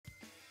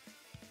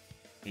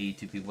Hey,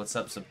 two people, what's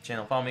up? Sub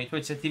channel, follow me on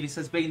Twitch.tv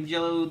says Bacon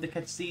Jello, the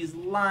catch these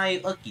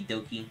live. Okie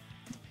dokie.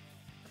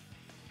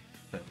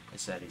 Boom,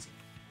 it's that easy.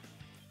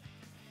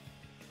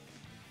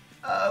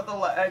 Oh, the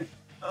lag.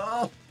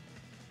 Oh.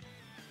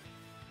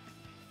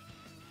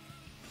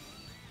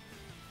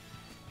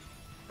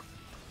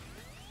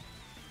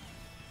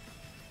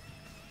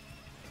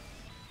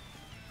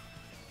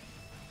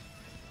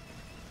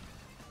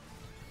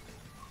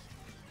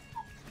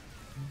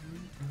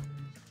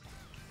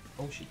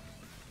 Oh, shit.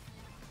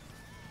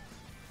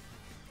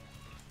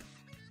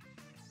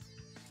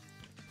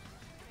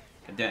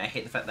 I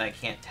hate the fact that I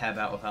can't tab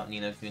out without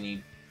No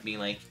Kuni being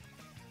like,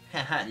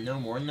 haha,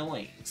 no more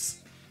noise.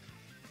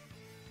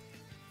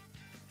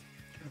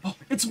 Oh,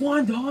 it's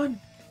Wandon!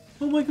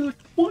 Oh my god,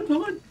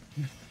 Wandon!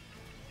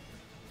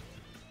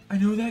 I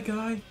know that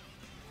guy.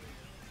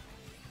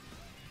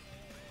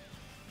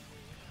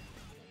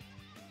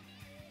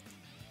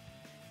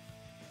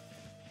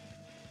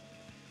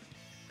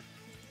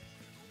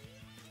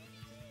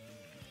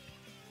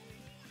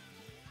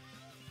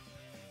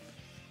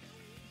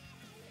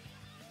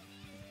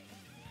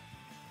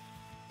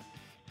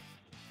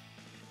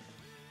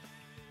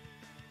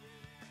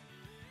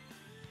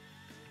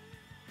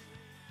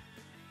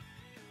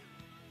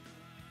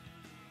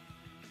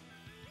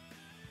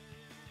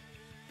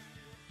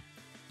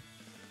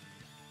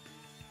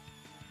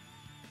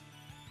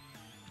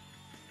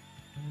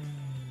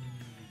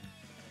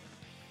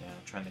 Yeah,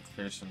 I'm trying to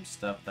clear some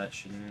stuff that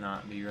should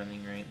not be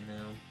running right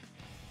now.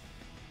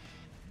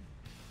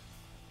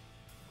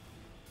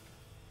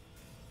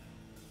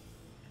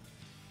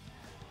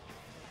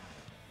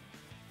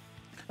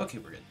 Okay,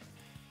 we're good.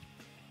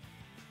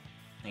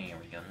 There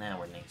we go, now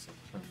we're nice and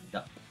cleaned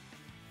up.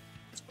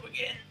 Let's go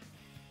again.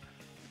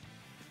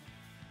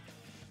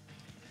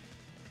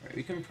 Alright,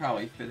 we can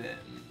probably fit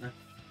in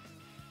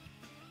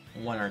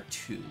one or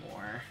two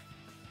more.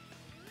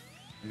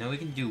 I know we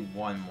can do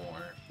one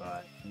more,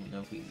 but I don't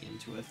know if we can get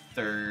into a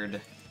third.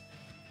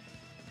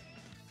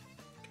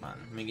 Come on,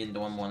 let me get into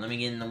one more. Let me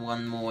get into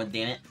one more,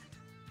 damn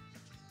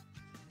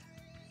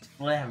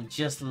it.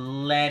 Just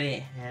let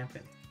it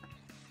happen.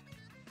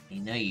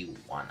 You know you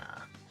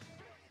wanna.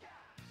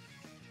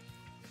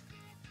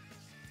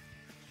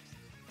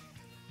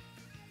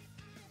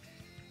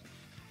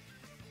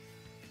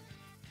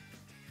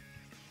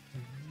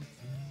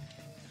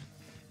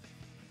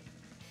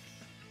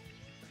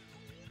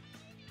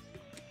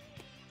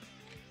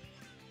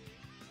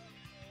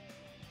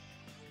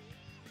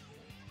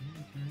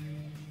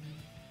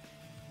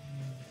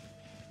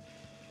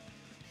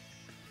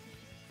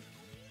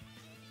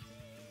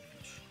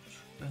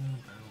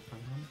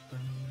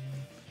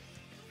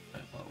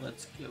 Alright, well,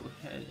 let's go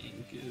ahead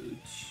and go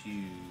to,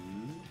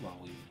 while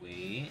we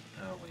wait,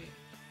 oh wait,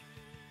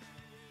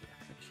 we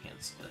have to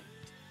cancel it.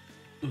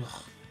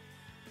 Ugh.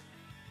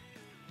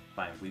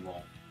 Fine, we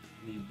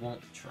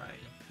won't try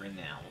it for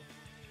now.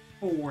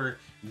 For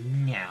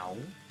now.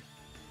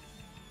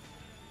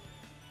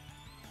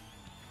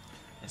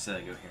 Instead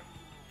I go here.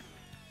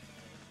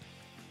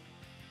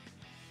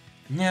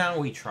 Now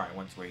we try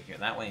once we're here.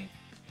 That way,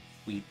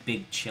 we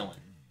big chillin'.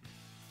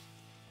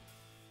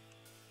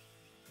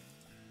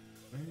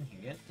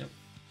 Here yet? Nope.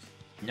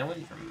 No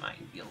one from my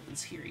guild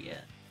is here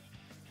yet.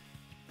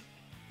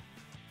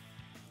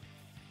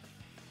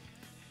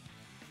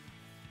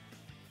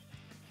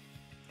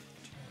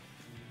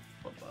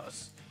 Field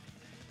boss.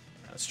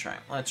 Let's try.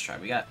 Let's try.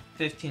 We got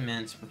 15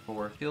 minutes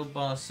before field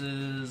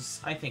bosses.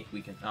 I think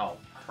we can. Oh,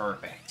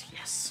 perfect.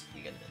 Yes,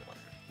 we got an one.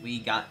 We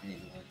got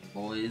an one,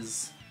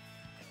 boys.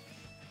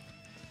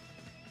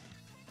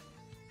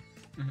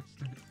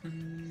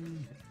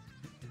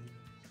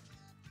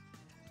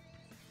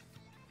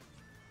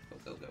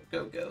 Go, go,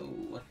 go,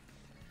 go.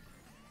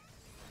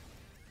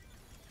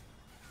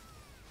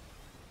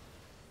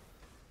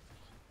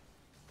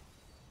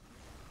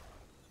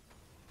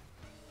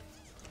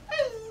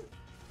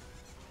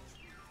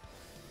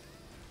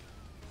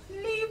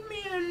 Leave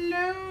me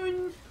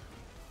alone.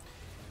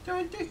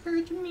 Don't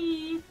hurt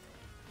me.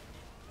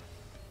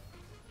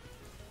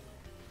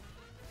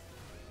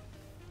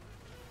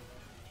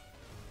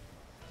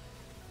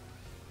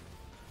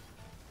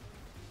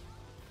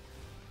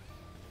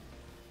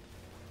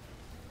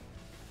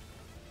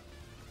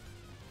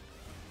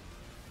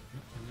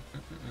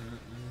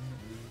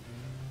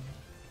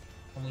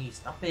 Please,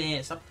 stop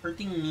it! Stop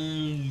hurting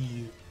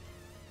me!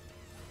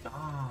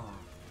 Ah.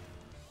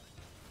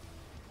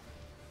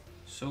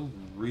 So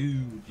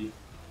rude. Get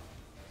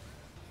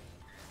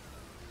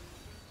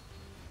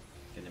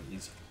him.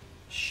 These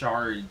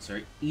shards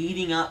are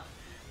eating up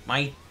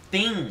my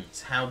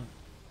things! How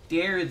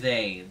dare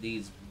they,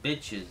 these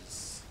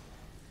bitches.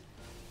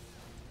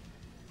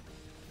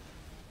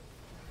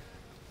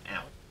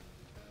 Ow.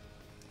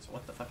 So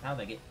what the fuck? How'd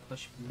I get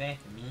pushed back,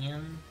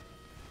 man?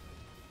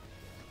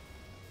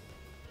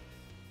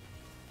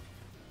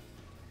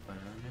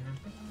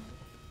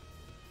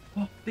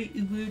 Oh, they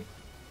Ubered.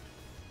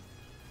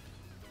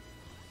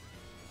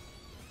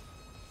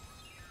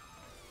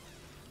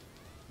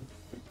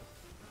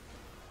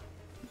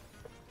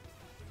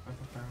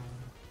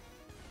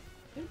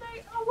 Did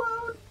they? Oh,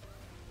 well.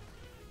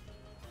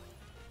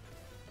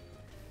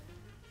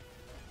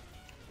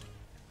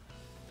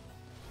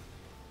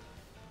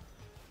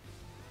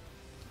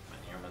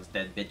 You're almost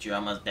dead, bitch. You're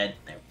almost dead.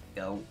 There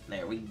we go.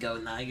 There we go.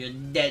 Now you're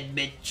dead,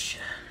 bitch.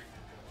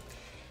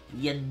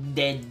 You're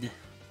dead.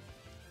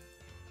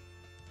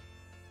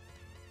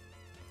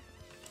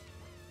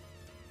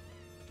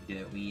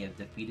 We have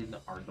defeated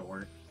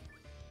Ardor.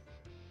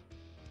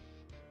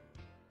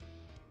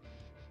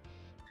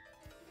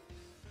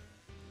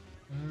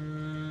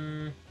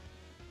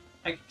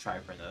 I could try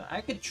for another.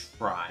 I could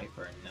try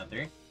for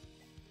another.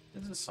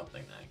 This is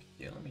something that I could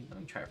do. Let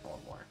me try for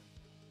one more.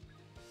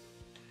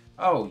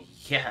 Oh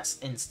yes,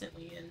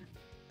 instantly in.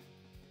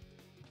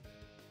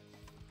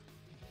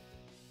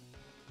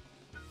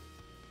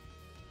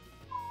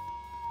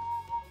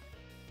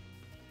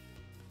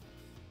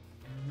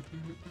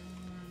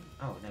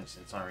 Oh, nice.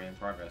 It's already in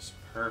progress.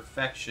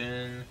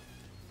 Perfection.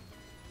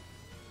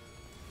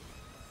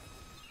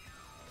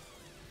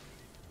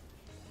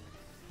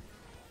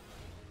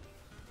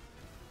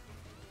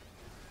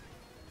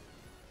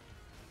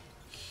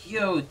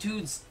 Yo,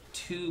 dude's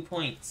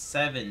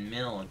 2.7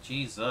 mil.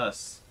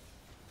 Jesus.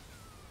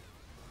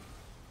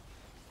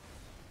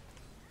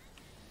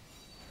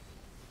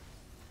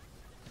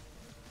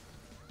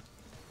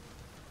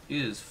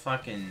 Dude is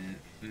fucking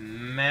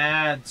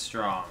mad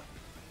strong.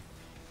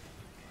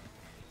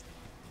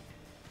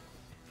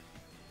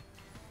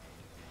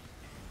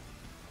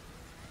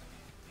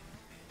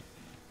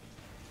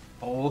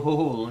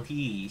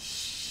 Holy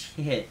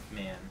shit,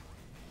 man.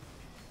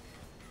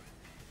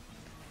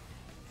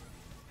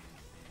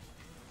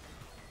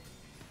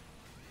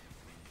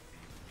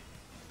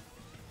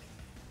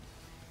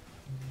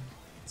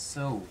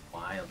 So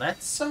wild.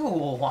 That's so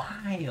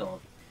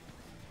wild.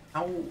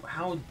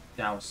 How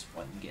does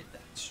one get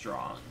that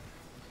strong?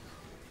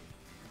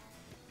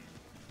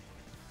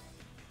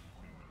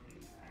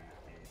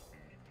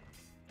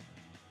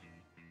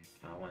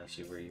 I want to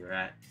see where you're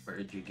at. Where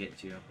did you get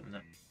to?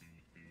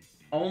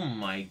 Oh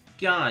my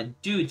god,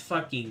 dude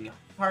fucking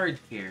hard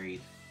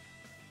carried.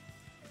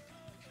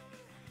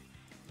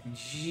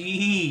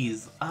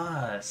 Jeez,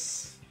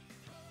 us.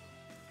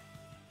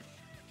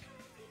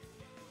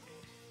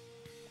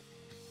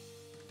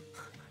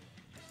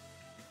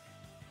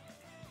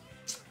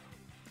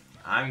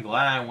 I'm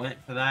glad I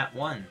went for that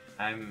one.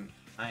 I am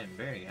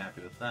very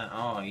happy with that.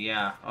 Oh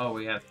yeah. Oh,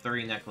 we have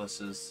 3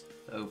 necklaces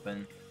to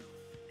open.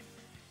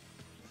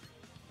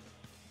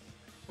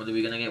 What are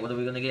we gonna get? What are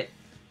we gonna get?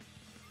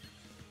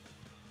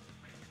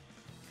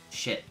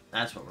 Shit.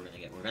 That's what we're gonna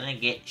get. We're gonna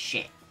get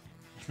shit.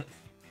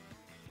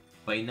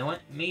 But you know what?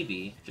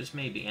 Maybe, just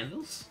maybe,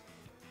 anvils?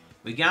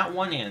 We got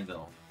 1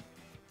 anvil.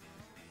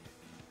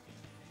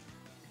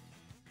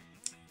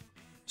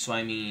 So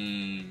I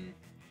mean,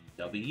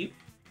 W?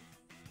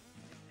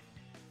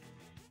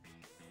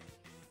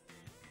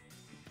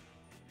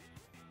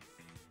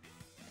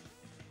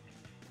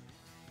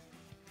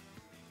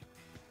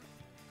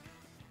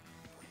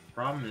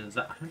 Problem is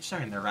that I'm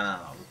starting to run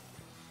out of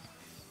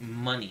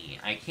money.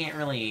 I can't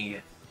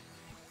really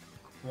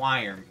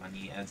acquire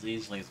money as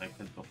easily as I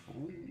could before.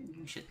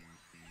 Ooh, shit.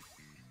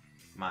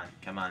 Come on,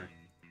 come on.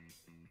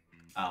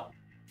 Oh.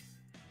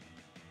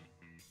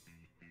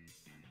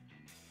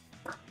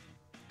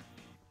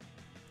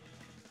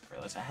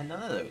 Realized I had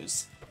none of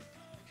those.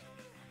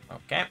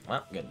 Okay,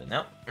 well, good to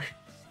know.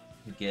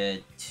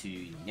 Good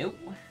to know.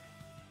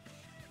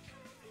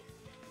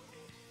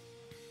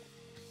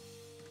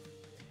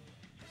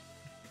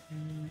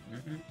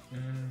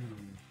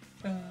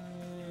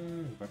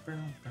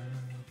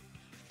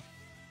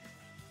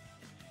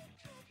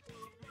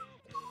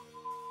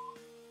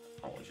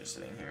 Oh, we're just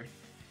sitting here.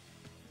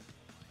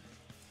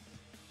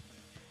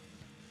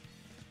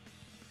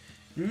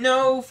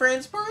 No,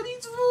 friends,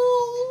 party's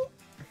full!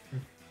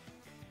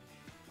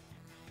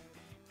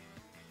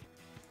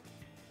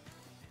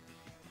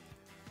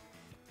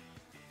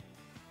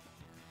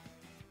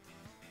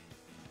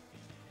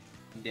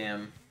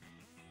 Damn.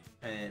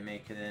 I didn't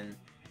make it in.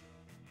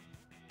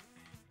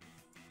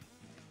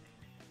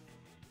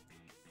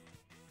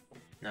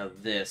 Now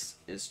this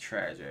is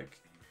tragic.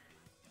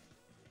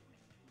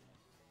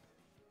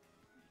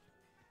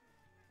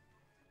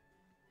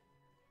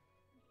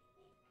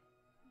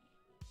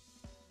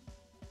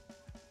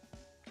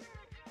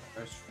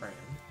 There's Fran.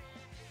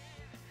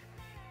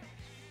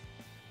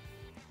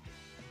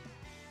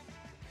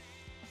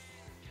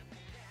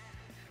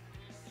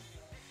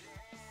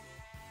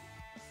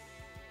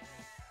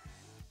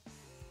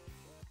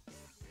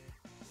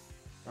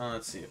 Oh,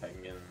 let's see if I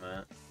can get in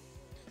that.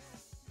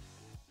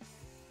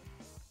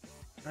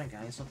 Come on,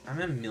 guys. Look,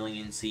 I'm a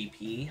million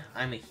CP.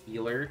 I'm a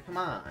healer. Come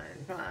on.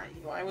 Come on.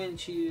 Why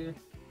wouldn't you...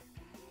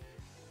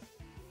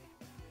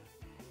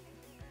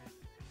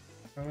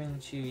 Why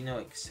wouldn't you,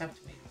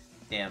 accept me?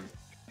 Damn.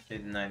 They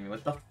denied me.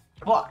 What the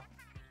fuck?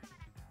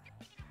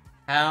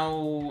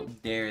 How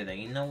dare they?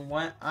 You know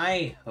what?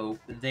 I hope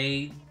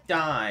they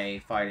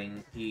die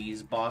fighting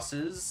these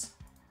bosses.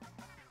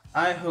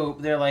 I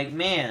hope they're like,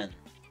 man,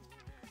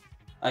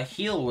 a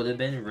heal would have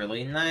been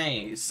really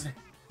nice.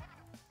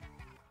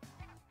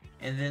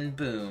 And then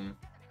boom,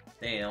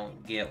 they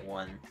don't get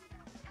one.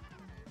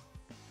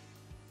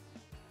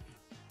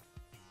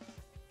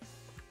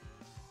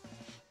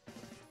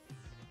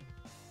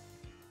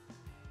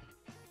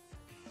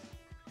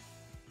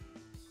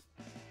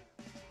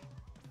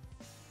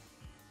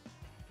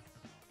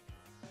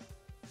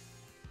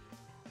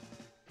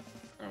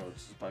 Oh, let's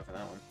just apply for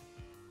that one.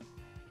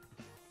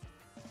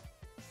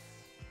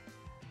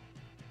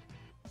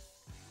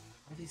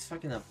 What these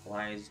fucking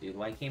applies, dude?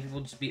 Why can't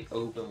people just be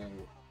open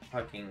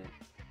fucking...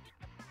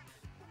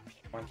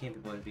 Why can't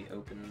people be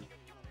open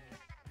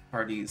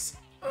parties?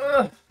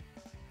 Ugh!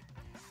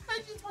 I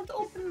just want to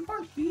open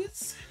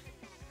parties!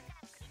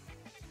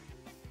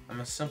 I'm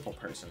a simple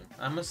person.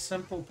 I'm a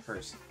simple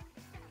person.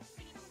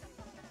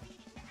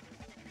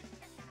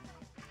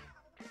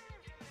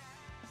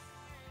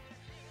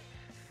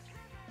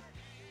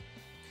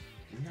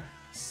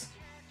 Nice.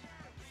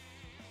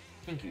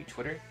 Thank you,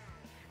 Twitter.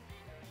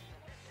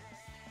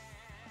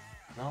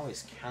 I can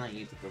always count on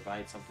you to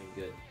provide something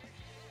good.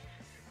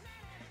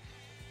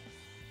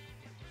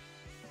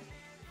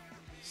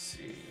 Let's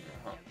see.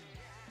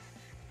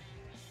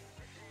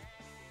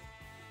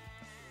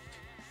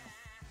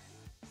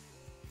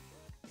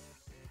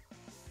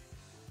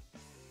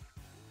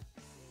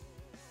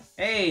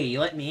 Hey, you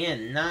let me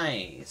in.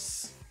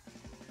 Nice.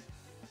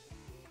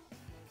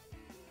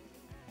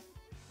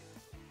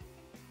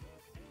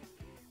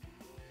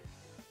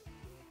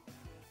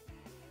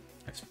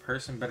 This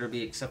person better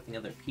be accepting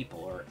other people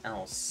or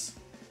else.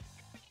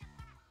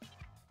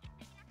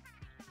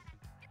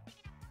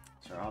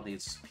 So all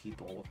these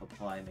people will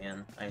apply,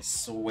 man. I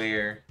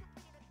swear.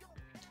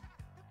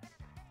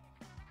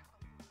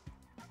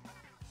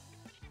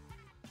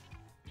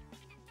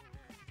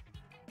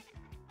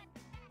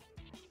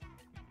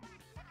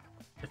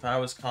 If I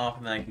was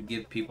confident I could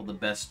give people the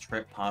best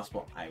trip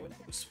possible, I would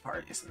host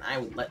parties and I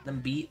would let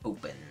them be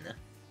open.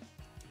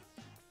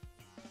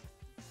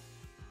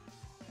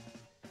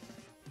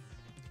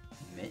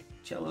 Mint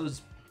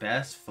Jello's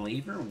best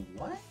flavor?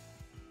 What?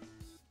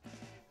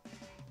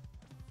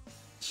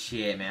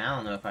 Shit, man, I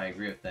don't know if I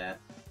agree with that.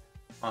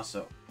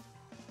 Also,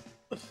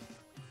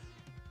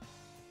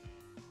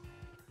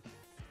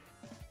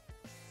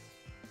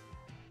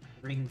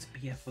 Rings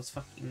BF was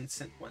fucking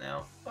sent one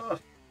out. Ugh.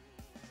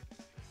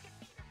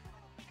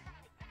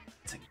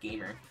 It's a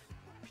gamer.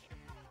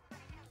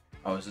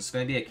 Oh, is this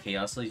gonna be a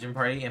Chaos Legion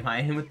party? Am I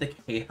in with the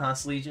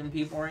Chaos Legion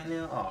people right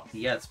now? Oh,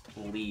 yes,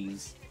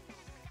 please.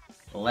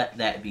 Let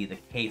that be the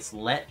case.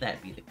 Let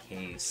that be the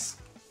case.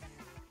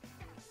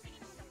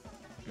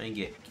 I'm gonna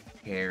get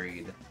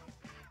carried.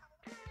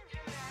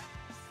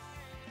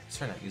 Let's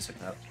turn that music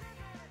up.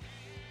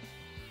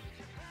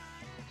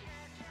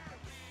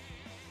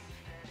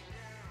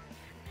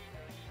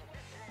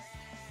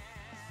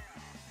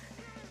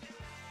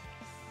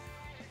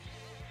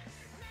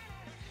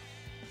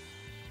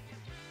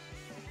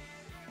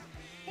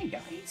 Hey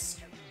guys.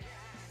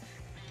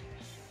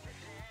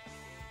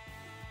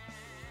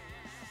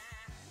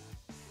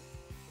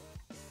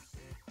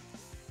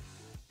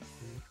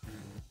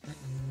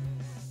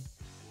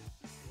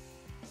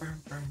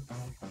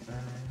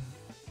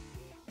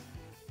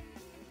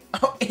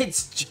 Oh,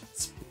 it's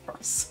just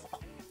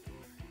Russell.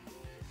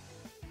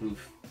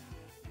 Oof.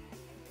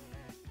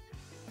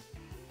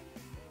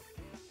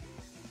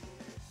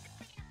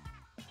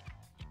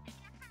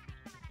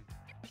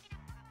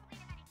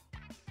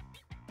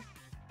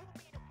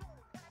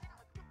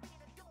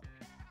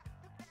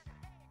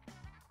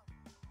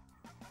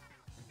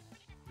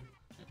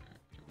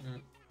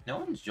 No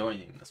one's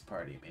joining this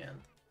party, man.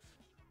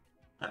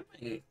 I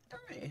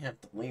might have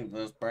to leave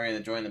this party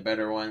to join the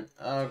better one.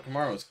 Oh,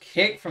 Kamara was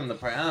kicked from the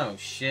party. Oh,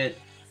 shit.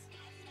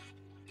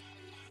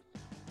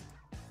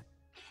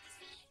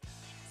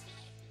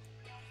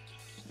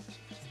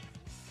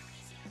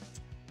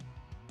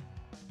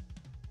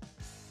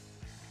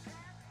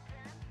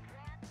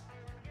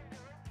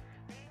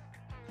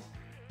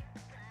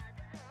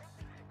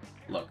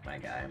 Look, my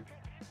guy.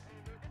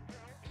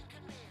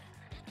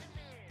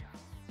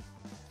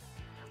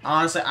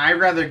 Honestly, I'd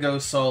rather go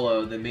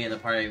solo than be in a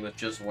party with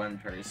just one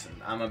person.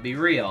 I'ma be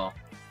real.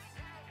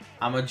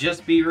 I'ma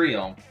just be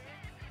real.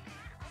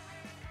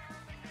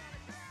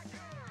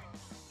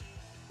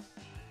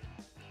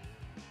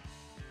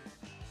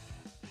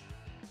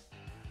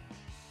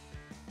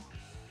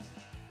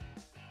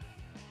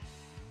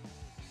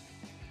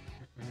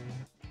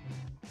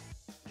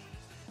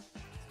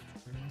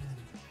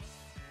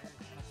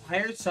 I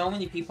hired so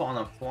many people on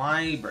a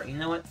fly, bro. You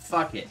know what?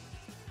 Fuck it.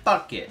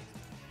 Fuck it.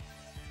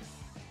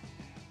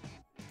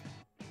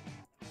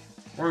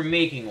 We're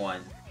making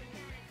one.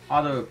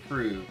 Auto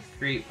approve.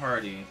 Create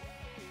party.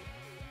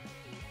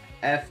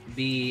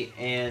 FB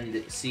and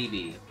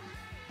CB.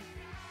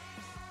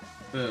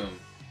 Boom.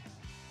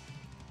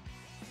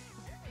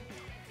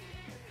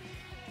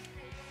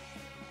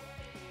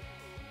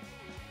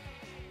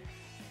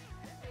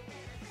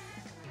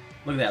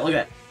 Look at that. Look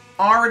at that.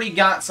 Already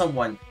got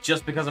someone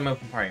just because I'm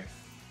open party.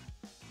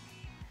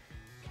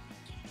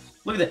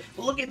 Look at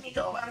that. Look at me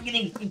go. I'm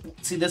getting people.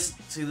 See this?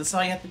 See, this is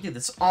all you have to do.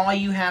 This is all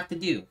you have to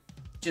do.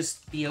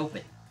 just be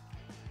open.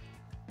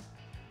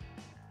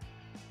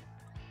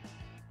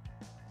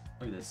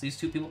 Look at this. These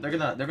two people, they're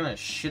gonna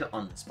shit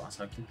on this boss.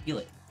 I can feel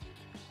it.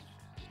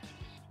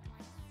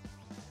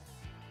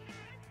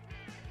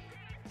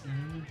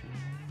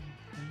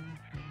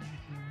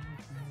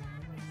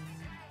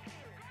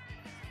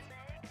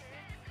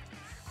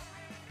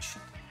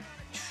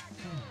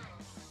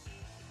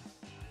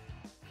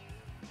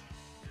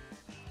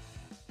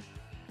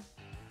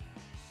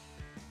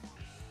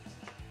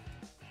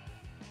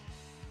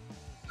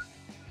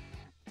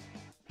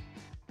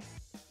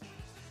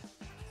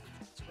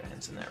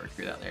 Send that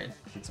recruit out there and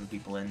get some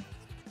people in.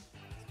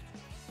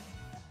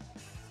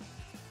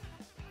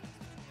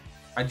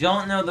 I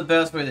don't know the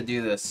best way to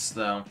do this,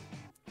 though.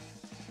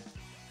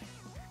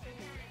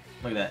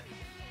 Look at that.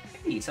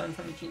 Hey,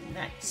 722,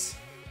 nice.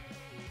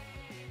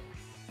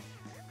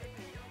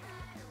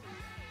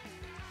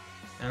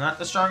 I'm not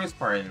the strongest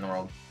party in the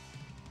world.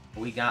 But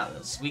we got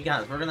this. We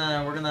got this. We're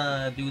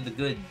gonna do the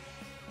good.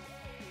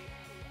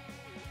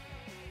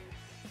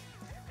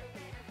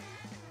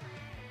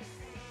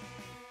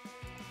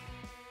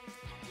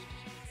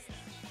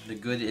 The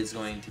good is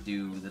going to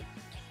do the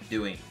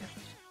doing.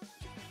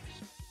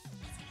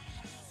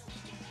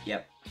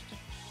 Yep.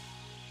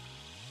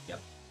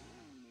 Yep.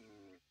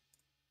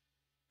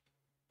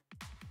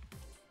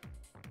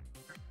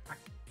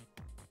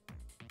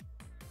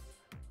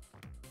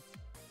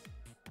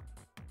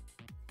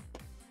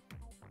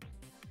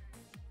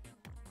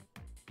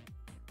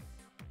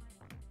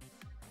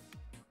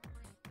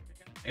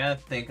 I gotta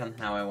think on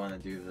how I want to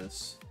do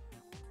this.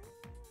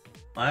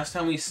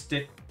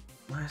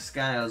 Last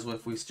guy I was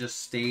with, we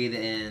just stayed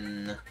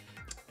in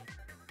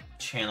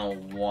channel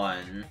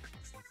 1.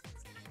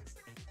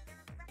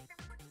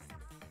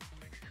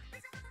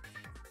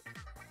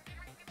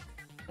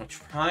 Which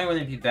probably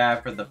wouldn't be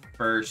bad for the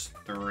first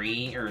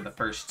 3, or the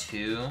first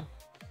 2.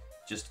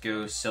 Just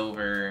go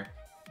silver,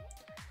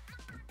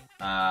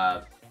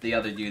 the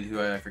other dude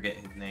who I forget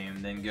his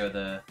name, then go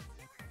the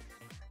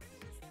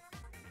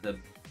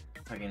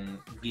fucking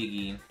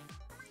Gigi,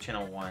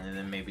 channel 1, and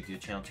then maybe do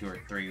channel 2 or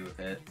 3 with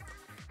it.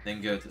 Then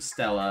go to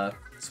Stella,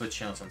 switch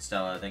channels on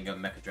Stella, then go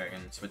Mecha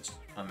Dragon, switch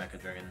on Mecha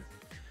Dragon.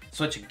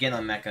 Switch again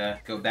on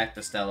Mecha, go back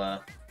to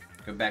Stella,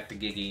 go back to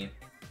Gigi,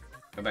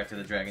 go back to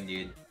the Dragon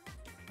dude.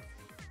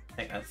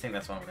 I think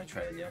that's what I'm gonna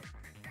try to do.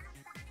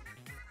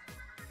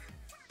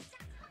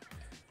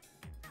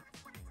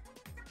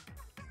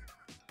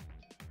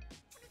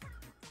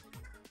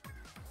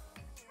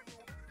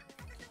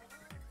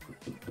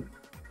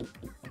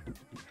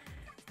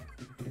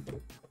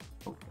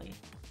 Hopefully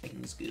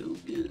things go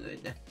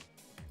good.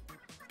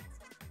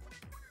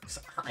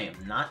 I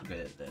am not good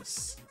at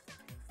this.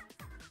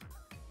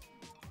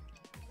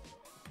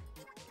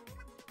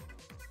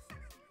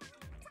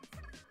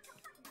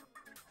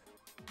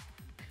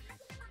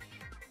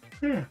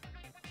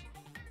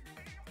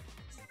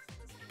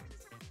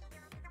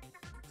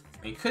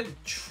 We could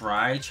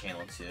try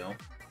channel 2.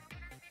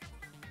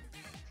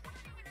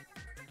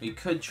 We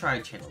could try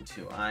channel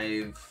 2.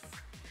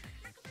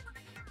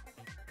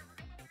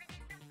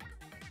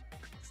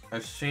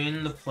 I've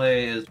seen the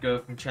play is go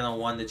from channel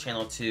 1 to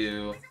channel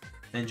 2,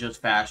 then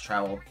just fast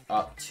travel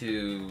up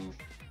to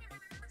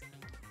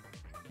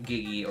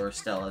Gigi or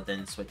Stella,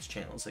 then switch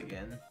channels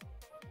again.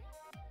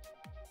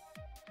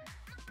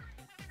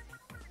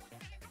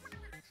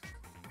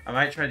 I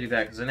might try to do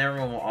that, because then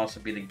everyone will also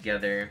be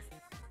together.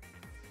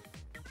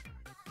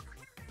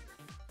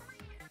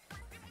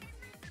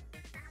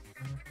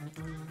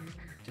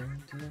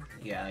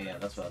 Yeah,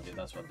 that's what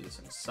I'll do,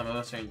 Since some of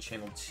us are in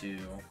channel 2,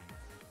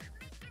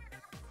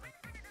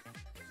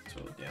 that's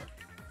what we'll do.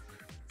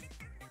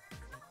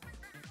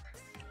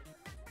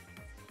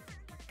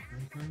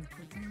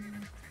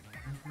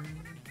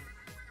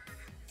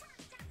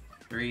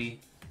 3,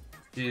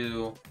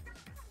 2,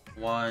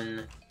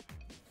 1,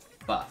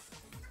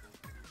 buff.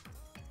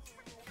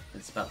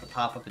 It's about to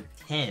pop up in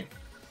 10,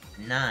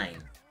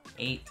 9,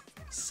 8,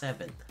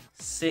 7,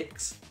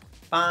 6,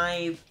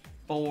 5,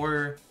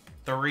 4,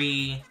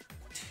 3,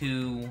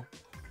 2,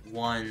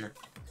 1,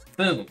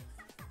 boom.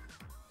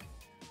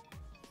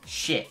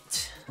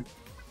 Shit.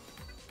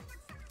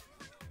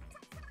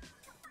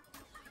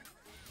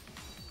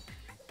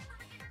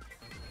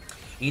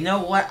 You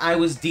know what? I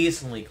was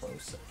decently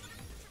close.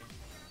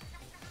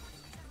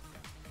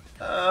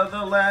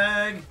 The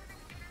lag.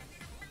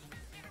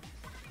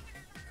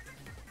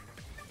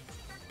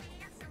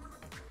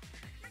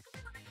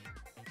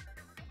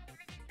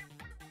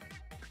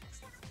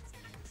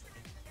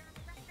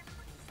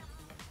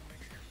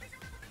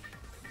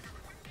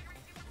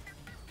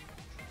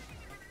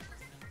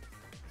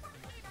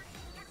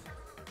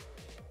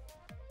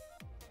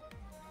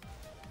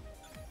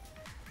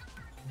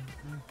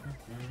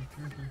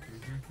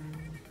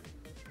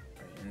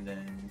 And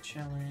then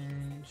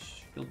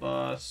challenge, field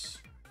boss,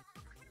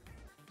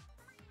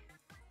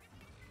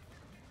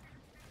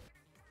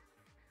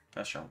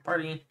 fast travel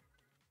party.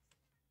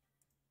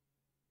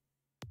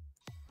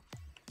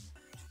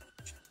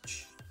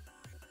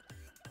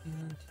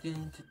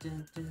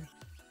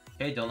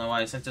 Okay, don't know why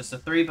I sent us a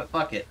 3, but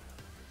fuck it.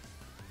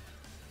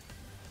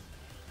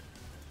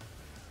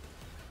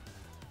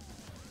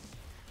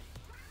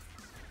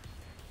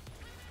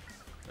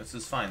 This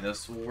is fine.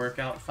 This will work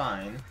out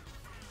fine.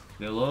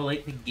 We're a little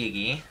late to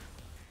Giggy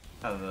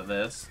because of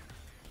this,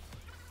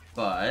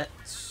 but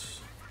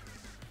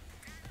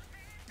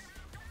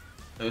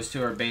those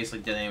two are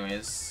basically dead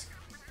anyways.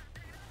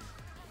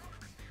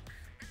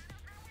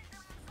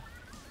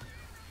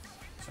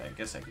 So I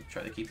guess I could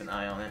try to keep an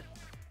eye on it.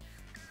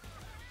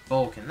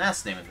 Vulcan,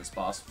 that's the name of this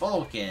boss.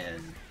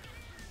 Vulcan!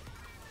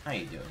 How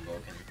you doing,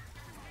 Vulcan?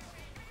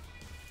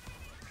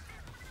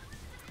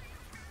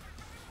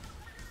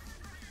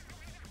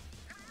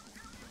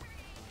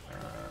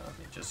 Let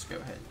me just go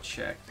ahead and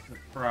check the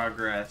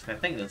progress. I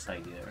think that's how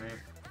you do it, right?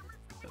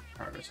 The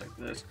progress like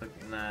this,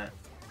 clicking that.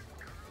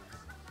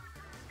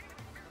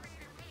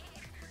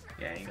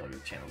 Yeah, you can look at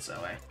the channels that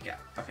way. Yeah,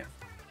 okay.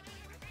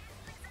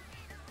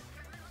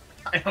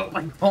 I hope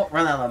I don't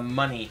run out of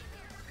money.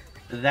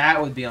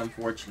 That would be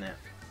unfortunate.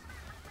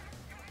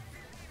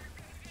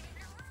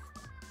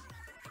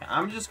 Okay,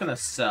 I'm just gonna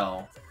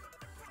sell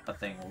a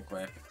thing real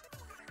quick.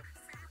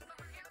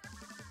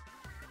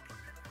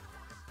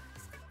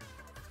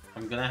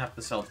 I'm gonna have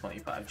to sell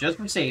 25, just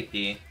for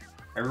safety.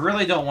 I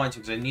really don't want to,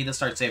 because I need to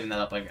start saving that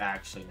up, like,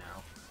 actually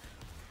now.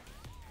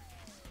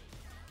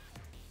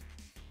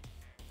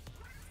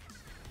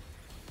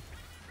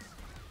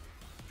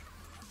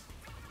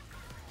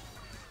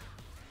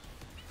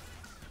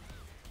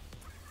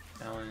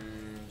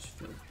 Challenge,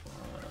 field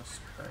boss,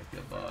 current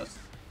field boss.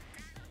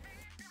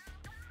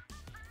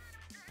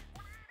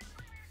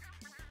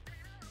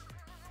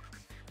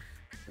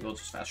 We'll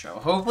just fast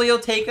travel. Hopefully he'll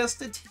take us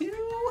to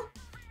 2?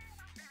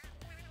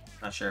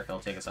 Not sure if he'll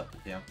take us up to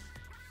 2.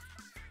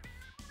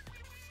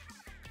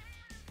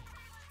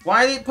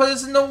 Why did he put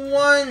us into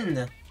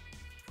 1?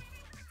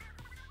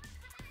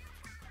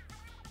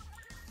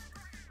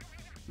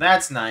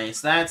 That's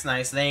nice. That's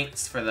nice.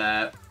 Thanks for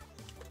that.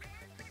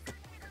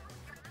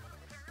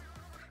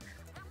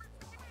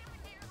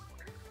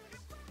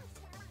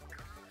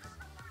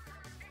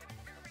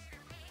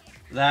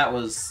 That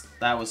was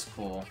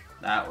cool.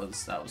 That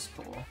was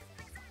cool.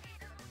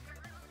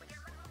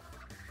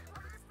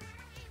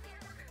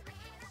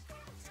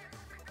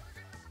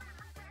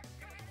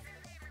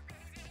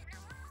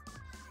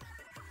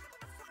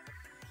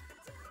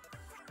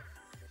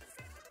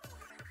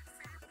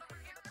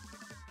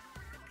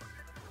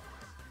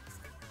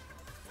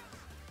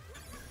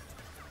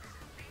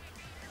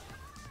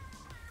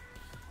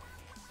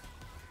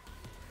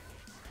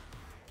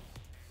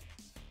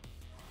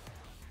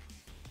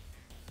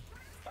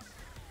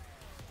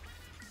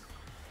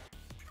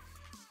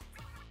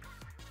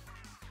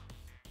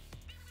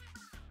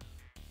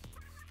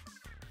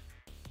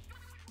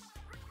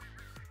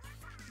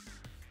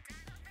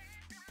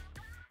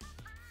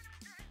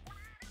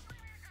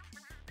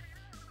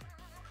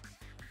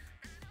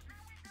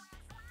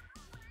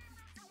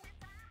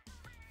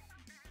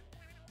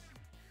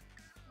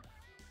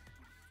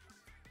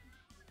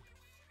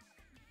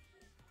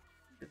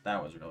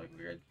 That was really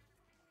weird.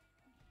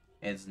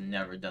 It's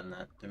never done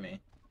that to me.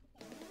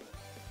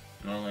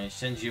 Normally it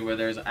sends you where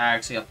there's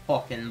actually a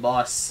fucking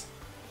boss.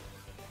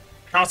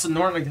 Also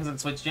normally doesn't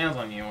switch channels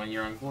on you when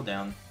you're on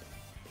cooldown.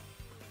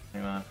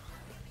 Anyway.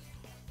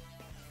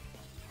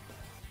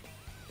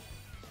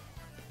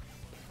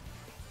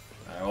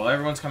 Alright, well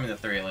everyone's coming to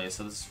 3 at least,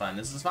 so this is fine.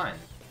 This is fine.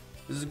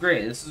 This is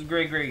great. This is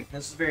great.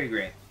 This is very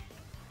great.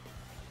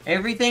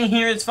 Everything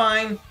here is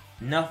fine.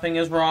 Nothing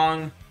is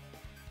wrong.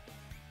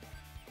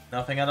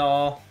 Nothing at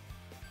all.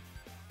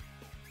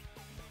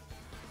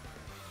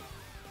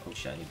 Oh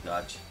shit, I need to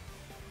dodge.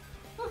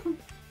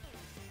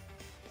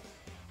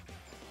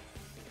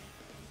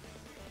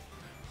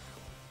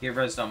 Get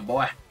redstone,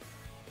 boy.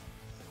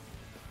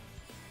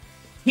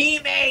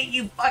 Teammate,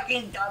 you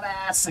fucking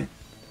dumbass!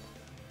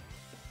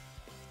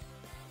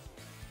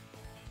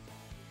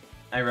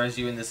 I res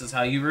you and this is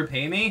how you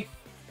repay me?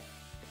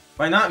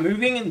 By not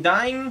moving and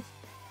dying?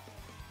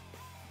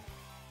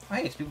 Oh,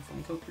 hey, it's people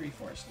from Code 3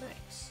 Force.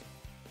 Nice.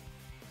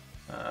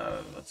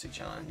 Let's see,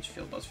 challenge,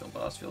 field boss, field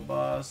boss, field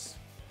boss.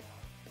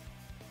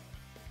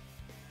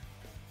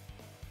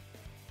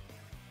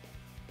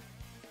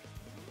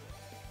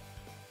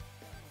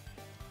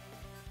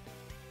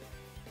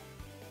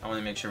 I want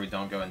to make sure we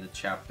don't go into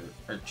chapter,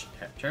 or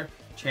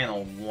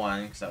channel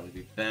 1, because that would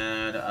be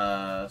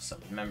bad. Some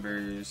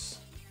members.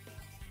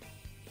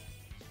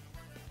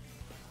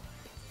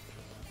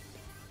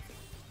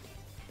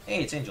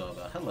 Hey, it's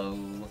Angelova.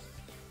 Hello.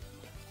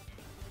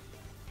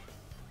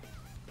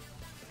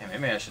 Yeah,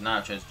 maybe I should not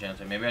have chosen Gen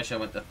 2. Maybe I should have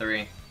went to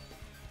 3.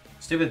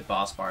 Stupid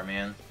boss bar,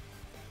 man.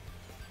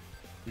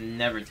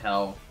 Never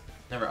tell.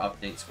 Never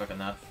updates quick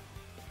enough.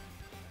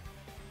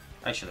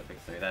 I should have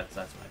picked 3. That's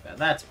my bad.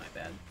 That's my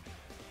bad.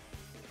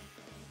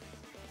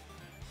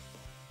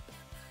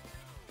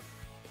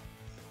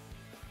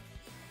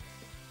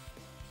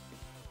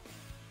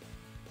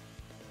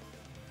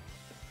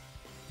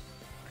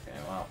 Okay,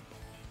 well.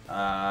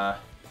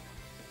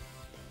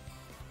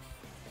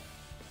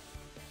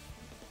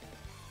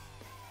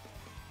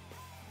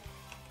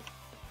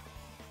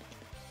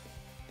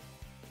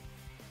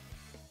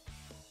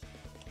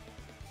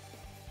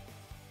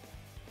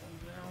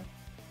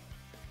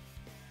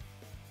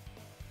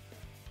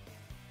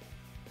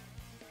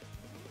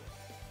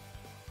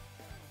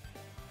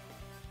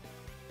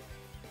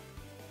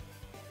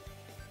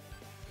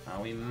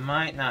 We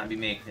might not be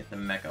making it to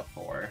Mecha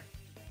 4.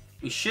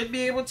 We should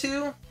be able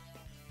to.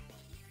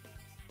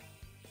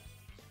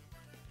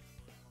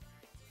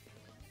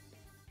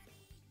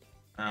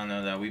 I don't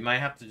know though. We might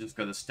have to just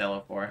go to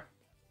Stella 4.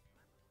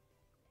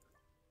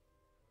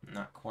 I'm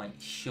not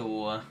quite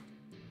sure.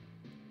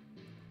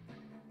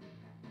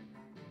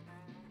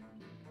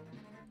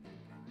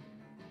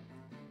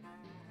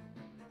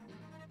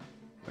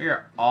 We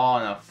are all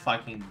in a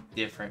fucking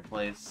different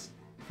place.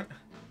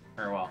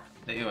 Or well,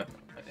 they went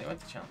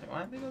to Channel 3.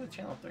 Why did they go to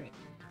Channel 3?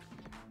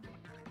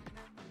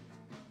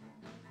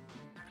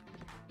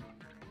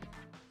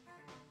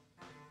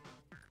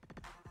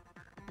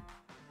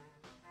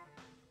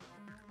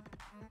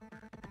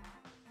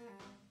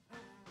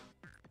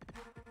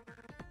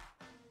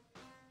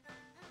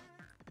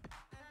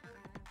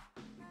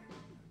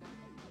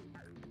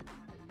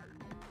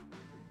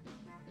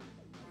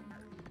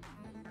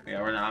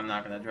 Yeah, I'm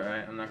not gonna try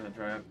it. I'm not gonna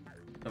try it.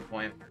 No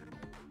point.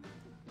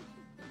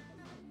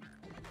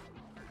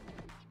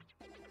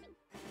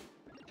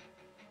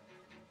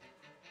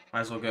 Might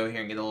as well go here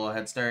and get a little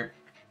head start.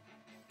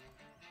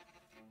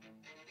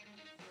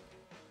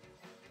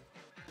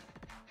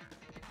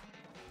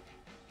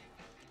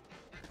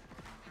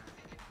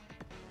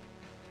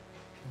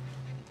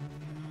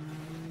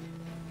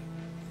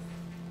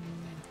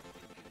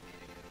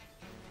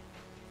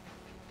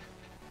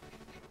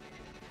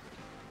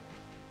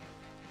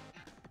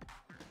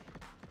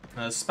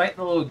 Despite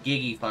the little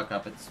Giggy fuck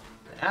up, it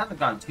hasn't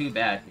gone too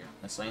bad here,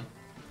 honestly.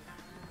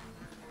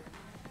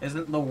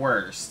 Isn't the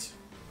worst.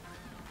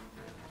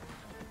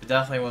 It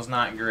definitely was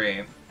not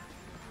great.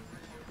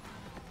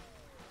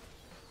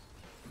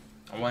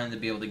 I wanted to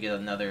be able to get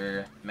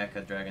another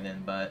Mecha Dragon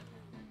in, but...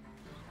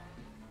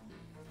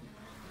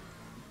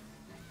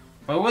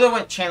 If I would have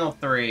went Channel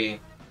 3,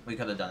 we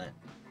could have done it.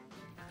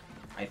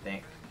 I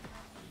think.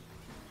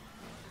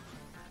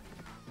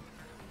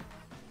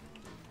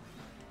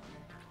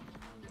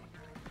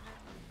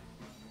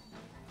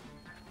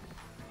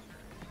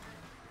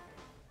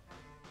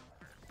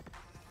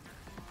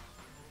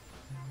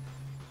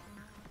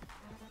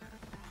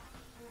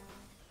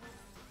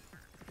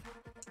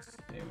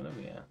 What are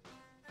we at?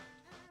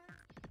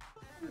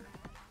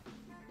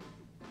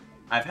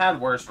 I've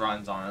had worse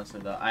runs, honestly,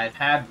 though. I've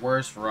had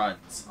worse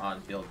runs on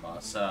Field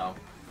Boss, so...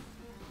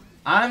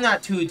 I'm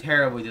not too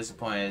terribly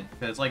disappointed,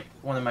 because it's like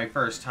one of my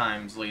first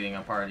times leading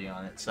a party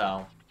on it,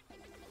 so...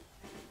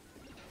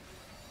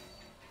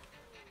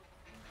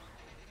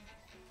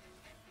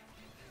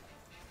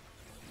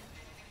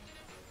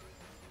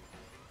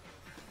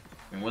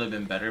 It would have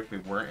been better if we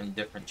weren't in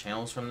different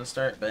channels from the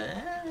start, but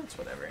it's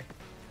whatever.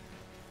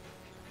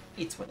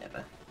 It's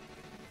whatever.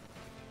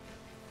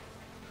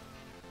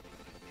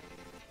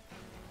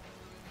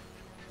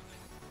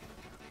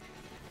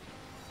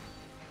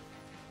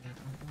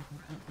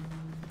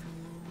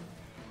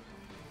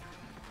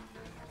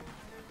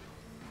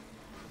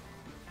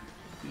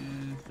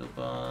 The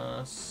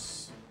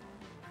boss.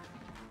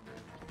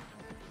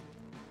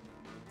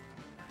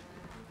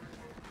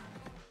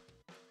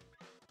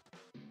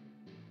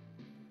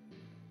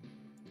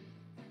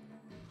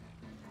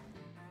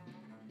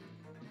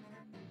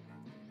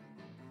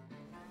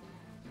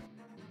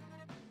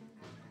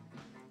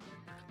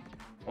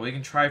 Well, we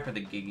can try for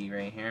the Giggy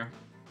right here.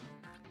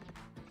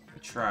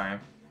 Try.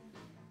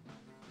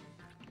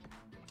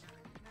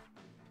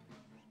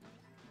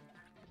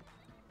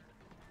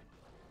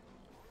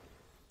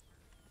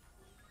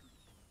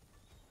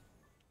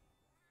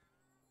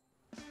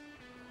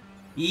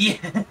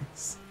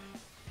 Yes!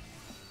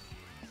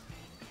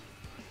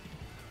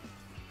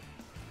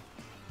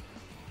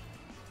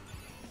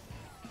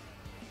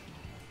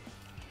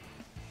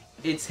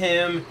 It's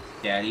him,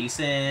 Daddy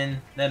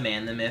Sin, the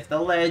man, the myth, the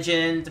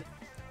legend.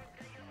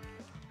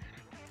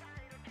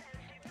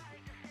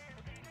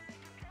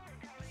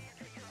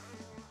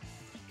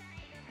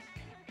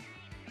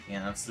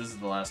 Yeah, this is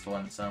the last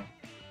one, so...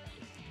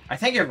 I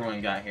think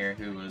everyone got here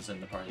who was in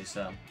the party,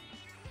 so...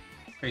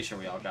 Pretty sure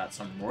we all got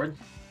some reward.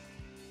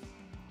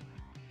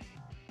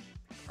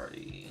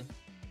 Party...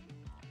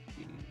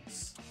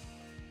 Jeez.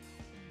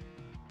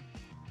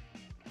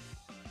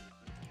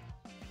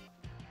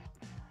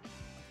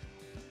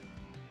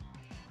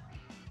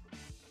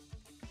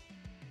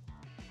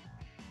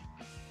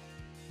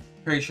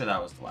 Pretty sure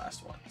that was the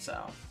last one,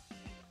 so...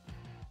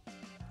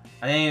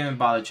 I didn't even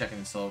bother checking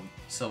the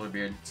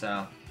Silverbeard,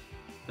 so...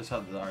 Just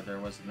how the art there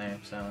wasn't there,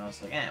 so I was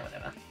like,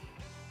 whatever.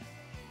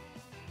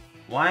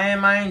 Why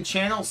am I in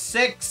Channel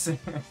 6?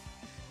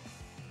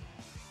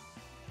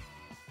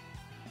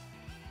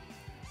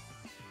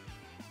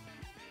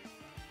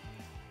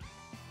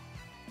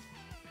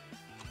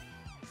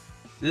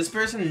 This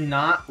person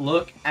not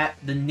look at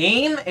the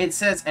name? It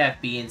says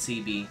FB and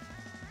CB.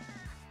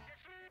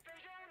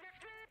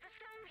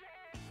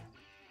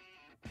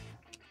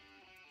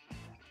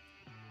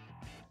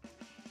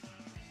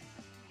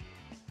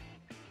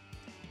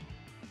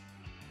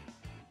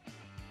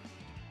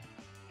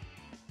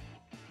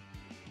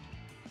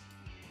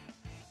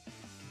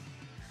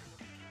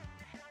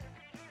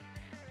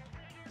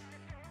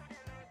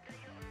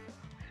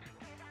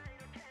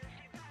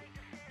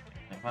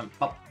 Come on,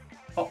 pop,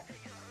 pop.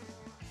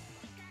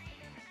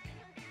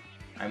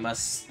 I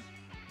must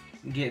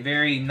get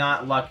very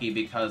not lucky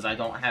because I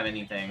don't have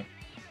anything.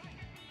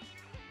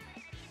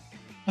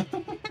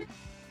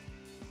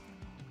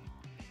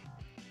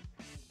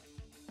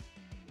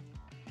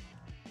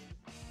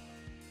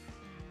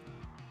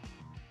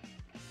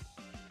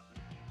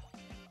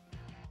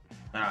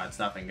 Ah, it's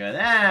nothing good.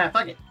 Ah,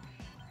 fuck it.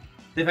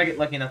 See if I get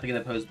lucky enough to get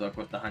a post book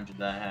with the 100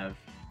 that I have.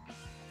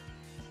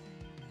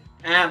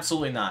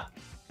 Absolutely not.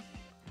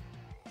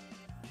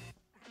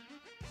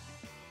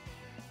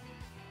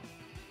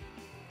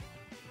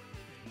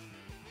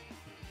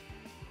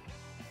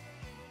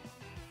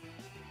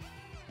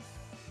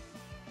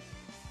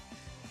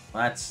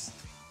 Well, that's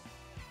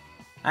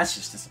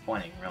just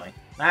disappointing, really.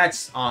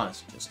 That's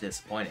honestly just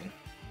disappointing.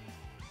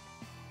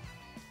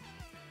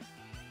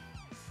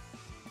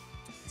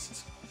 Let's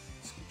just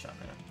scooch on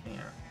there.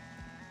 Here.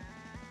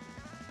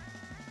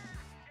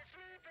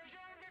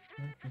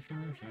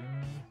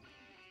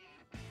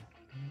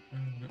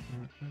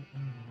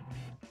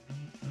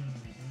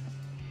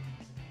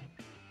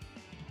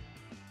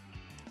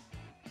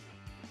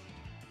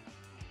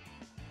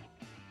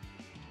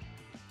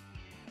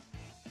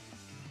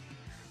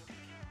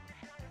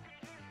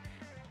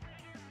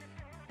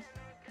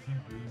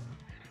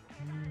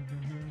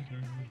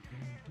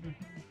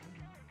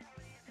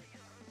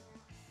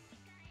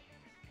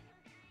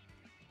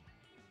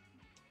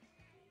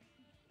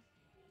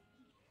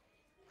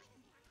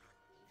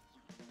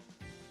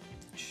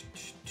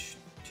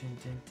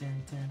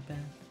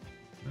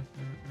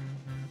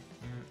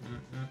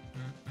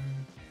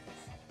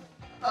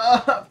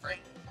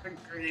 Frank,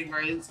 greeting for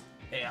his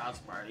chaos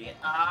party.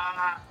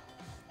 Ah!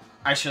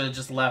 I should have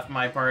just left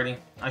my party.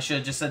 I should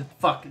have just said,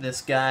 fuck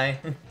this guy.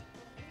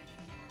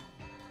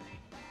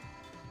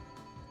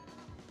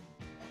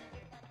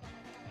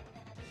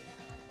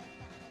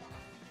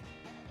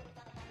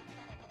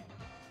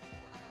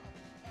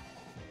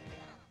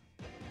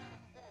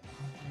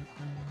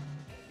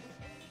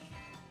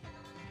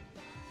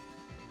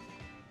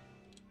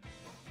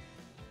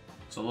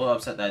 So a little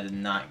upset that I did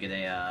not get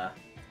a,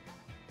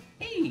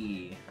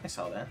 Hey! I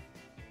saw that.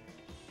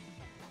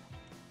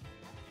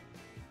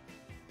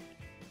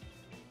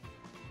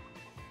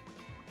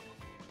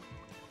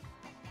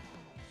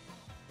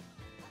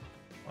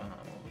 Wow,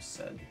 what was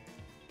said?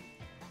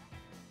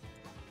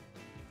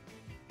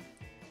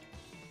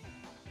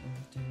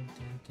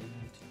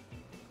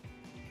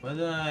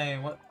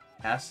 What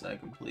task did I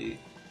complete?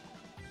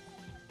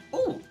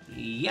 Oh,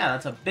 yeah,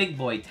 that's a big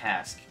boy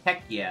task.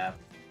 Heck yeah.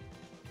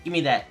 Give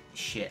me that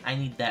shit. I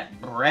need that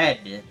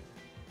bread.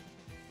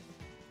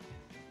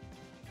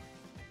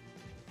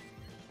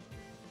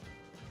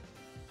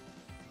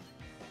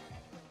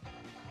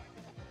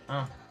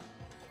 Oh.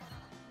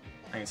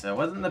 Like I said, it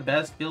wasn't the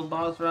best field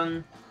boss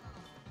run,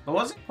 but it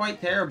wasn't quite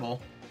terrible.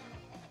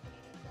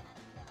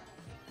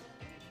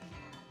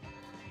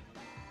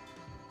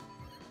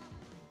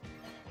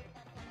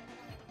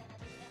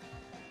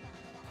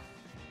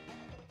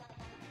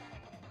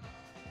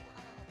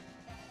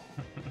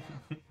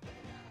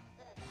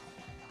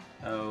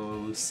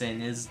 Oh,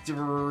 Sin is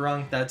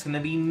drunk. That's gonna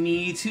be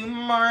me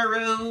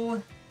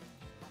tomorrow.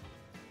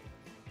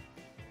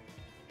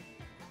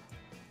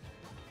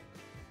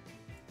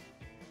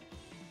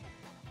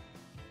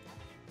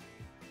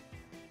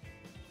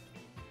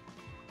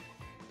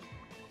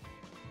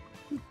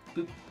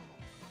 Boop.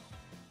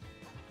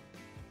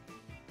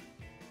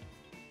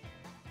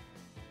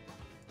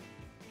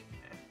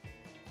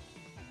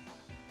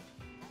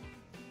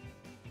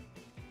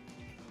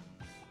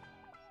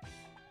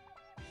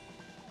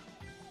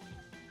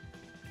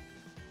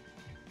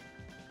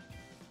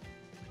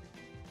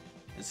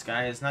 This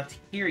guy is not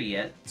here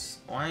yet.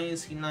 Why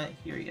is he not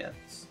here yet?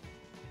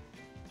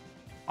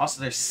 Also,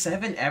 there's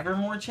 7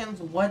 Evermore gems?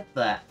 What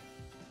the?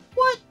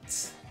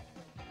 What?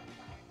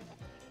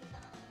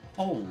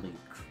 Holy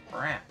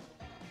crap.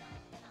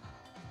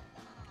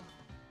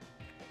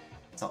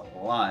 That's a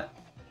lot.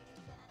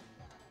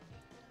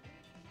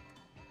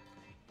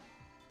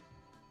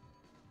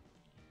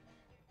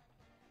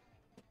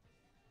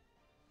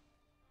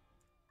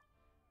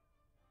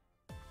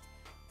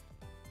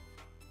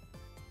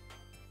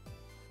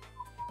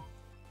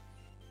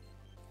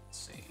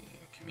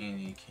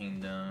 Community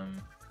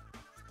Kingdom.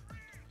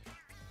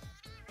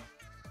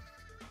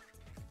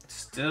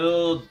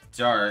 Still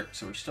dark,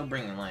 so we're still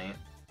bringing light.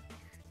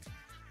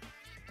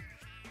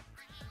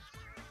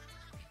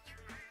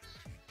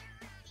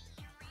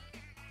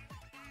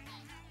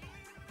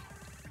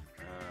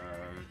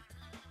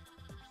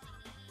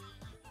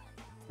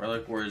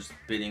 Relic Wars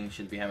bidding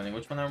should be happening.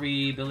 Which one are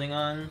we building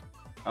on?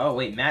 Oh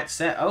wait, match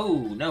set. Oh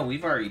no,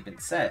 we've already been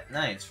set.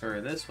 Nice.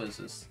 For this was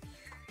this.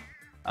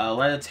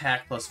 Light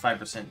attack plus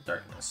 5%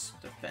 darkness.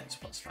 Defense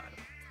plus 5.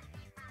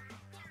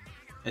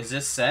 Is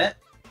this set?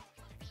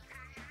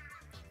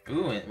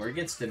 Ooh, and we're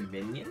against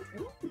Dominion?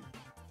 Ooh.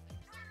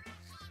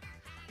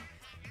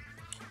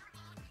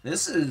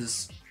 This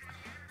is...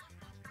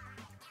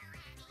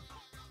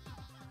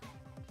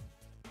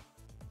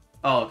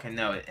 Oh, okay,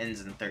 no, it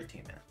ends in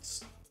 13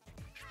 minutes.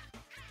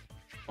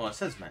 Well, it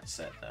says match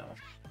set, though.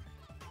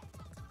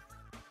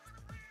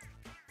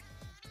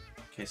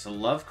 Okay, so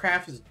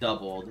Lovecraft is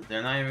doubled.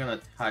 They're not even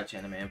gonna touch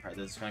Anime Empire.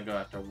 They're just gonna go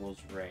after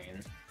Wolf's Reign.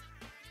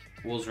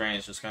 Wolf's Reign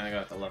is just gonna go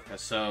after Lovecraft.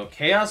 So,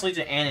 Chaos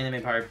Legion and Anime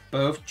Empire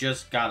both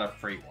just got a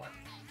free one.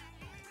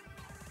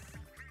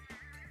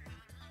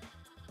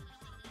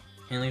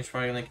 Anime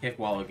probably gonna kick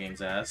Wallow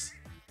Gang's ass.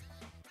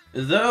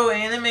 Though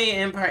Anime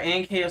Empire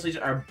and Chaos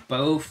Legion are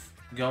both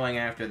going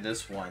after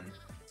this one.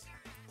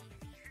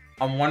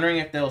 I'm wondering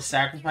if they'll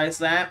sacrifice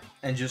that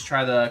and just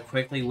try to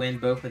quickly win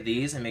both of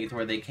these and make it to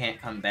where they can't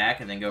come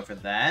back and then go for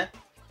that.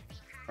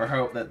 Or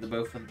hope that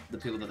both of the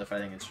people that they're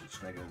fighting is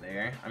just gonna go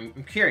there.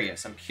 I'm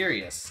curious. I'm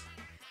curious.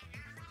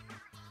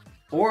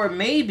 Or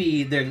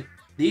maybe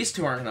these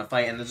two aren't gonna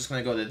fight and they're just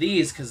gonna go to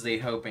these because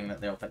they're hoping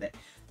that they'll fight that.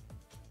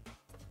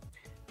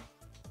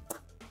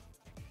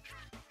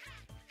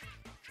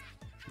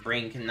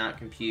 Brain cannot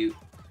compute.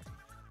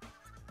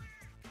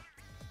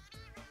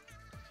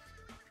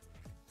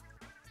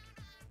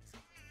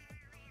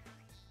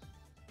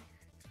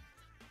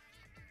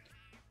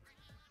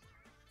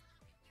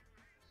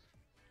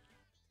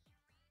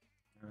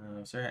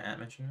 Was there an at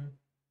mention?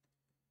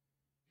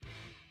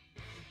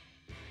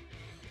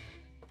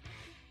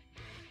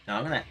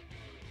 No,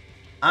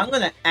 I'm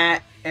gonna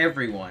at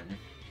everyone.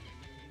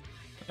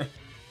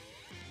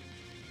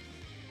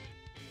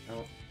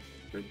 Don't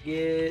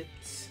forget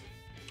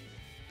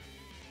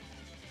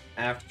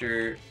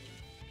after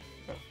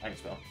I can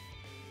spell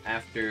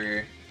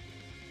after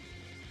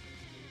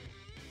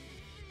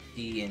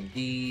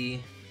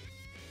D&D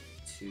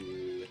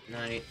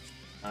tonight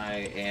I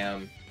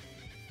am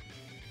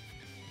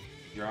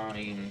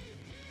drawing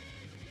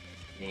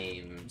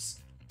names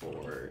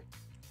for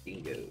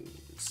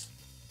bingos.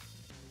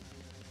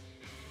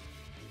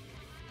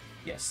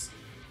 Yes.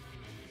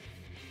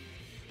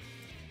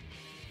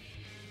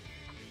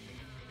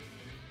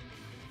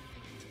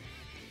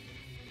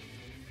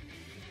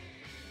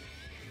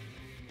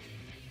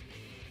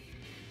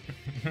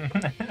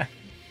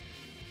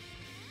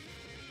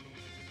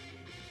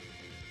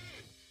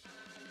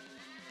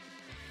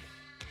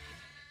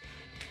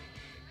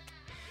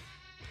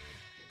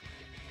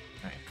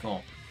 Alright,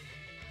 cool.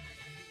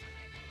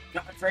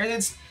 God,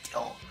 Brandon's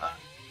still...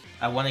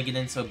 I want to get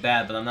in so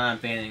bad, but I'm not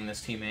abandoning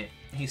this teammate.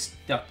 He's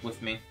stuck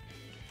with me.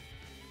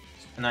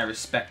 And I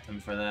respect him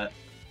for that.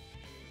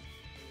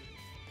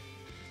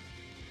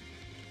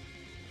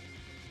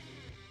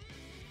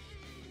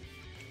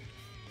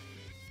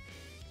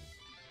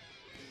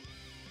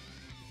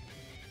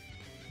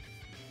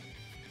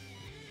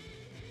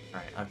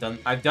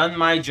 Alright, I've done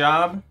my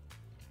job.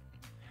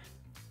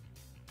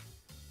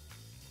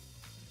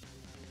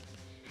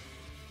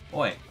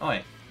 Oi,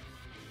 oi.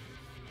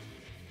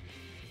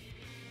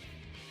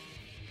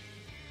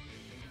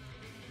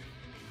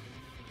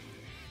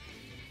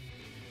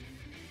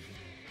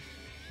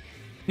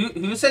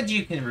 Who said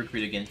you can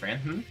recruit again,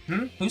 Fran?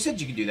 Who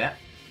said you could do that?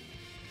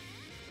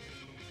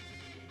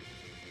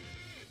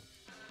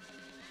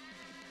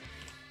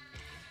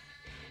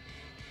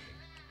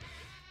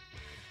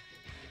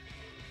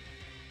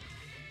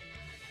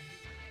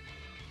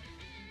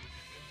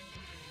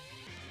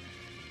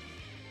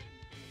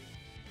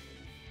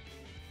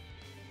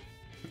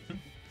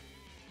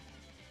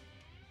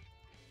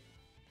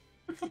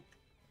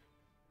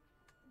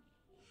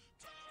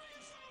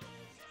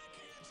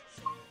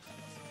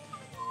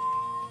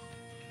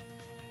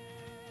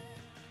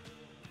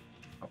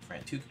 Oh,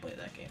 Fran 2 can play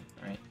that game,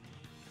 alright?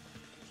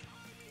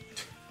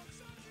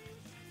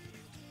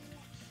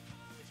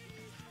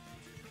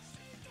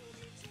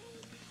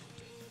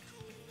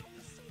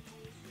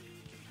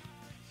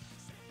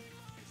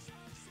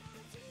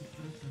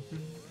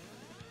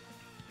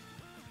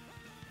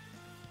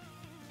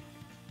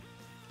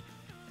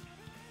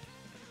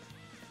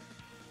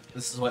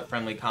 This is what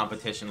friendly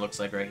competition looks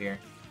like right here.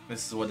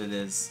 This is what it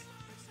is.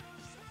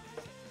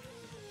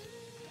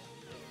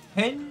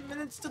 10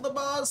 minutes to the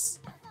boss!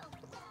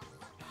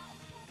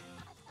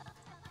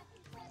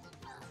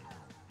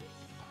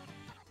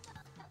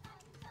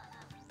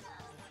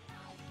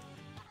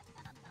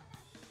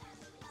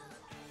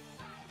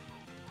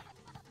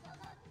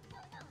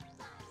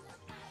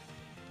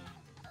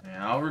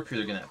 Yeah, I'll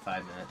recruit again at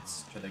 5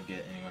 minutes. Try to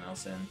get anyone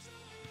else in.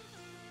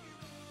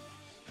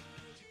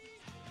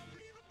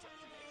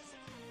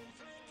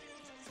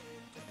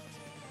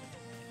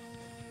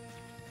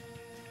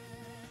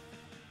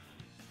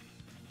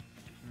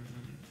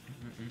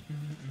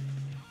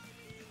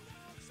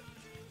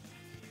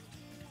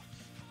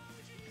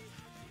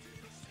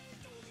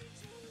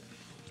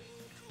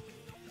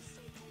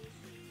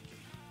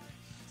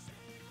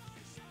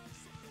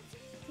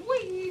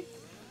 Whee!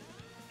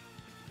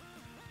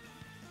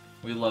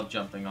 We love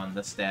jumping on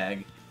the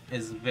stag.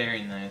 It's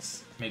very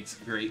nice. Makes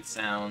great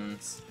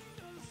sounds.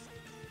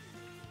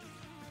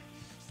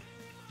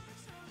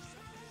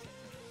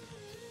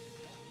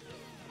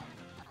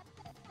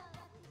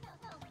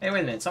 Hey,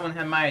 wait a minute. Someone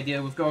had my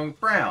idea with going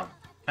brown.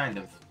 Kind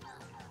of.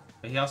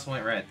 But he also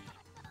went red.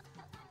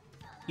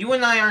 You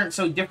and I aren't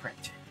so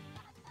different.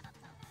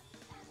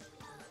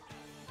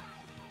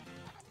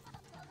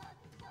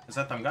 Is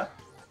that Thumb God?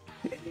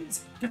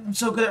 I'm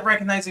so good at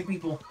recognizing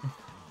people.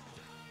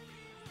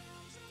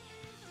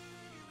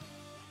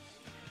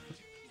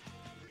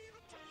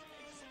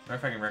 I wonder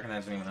if I can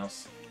recognize anyone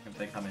else if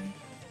they come in.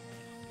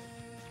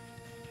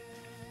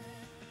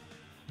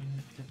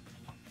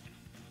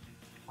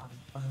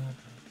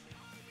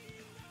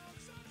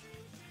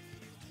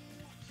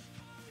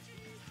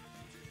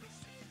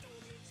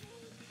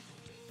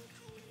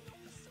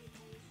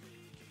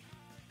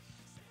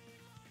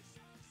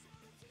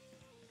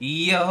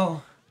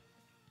 Yo!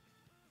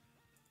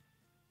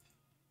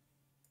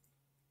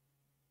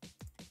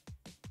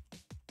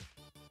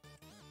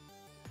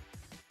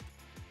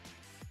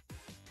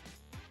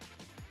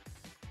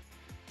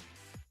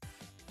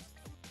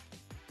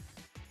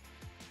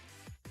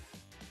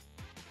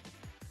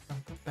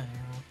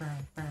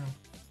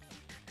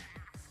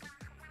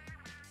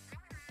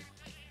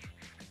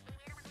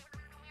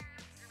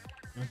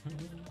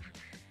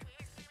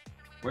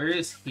 Where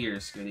is here,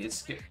 Scooty?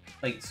 It's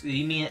like, so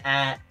you mean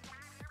at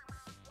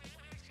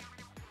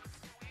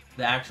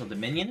the actual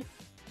Dominion?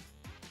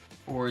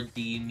 Or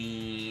do you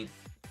mean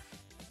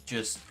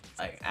just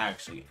like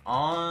actually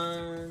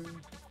on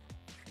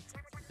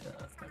the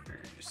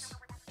members?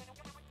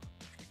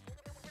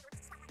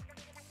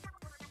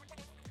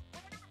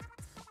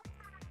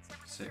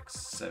 6,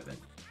 7,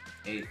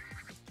 8,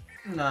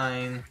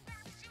 9,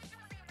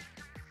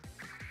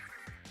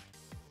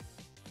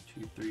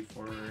 2, 3,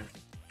 4,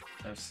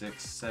 5,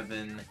 6,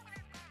 7,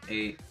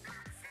 8,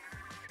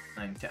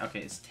 9, 10. Okay,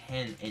 it's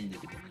 10 in the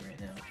beginning right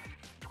now.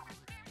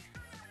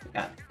 We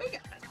got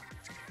it.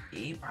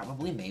 Yeah,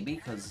 probably, maybe,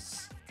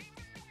 because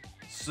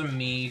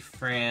me,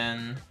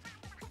 Fran,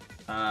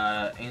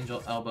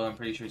 Angel Elbow, I'm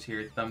pretty sure is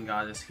here. Thumb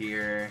God is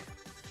here.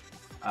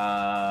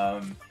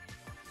 Shanice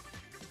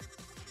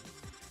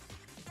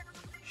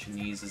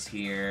is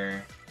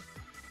here.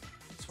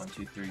 It's 1,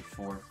 2, 3,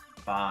 4,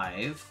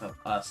 5 of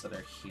us that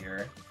are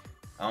here.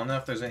 I don't know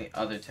if there's any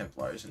other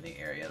Templars in the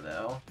area,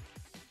 though.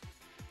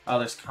 Oh,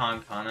 there's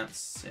Con at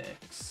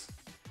 6.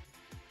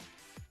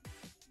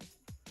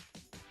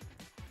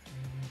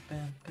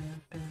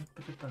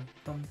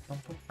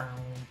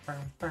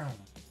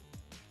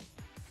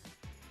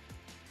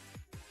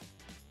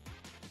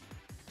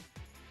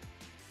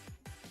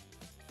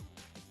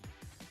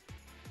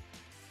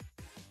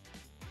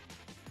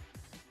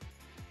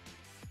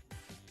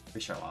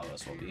 Pretty sure a lot of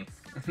us will be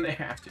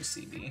there after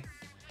CB.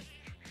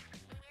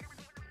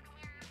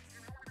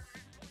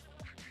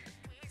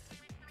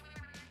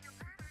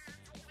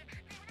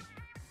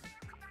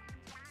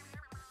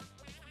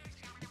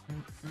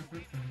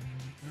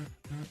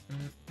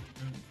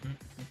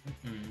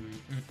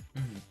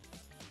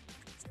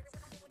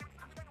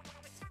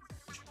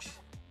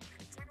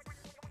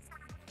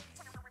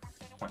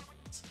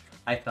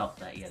 I felt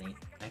that, Yeti.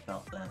 I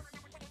felt that.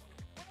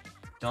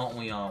 Don't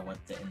we all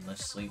want the endless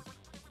sleep?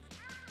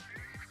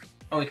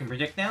 Oh, we can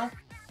predict now?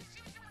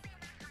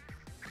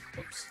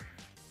 Oops.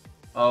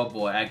 Oh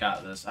boy, I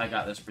got this. I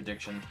got this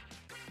prediction.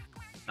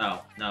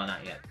 Oh, no,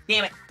 not yet.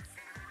 Damn it!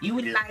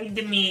 You lied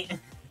to me! I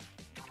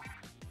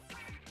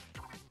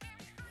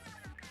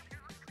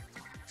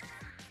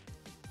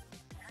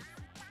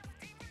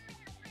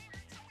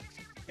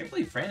can't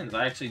believe Fran's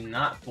actually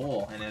not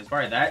full in his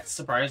bar. That's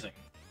surprising.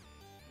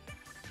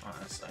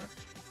 Honestly.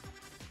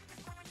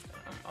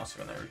 I'm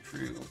also gonna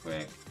recruit real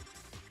quick.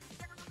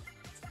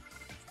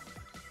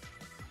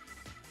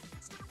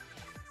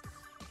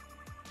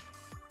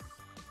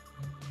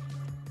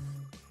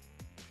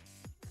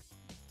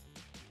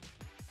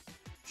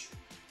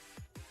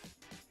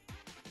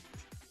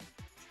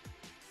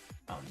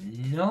 Oh,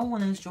 no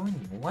one is joining.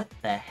 What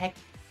the heck?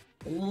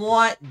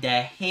 What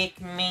the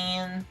heck,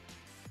 man?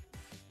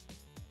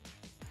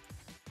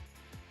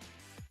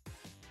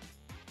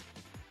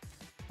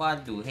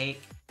 What the heck?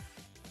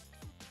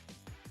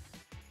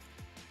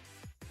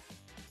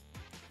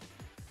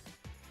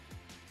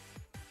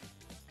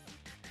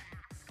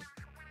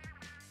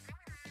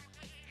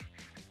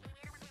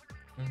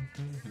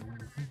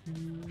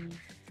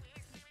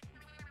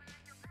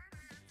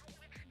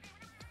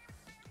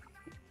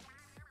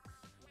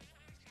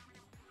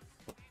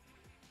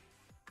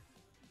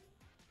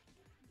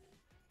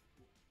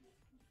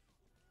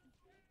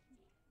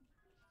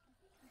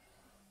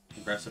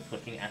 Aggressive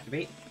clicking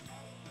activate.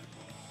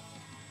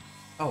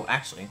 Oh,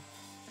 actually.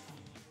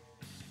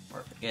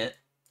 Or forget.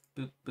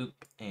 Boop, boop,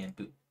 and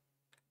boop.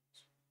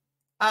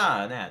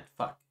 Ah, Nad,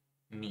 fuck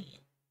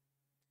me.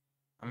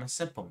 I'm a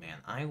simple man.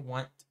 I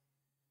want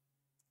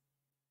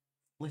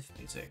lift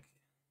music.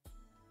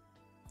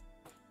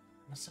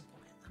 I'm a simple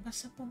man. I'm a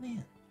simple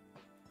man.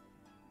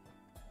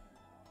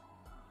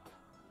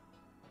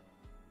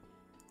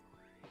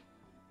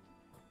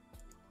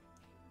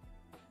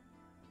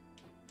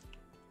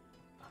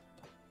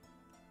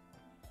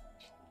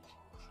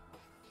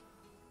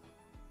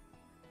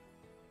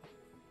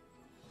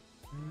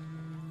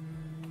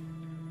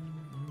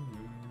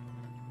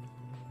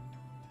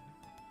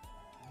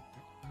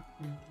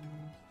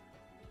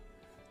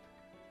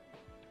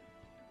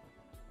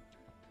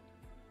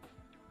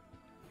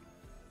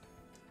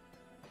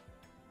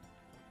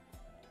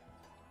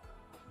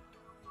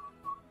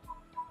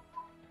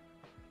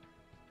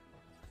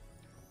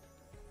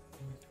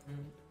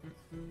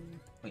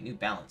 Wait, New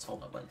Balance.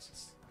 Hold up, what's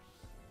this?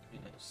 Who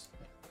knows?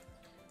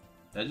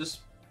 Did I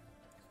just...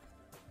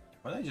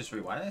 What did I just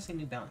read? Why did I say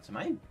New Balance? Am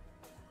I... I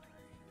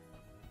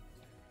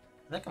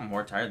think I'm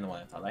more tired than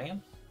what I thought I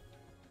am.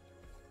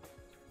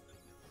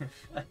 I'm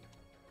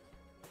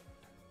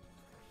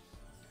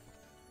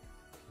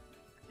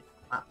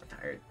not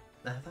tired.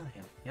 I thought I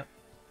am. Yep.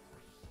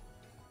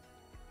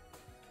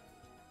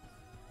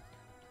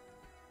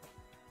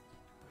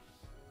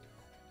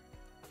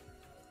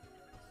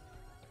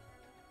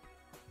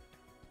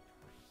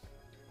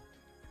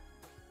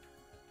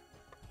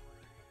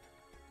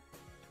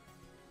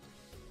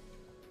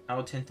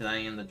 How tempted I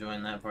am to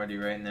join that party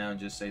right now and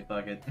just say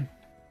fuck it.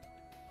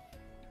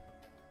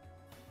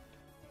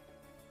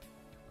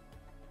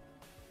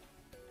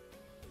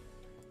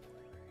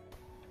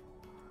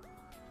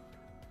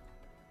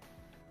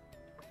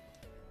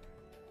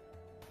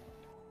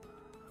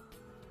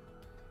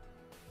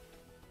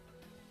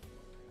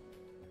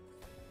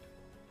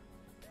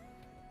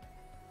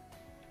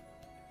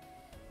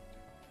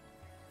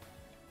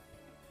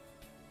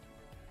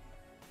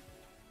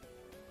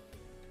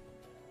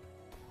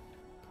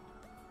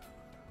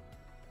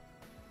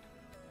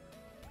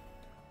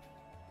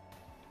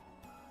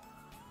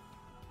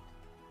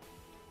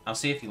 I'll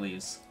see if he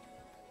leaves.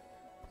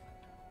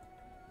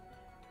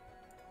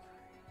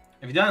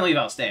 If he doesn't leave,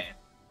 I'll stay.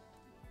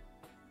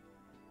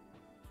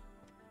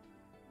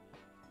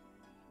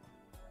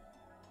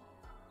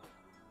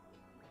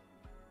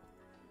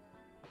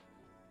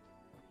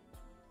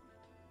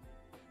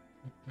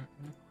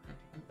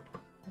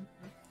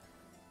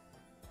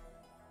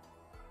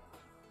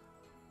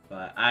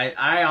 But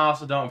I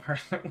also don't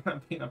personally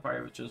want to be in a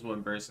party with just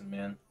one person,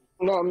 man.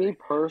 No, me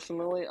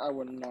personally, I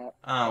would not.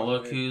 Oh,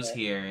 look who's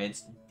here.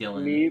 It's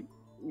Dylan.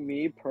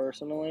 Me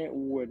personally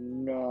would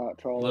not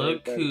tolerate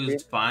Look that.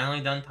 who's finally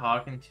done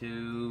talking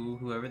to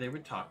whoever they were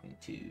talking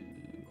to.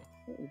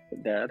 The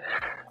dad.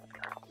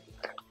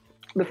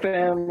 The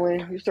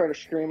family. You started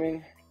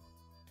streaming.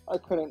 I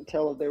couldn't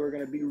tell if they were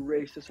going to be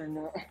racist or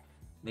not.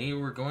 They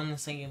were going to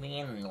say the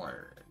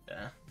N-word.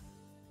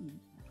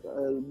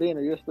 Being,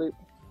 are you asleep?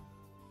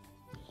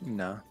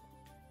 No.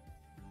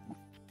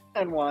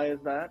 And why is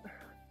that?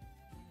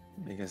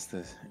 Because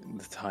the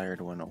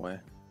tired went away.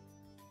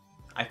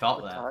 I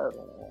felt that.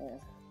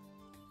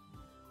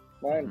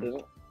 Mine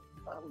didn't.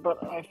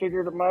 But I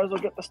figured I might as well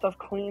get the stuff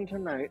clean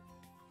tonight.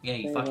 Yeah,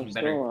 you fucking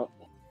better.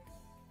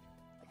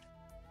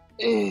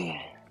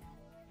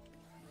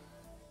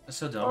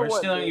 So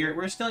Dylan,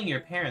 we're still in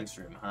your parents'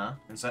 room, huh?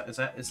 Is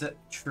that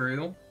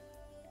true?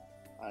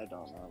 I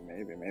don't know.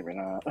 Maybe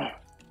not.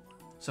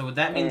 So would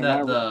that mean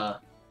that the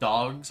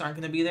dogs aren't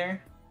gonna be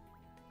there?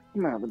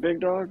 No, the big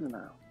dog?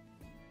 No.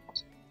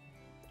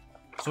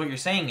 So what you're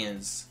saying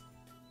is,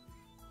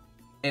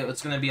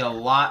 it's going to be a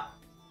lot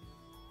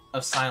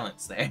of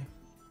silence there.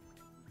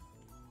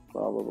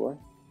 Probably.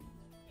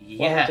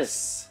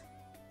 Yes.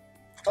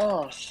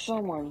 Oh,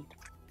 someone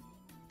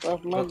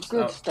left my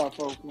good stuff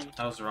open.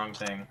 That was the wrong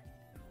thing.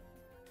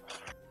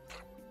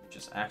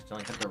 Just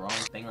accidentally hit the wrong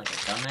thing like a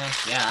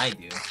dumbass? Yeah, I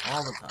do.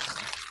 All the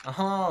time.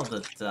 All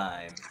the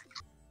time.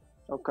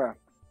 Okay.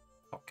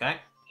 Okay.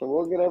 So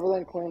we'll get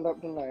everything cleaned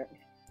up tonight.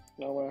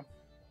 No way.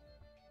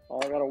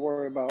 All I gotta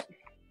worry about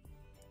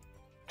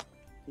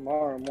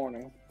tomorrow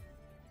morning.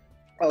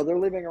 Oh, they're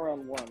leaving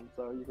around 1,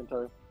 so you can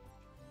tell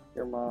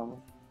your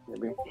mom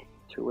maybe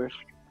 2-ish.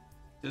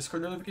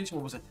 Discord notification?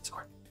 What was that?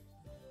 Discord?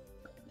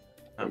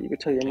 Oh, you could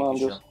tell your mom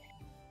just,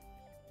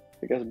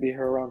 you guys be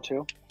here around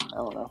 2? I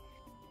don't know.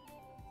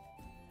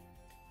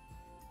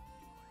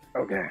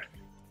 Okay.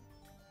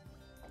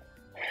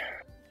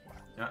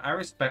 You know, I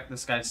respect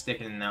this guy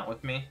sticking it out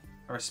with me.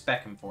 I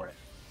respect him for it.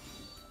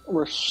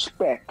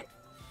 Respect.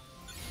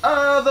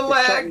 Oh, the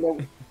lag!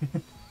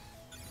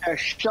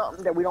 It's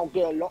something that we don't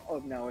get a lot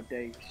of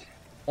nowadays.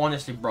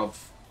 Honestly, bruv.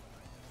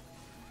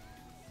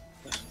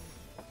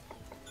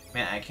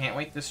 Man, I can't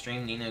wait to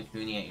stream No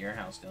Kuni at your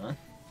house, Dylan.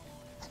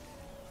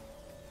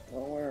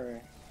 Don't worry.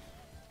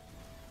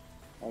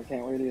 I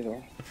can't wait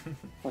either.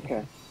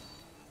 Okay.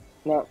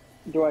 Now,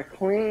 do I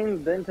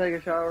clean, then take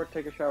a shower,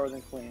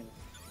 then clean?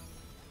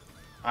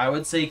 I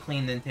would say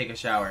clean, then take a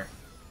shower.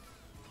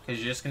 Because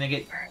you're just going to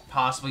get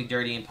possibly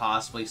dirty and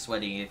possibly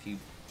sweaty if you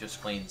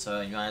just clean,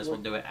 so you might as well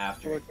do it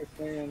after. What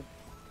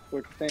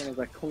you're saying is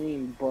I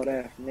clean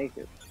butt-ass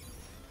naked.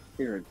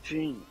 You're a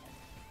genius.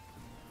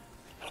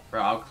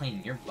 Bro, I'll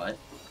clean your butt.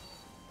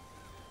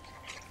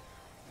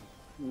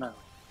 No,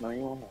 you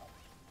won't.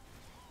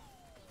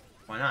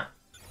 Why not?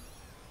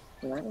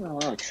 There's a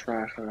lot of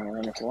trash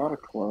around, it's a lot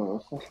of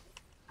clothes.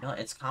 No,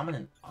 it's common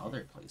in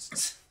other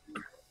places.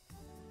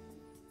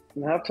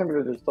 I'm half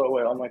tempted to just throw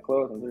away all my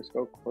clothes and just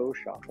go clothes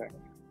shopping.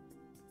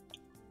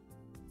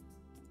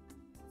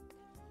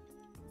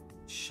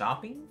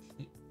 Shopping?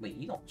 Wait,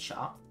 you don't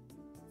shop?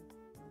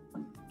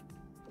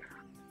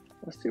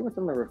 Let's see what's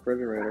in the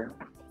refrigerator.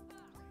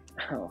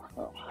 Oh.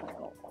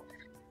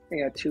 I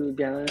got 2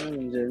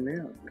 gallons of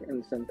milk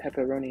and some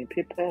pepperoni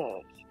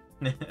pippers.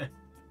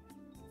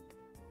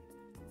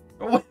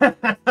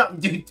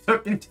 Dude,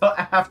 took until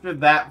after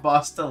that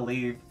boss to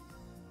leave.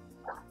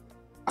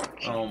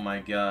 Oh my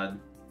god.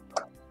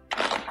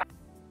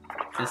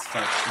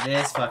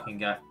 This fucking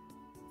guy.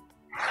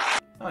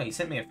 Oh, he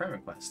sent me a friend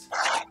request.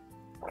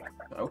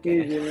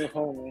 Okay. He's your new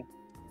homie.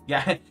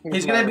 Yeah,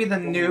 he's gonna be the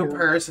new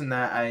person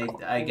that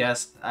I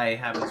guess I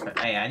have as friend.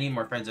 Hey, I need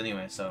more friends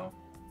anyway, so.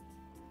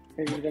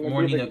 He's gonna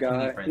More be the No Kuni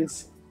guy.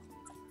 friends.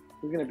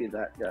 He's gonna be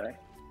that guy.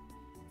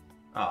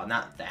 Oh,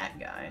 not that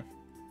guy.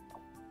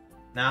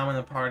 Now I'm in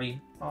the party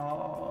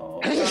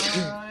all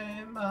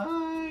by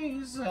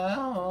myself.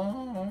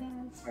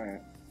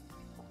 Alright.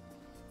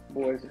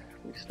 Boys,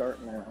 we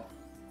start now.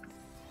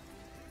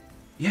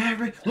 Yeah,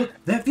 right. Look,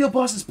 that field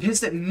boss is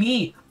pissed at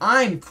me.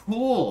 I'm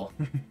cool.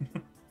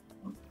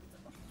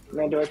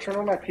 Now, do I turn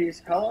on my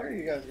piece? How long are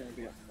you guys gonna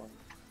be up for?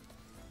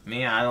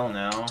 Me, I don't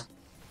know.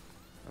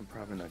 I'm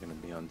probably not gonna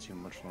be on too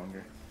much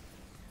longer.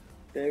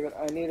 David,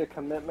 I need a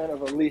commitment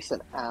of at least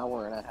an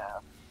hour and a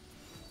half.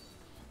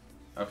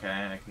 Okay,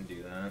 I can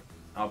do that.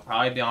 I'll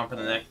probably be on for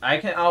the next.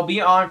 I'll be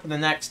on for the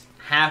next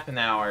half an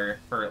hour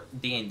for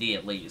D&D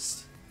at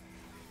least.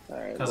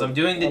 Alright. Because I'm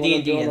doing the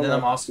D&D and then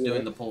I'm also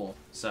doing the pool.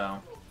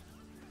 So.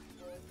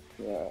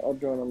 Yeah, I'll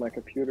join on my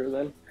computer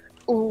then.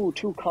 Ooh,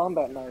 2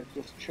 combat knives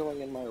just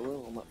chilling in my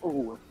room.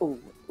 Ooh, ooh,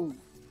 ooh.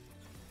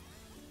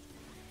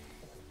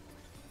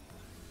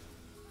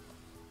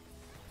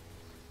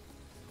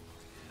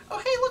 Oh,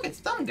 hey, look, it's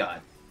Thumb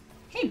God.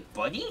 Hey,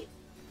 buddy.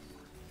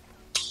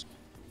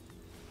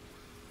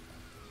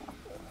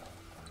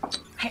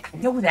 Hey, I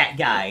know that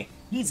guy.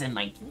 He's in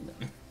my kingdom.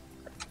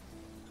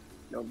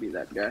 Don't be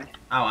that guy.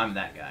 Oh, I'm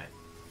that guy.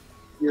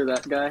 You're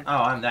that guy?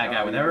 Oh, I'm that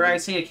guy. Oh, Whenever I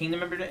see a kingdom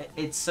member,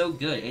 it's so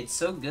good. It's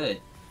so good.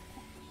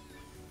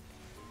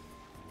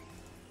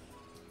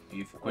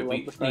 You I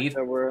love the fact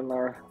that we're in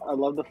our. I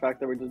love the fact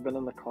that we've just been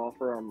in the call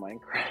for our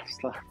Minecraft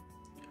stuff.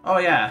 Oh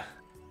yeah,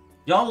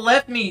 y'all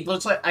left me.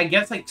 Looks like I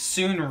guess like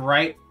soon,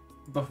 right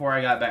before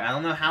I got back. I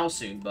don't know how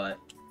soon, but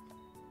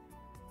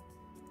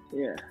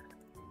Yeah.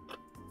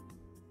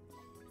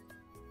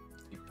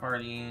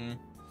 Party.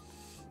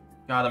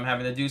 God, I'm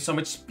having to do so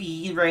much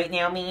speed right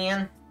now,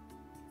 man.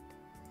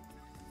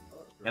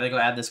 Gotta go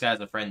add this guy as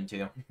a friend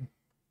too.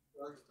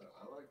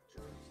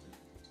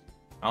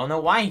 I don't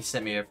know why he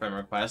sent me a friend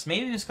request.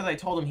 Maybe just because I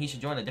told him he should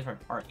join a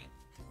different party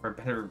for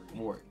better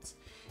rewards.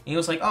 And he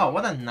was like, "Oh,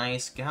 what a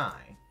nice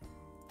guy."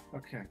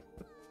 Okay.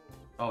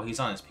 Oh, he's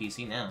on his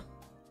PC now.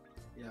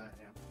 Yeah, I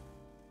am.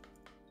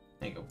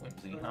 There you go,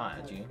 Whimsy. I'll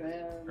add you.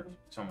 Or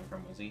someone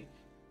from Whimsy.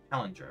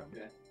 Calendro.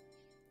 Okay.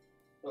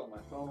 Put my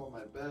phone on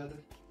my bed.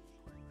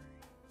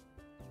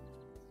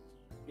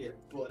 Get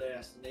butt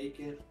ass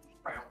naked.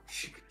 Wow,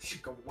 shika,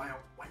 shika, wow,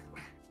 wow,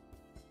 wow.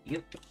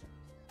 Yep.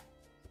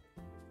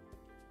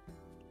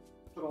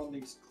 Put on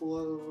these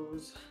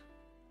clothes.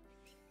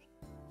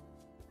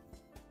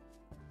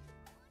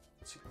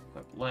 Super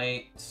quick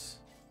lights.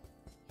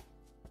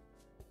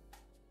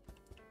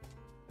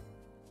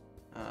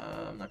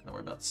 I'm not gonna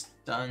worry about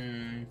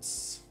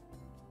stunts.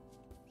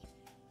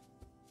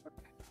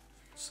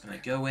 Just gonna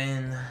go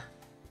in.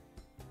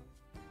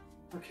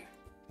 Okay.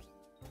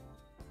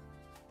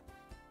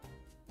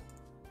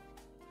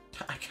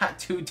 I got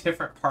 2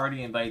 different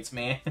party invites,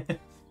 man.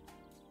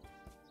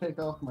 Take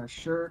off my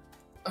shirt.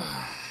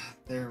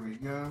 There we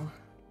go.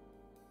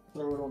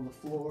 Throw it on the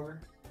floor.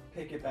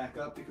 Pick it back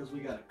up because we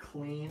gotta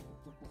clean.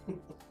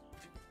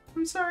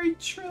 I'm sorry,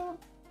 Trill.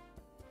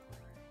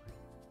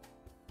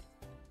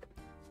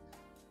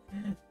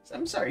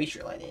 I'm sorry,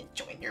 Trill. I didn't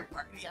join your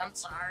party. I'm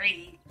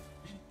sorry.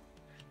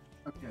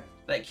 Okay.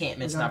 But I can't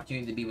miss an Okay.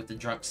 opportunity to be with the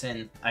drunk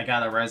sin. I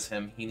gotta res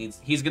him.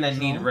 He's gonna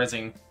need Drunk?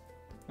 resing.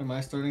 Am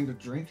I starting to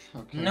drink?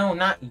 Okay. No,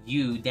 not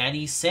you.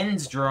 Daddy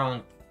Sin's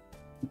drunk.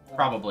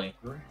 Probably.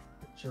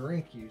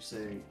 Drink, you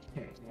say?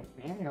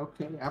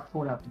 Okay. I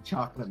poured out the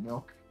chocolate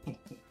milk.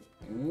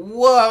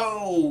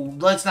 Whoa!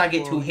 Let's not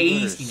get too Well, you better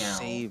hasty now.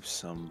 Save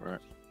some, bro.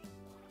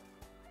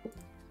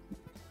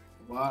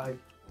 Why?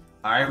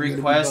 I I'm gonna be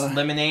request buying-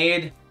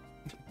 lemonade.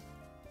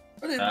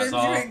 I didn't That's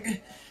all.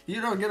 drink.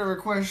 You don't get a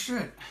request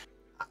shit.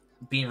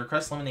 Bean,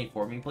 request lemonade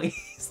for me,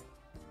 please.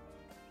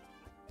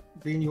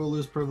 Bean, you will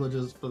lose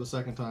privileges for the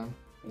second time.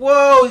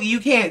 Whoa! You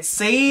can't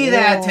say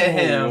that to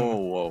him. Whoa,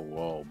 whoa,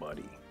 whoa,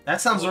 buddy. That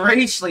sounds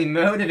racially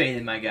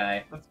motivated, my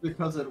guy. That's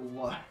because it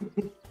was.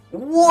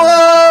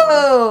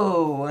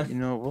 Whoa! You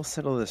know, we'll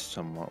settle this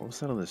tomorrow. We'll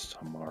settle this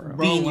tomorrow.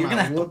 Bean, Bro, you're when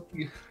I gonna- whoop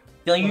you.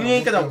 Dylan, you Well,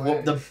 ain't gonna what's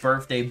whoop the the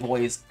birthday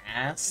boy's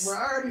ass. Bro,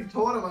 I already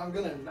told him I'm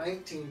gonna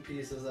 19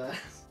 pieces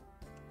ass.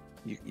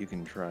 You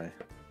can try.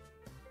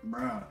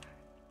 Bruh.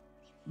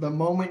 The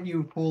moment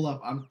you pull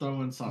up, I'm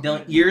throwing something.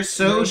 Dylan, you're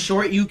so No.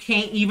 short you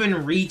can't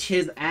even reach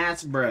his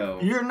ass, bro.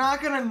 You're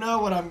not gonna know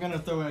what I'm gonna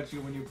throw at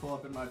you when you pull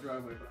up in my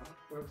driveway, bro.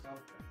 Throw something.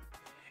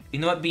 You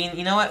know what, Bean?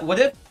 You know what? What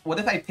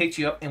if I picked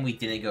you up and we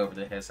didn't go over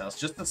to his house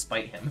just to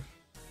spite him?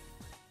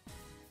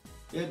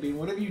 Yeah, Bean,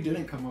 what if you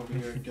didn't come over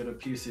here and get a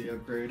PC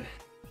upgrade?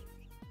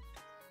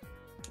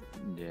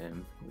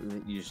 Damn.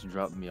 You just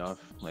drop me off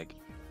like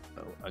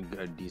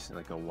a decent,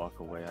 like a walk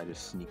away. I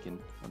just sneak in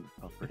on the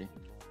property.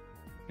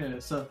 Okay,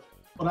 so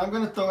what I'm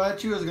gonna throw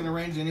at you is gonna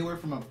range anywhere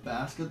from a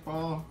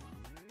basketball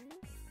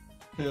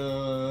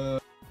to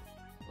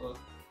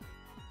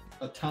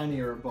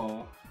tinier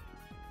ball.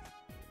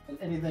 And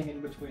anything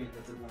in between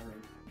that's in my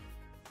range.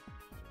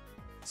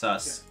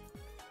 Sus.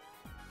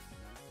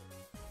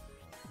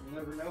 You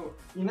never know.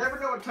 You never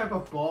know what type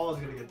of ball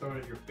is gonna get thrown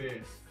at your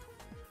face.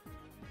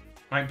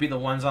 Might be the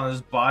ones on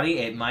his body,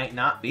 it might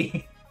not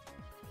be.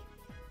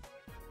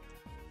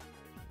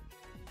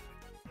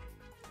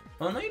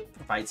 Well, let me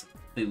provide some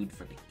food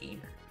for the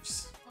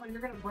gamers. Oh,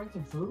 you're gonna bring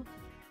some food?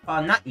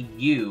 Not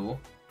you.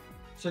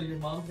 So your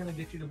mom's gonna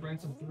get you to bring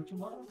some food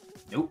tomorrow?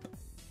 Nope.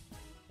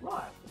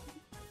 Why?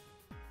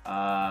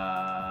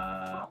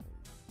 Because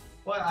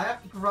Well, I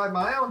have to provide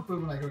my own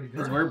food when I go to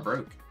your we're house.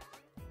 broke.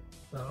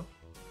 So,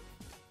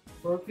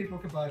 broke people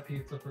can buy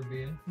pizza for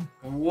being.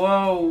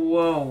 Whoa,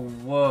 whoa,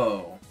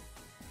 whoa.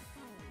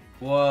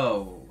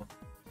 Whoa.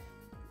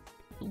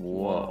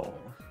 Whoa.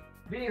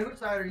 Bean, whose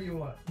side are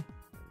you on?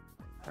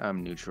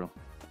 I'm neutral.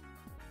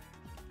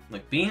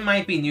 Look, Bean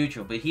might be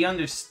neutral, but he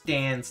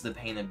understands the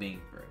pain of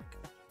being broke.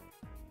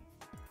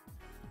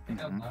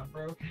 I'm not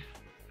broke.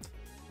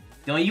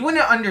 No, you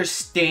wouldn't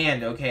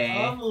understand, okay?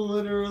 I'm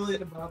literally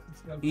about to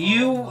spend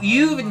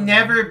You've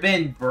never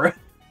been broke.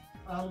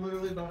 I'm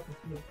literally about to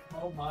spend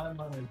all my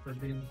money for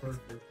Bean's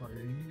birthday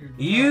party.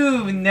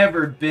 You've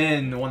never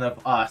been one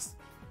of us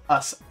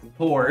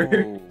poor.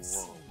 Whoa,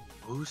 whoa.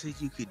 Who said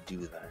you could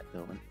do that,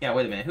 Dylan? Yeah,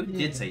 wait a minute. Who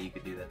did say you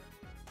could do that?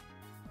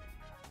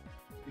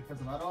 Because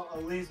if I don't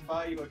at least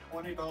buy you a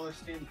 $20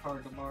 Steam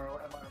card tomorrow,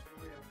 am I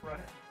really a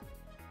friend?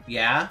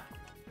 Yeah?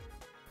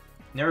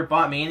 Never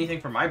bought me anything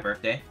for my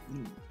birthday.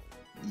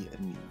 Yeah,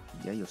 I mean,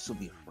 yeah, you'll still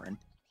be a friend.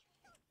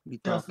 What are you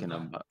Just talking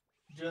not- about?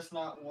 Just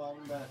not one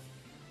that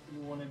you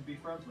want to be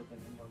friends with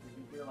anymore.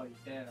 Because you're like,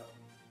 damn,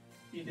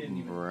 he didn't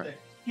even Bruh. think.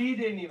 He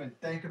didn't even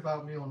think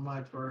about me on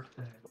my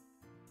birthday.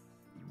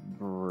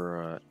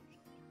 Bruh.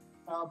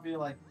 I'll be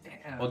like,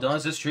 damn. Well, Dylan,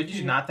 is this true? Did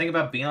you not think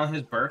about being on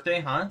his birthday,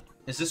 huh?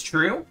 Is this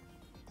true?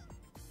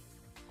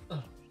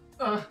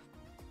 Uh,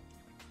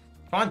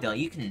 Come on, Dylan,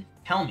 you can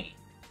tell me.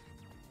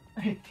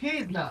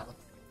 he's not.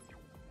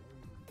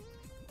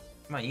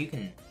 Come on, you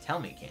can tell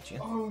me, can't you?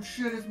 Oh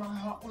shit, it's my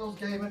Hot Wheels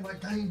game and my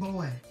Game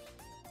Boy.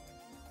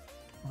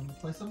 I'm gonna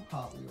play some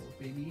Hot Wheels,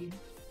 baby.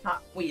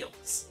 Hot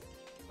Wheels.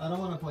 I don't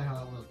want to play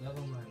Hot Wheels.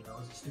 Never mind. That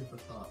was a stupid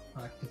thought.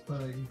 Practice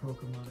playing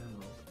Pokemon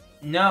Emerald.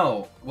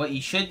 No, what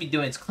you should be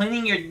doing is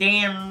cleaning your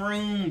damn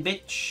room,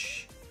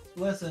 bitch.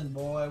 Listen,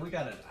 boy, we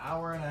got an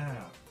hour and a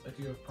half that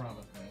you have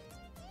promised me.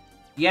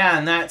 Yeah,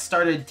 and that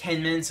started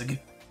 10 minutes ago.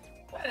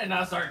 That did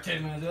not start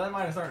 10 minutes ago. That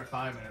might have started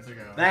 5 minutes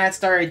ago. That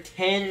started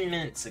 10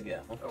 minutes ago.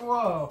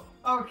 Whoa,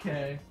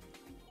 okay.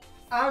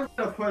 I'm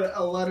gonna put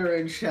a letter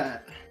in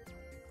chat.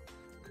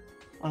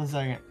 1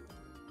 second.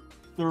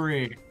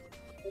 3.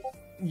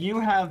 You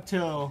have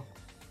till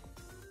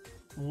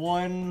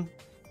 1:10.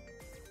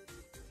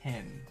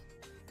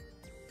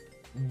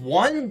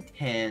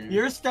 1:10?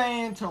 You're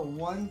staying till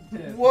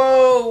 1:10.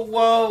 Whoa,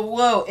 whoa,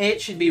 whoa.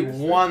 It should be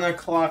 1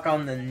 o'clock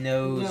on the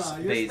nose, No,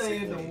 you're basically.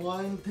 staying till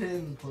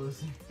 1:10,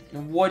 pussy.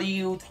 What are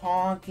you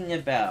talking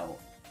about,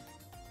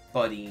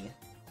 buddy?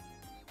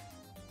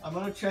 I'm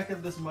gonna check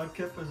if this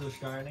Mudkip is a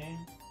shiny.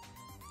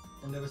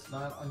 And if it's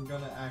not, I'm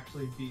gonna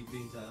actually beat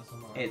Bean's ass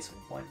tomorrow. It's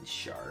 1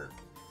 sharp.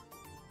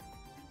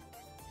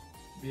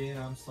 Bean,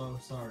 I'm so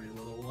sorry,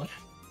 little one.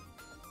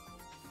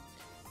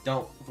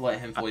 Don't let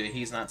him fool you.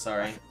 He's not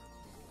sorry.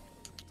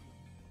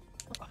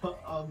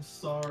 I'm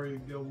sorry,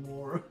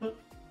 Gilmore.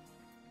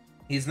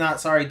 He's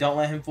not sorry. Don't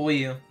let him fool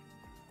you.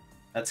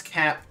 That's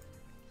Cap.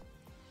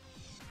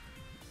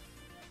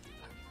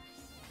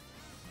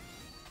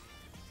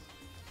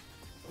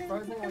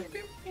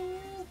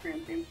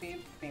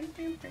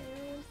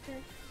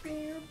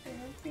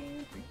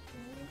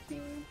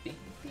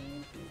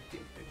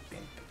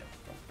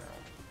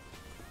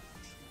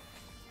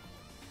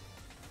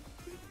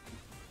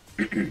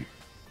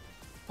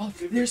 Oh,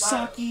 there's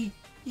Saki!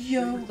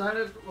 Yo! We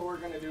decided what we're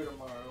gonna do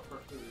tomorrow for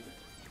food.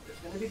 It's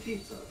gonna be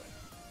pizza.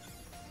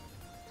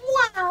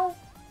 Wow!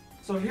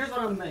 So here's what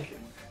I'm thinking.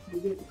 We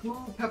get 2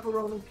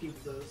 pepperoni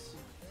pizzas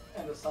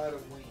and a side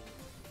of wings.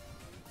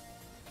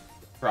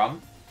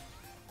 From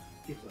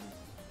Pizza.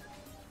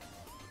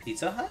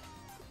 Pizza Hut?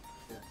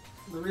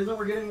 The reason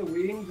we're getting the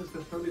wings is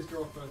because Cody's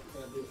girlfriend's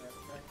gonna do that,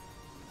 okay?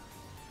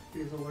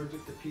 He's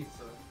allergic to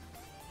pizza.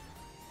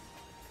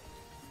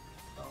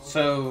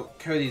 So,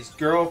 Cody's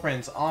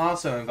girlfriend's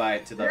also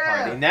invited to the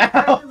Yeah, party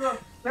now.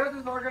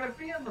 Those are gonna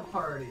be in the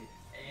party.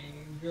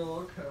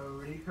 Angel,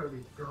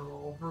 Cody's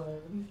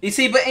girlfriend. You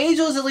see, but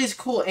Angel is at least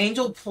cool.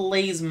 Angel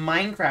plays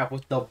Minecraft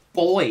with the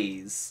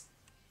boys.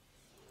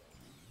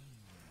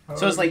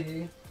 So it's like-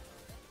 Cody,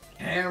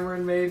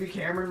 Cameron, maybe.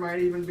 Cameron might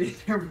even be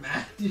there.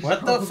 Matthew.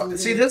 What the fuck?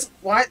 See, this,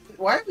 why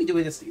are we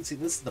doing this? See,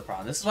 this is the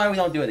problem. This is why we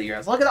don't do it at your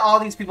house. Look at all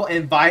these people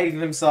inviting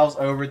themselves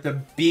over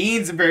to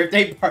Bean's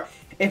birthday party.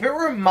 If it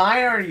were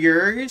mine or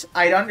yours,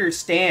 I'd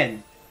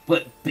understand.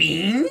 But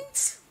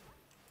Beans?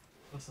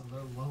 Listen,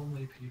 they're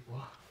lonely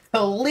people.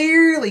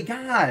 Clearly,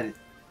 God.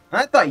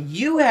 I thought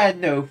you had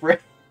no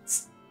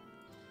friends.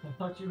 I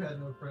thought you had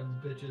no friends,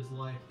 bitches.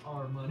 Life,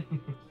 our money.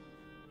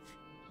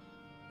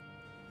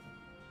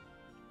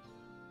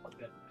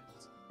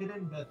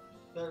 hidden bed.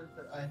 I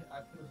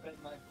put a bed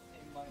knife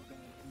in my bed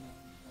and then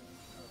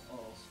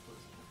all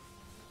supposed to.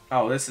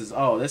 Oh,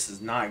 this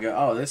is not good.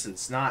 Oh, this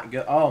is not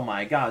good. Oh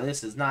my god,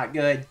 this is not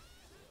good.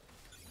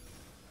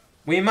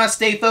 We must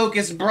stay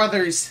focused,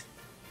 brothers.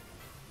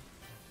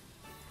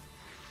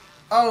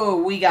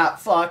 Oh, we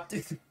got fucked. I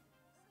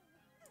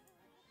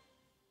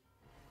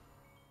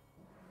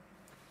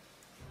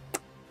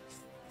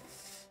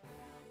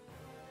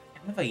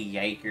have a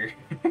yiker.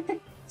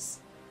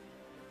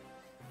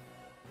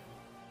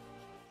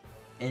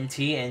 NT.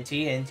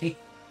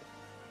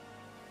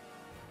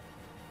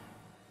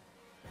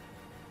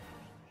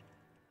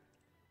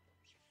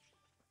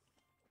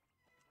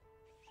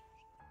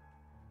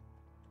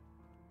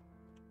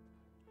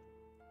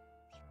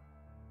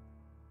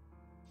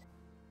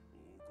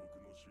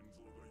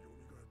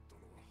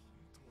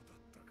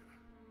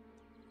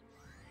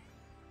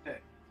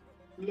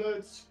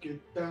 Let's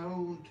get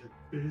down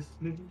to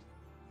business.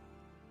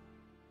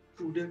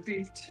 To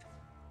defeat.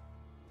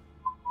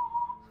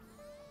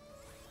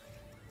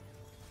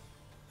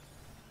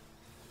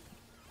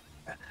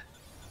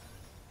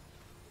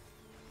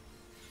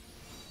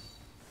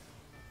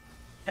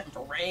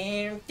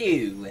 Round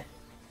 2.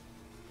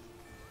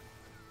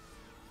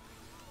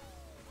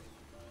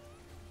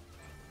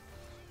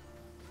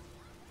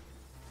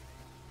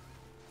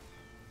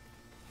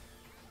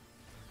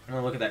 I'm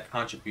gonna look at that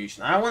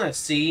contribution. I want to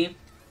see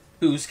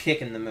who's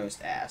kicking the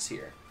most ass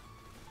here.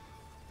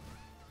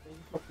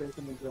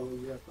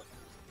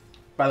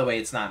 By the way,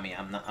 it's not me.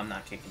 I'm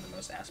not kicking the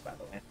most ass. By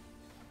the way,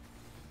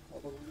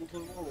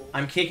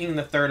 I'm kicking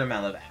the third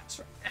amount of ass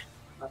right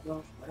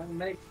now. I don't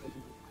make it,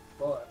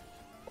 but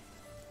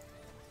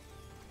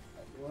I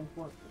do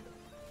unfortunately.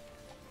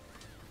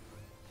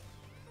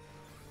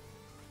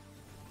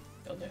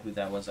 Don't know who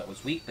that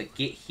was weak, but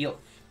get healed.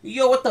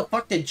 Yo, what the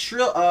fuck did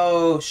Shrill?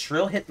 Oh,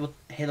 Shrill hit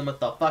him with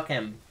the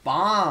fucking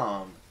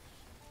bomb.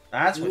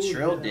 That's what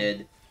Shrill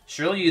did.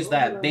 Shrill used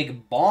that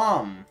big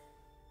bomb.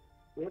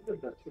 Look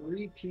at the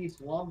 3-piece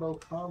wombo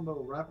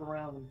combo wrap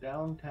around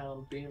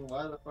downtown being,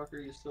 why the fuck are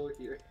you still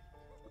here?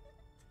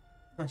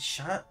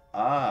 Shut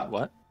up.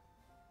 What?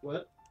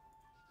 What?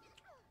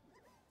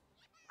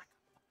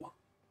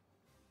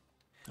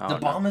 The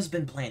bomb has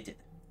been planted.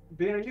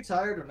 Ben, are you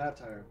tired or not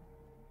tired?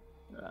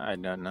 I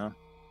don't know.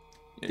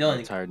 Dylan,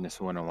 The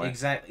tiredness went away.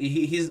 Exactly.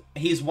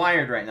 He's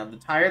wired right now. The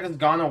tired has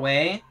gone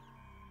away,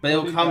 but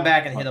it'll come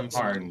back and hit him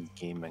hard.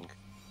 Gaming.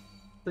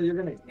 So you're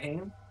gonna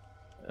game?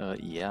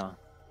 Yeah.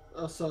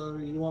 So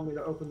you want me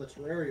to open the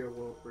Terraria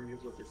world for you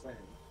is what you're saying?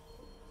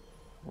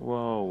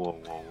 Whoa.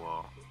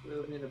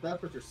 I mean, if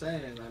that's what you're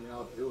saying, I mean,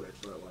 I'll do it,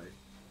 but like...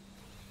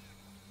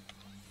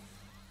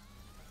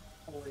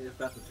 Only if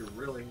that's what you're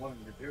really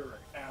wanting to do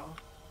right now.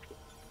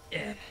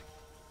 Yeah.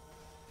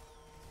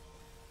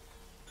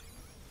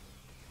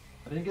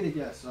 I didn't get a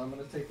yes, so I'm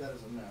gonna take that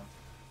as a no.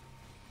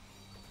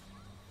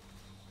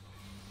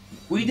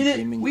 We did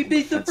it! We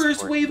beat the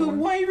first wave of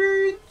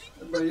wyverns!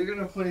 Bro, you're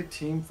gonna play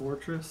Team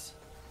Fortress?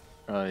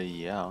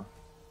 Yeah.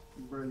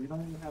 Bro, you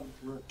don't even have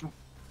a grip.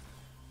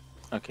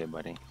 Okay,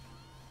 buddy.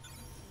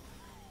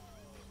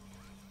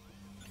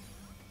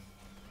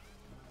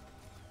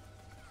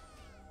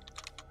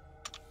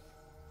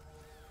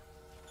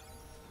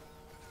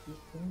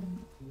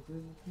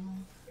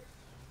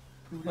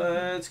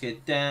 Let's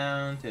get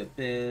down to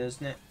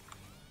business.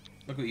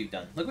 Look what you've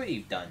done. Look what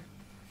you've done.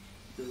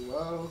 You're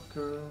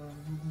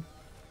welcome.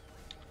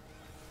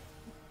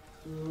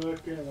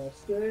 What can I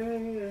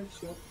say?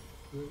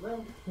 You're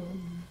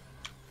welcome.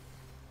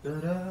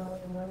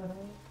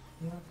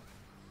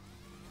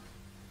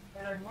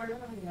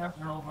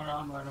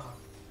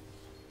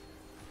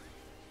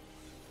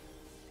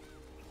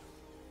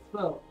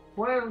 So,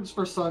 plans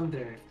for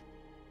Sunday.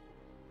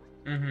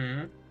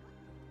 Mm-hmm.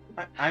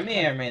 I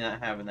may or may not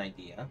have an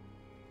idea.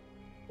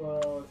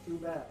 Well, too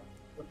bad.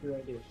 What's your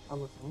idea?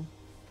 I'm listening.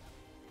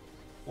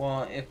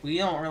 Well, if we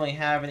don't really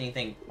have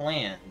anything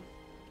planned...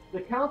 The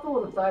council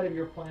will decide if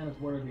your plan is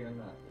worthy or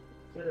not.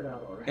 Get it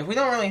out already. If we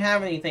don't really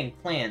have anything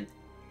planned,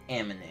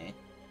 anime.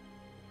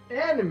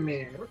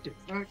 Anime? What the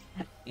fuck?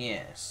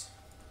 Yes.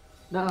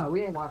 No,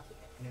 we ain't watching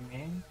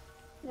anime.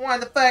 Why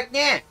the fuck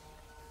not?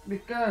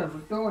 Because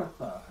we're doing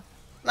stuff.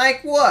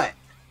 Like what?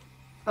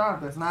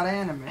 Stuff that's not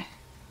anime.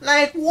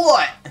 Like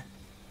what?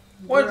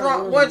 What's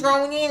Bro, wrong with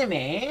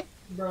anime?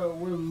 Bro,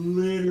 we're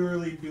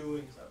literally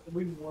doing something.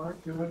 We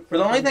weren't doing. For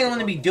the only thing I'm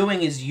gonna be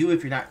doing is you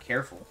if you're not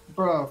careful.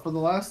 Bro, for the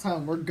last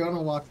time, we're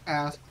gonna watch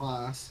Ass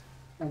Class,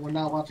 and we're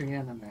not watching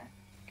anime.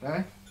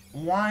 Okay?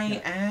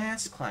 Why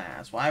ass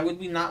class? Why would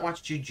we not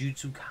watch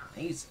Jujutsu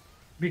Kaisen?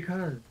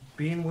 Because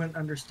Bean wouldn't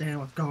understand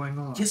what's going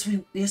on. Yes,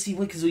 we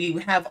would, because we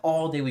have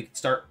all day. We could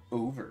start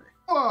over.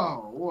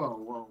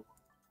 Whoa.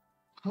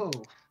 Oh.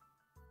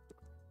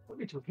 Don't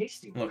be too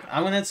hasty. Look,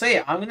 I'm gonna say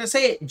it.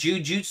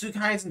 Jujutsu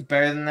Kaisen's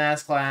better than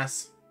ass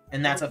class,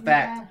 and that's a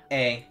fact.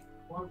 A.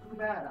 Well, too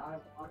bad. I'm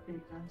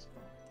watching Ass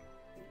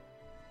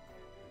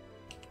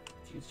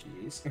Class.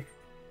 Jeez.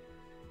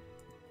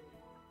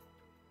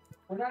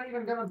 We're not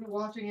even gonna be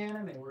watching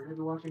anime. We're gonna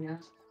be watching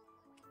Ass.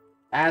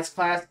 Ass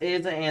class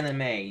is an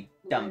anime.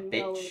 Dumb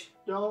bitch.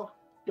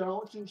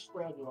 Don't you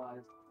spread lies.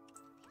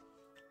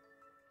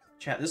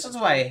 Chat, this is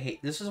why I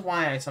hate. This is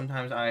why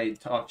sometimes I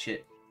talk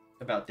shit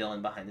about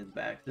Dylan behind his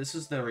back. This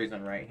is the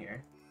reason right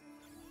here.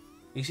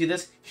 You see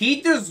this? He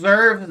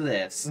deserves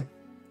this.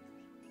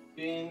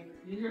 Being,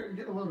 you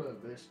get a little bit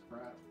of this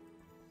crap.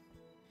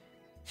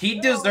 He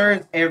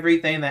deserves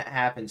everything that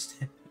happens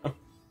to him.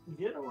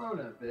 Get a load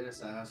of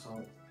this,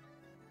 asshole.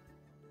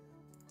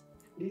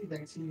 He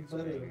thinks he's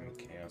better than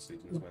Chaos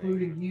Legion's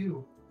including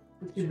you.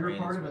 Because you're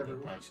part of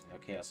everyone. No,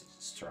 Chaos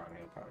Legion's strong.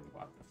 He'll probably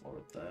walk the floor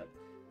with that.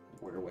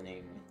 We're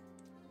winning.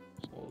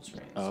 Wolves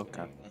Reigns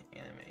okay. winning.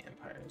 Anime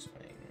Empire's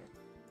winning.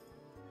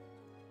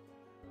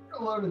 Get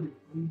a load of the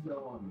ego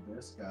on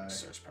this guy.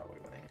 Sir's probably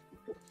winning.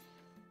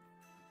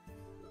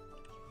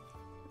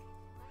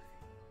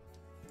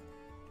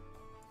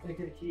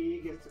 Thinking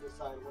he gets to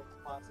decide what's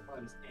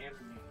classified as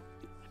anime.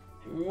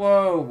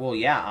 Whoa, well,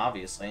 yeah,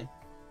 obviously.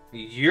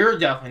 You're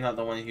definitely not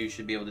the one who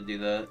should be able to do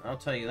that. I'll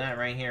tell you that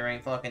right here,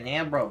 right fucking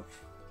now, bro.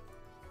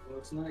 Well,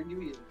 it's not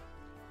you either.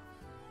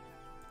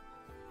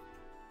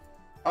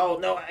 Oh,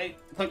 no, I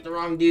clicked the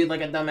wrong dude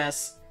like a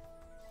dumbass.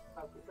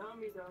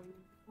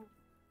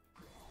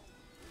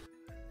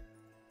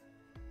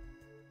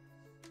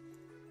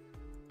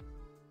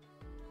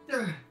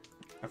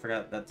 I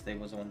forgot that today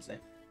was a Wednesday.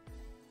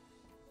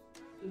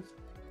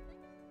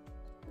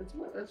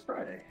 It's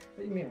Friday.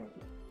 What do you mean?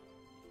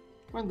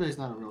 Wednesday's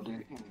not a real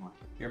day anyway.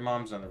 Your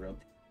mom's on the road.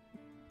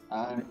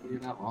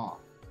 You're not wrong.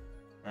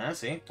 Ah,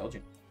 see? Told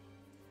you.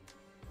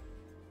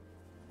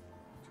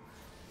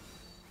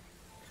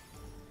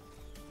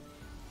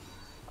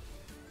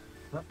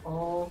 That's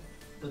all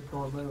the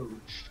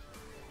garbage.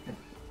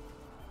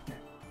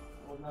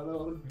 All my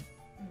little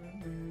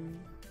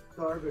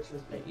garbage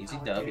is Hey, easy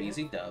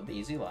dub,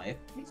 easy life.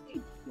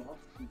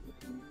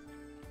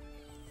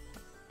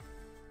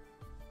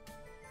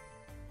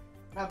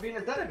 Now, Bean,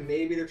 is that a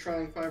maybe they're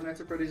trying Five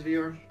Nights at Freddy's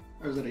VR?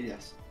 Or is it a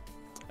yes?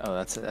 Oh,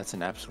 that's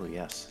an absolute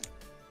yes.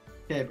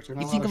 Okay, but you're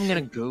not You think allowed I'm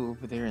to gonna go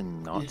over there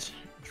and not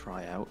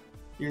try out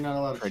You're not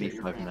allowed to Freddy shoot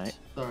your Five pants. Night?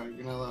 Sorry,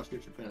 you're not allowed to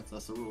shoot your pants.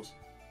 That's the rules.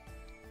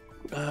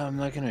 I'm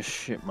not gonna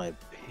shit my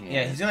pants.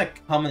 Yeah, he's gonna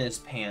cum in his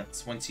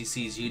pants once he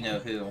sees you know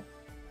who.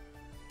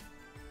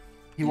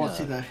 He won't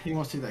see that. He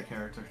won't see that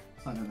character.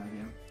 It's not in that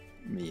game.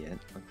 Me in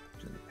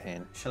the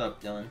pan. Shut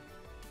up, Dylan.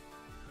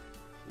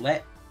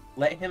 Let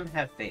him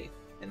have faith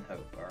and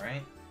hope,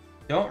 alright?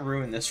 Don't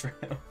ruin this for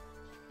him.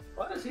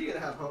 Why is he gonna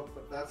have hope?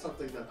 But that's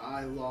something that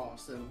I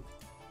lost and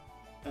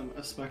am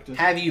expected.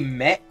 Have you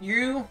met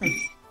you?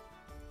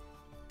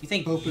 You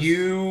think Hope is-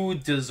 you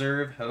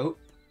deserve hope?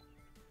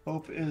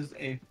 Hope is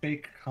a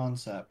fake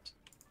concept.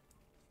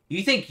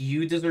 You think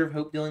you deserve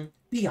hope, Dylan?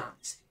 Be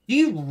honest. Do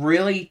you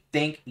really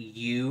think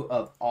you,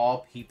 of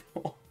all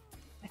people...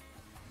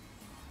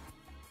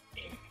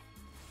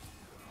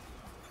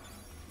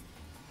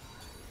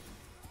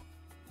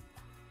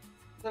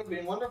 That'd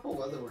be wonderful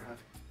weather we're having.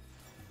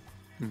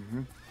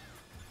 Mm-hmm.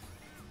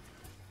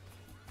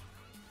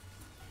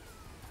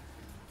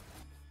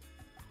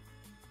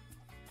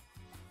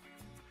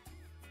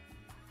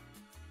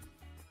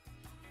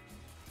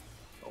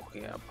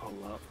 Okay, I'll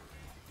pull up.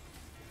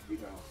 You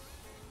know.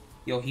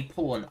 Yo, he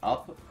pulling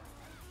up?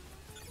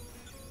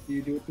 Do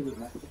you do it to the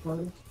next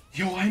opponent?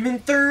 Yo, I'm in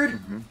third!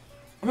 Mm-hmm.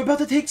 I'm about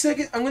to take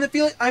second. I'm gonna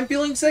feel it. I'm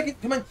feeling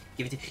second. Come on.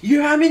 Give it to...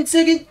 Yeah, I'm in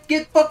second!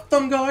 Get fucked,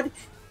 thumb god!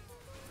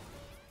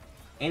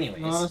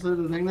 Anyways. Honestly,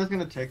 the thing that's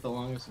gonna take the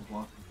longest is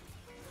walking.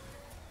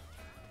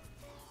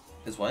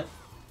 Is what?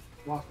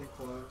 Walking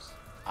close.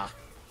 Ah.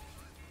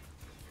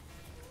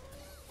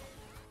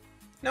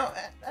 No,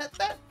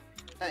 that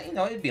you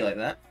know, it'd be like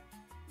that.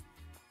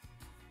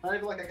 I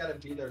feel like I gotta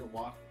be there to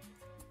walk.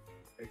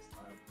 It takes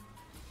time.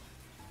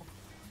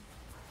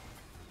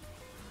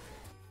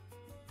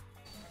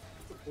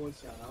 It's a Boy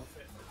Scout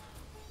outfit.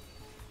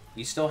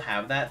 You still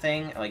have that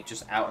thing, like,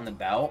 just out and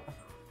about?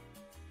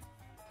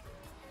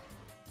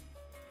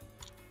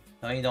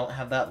 No, you don't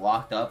have that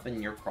locked up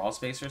in your crawl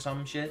space or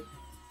some shit?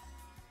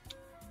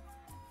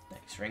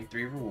 Nice, rank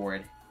 3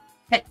 reward.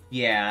 Heck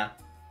yeah.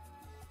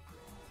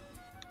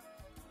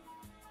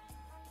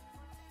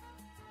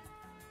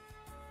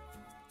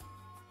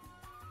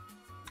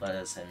 Let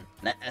us in.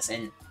 Let us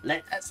in.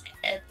 Let us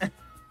in.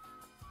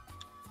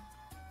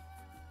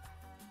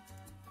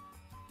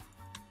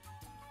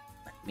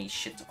 Let me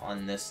shit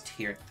on this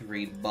tier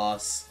 3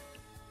 boss.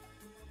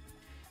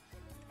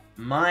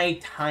 My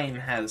time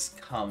has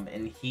come,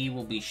 and he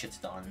will be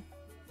shitted on.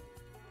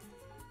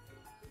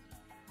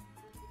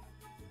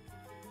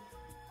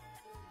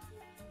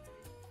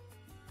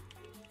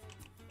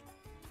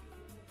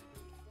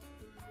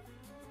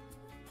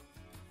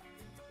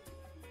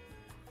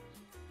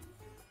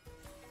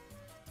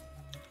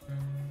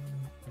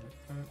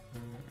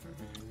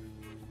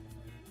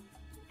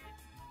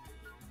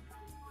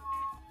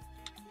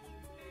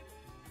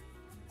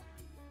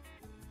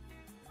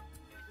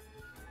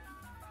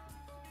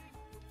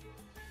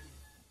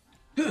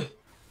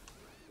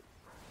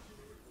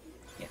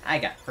 Yeah, I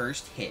got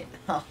first hit.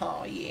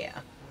 Oh, yeah.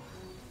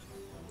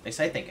 At least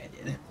I think I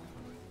did.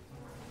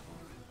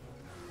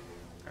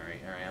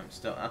 Alright, I'm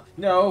still...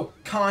 no!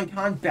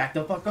 Con, back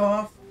the fuck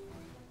off!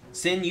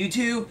 Sin, you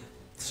two!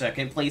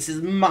 Second place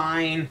is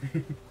mine!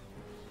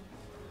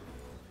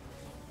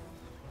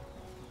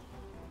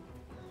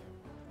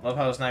 Love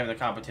how it's not even a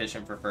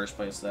competition for first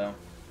place, though.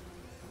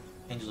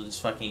 Angel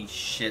just fucking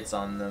shits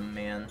on them,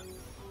 man.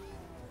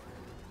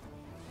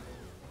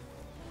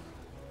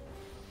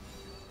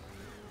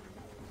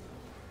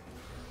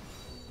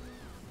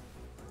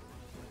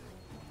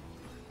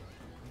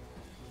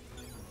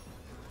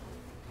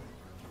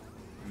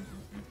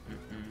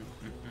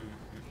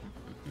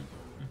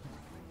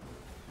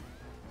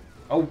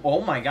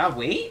 Oh my god,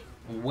 wait?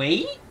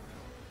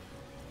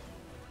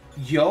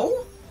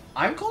 Yo?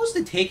 I'm close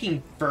to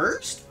taking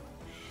first?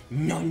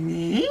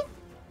 Nani?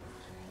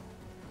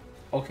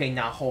 Okay,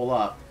 now hold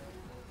up.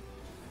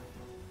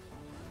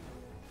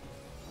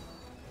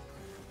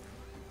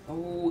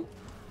 Oh,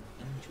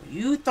 Angel,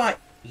 you thought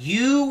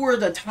you were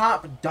the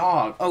top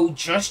dog. Oh,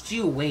 just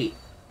you wait.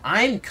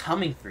 I'm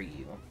coming for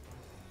you.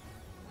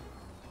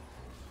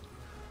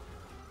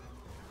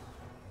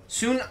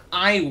 Soon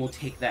I will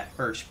take that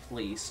first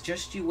place.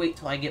 Just you wait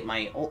till I get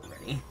my ult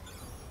ready.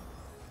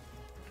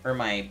 Or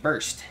my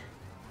burst.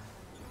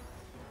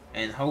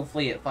 And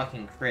hopefully it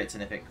fucking crits,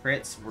 and if it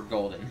crits, we're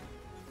golden.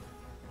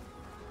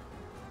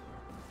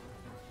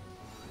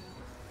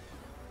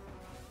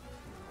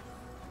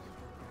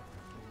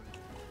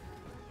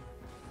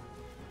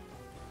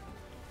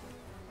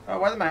 Oh,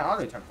 why did my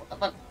auto turn? What the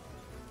fuck?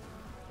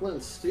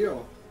 Flint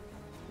steel.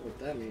 What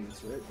that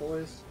means, right,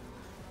 boys?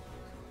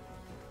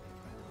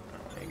 Oh,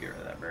 let me get rid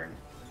of that burn.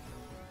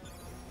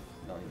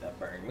 We don't need that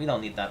burn. We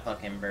don't need that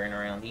fucking burn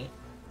around here.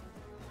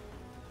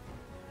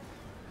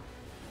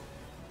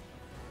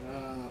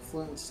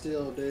 Flint and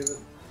steel, David.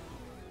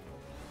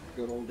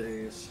 Good old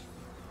days.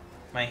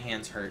 My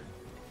hands hurt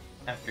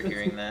after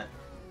hearing that.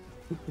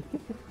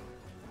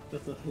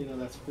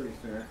 That's pretty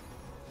fair.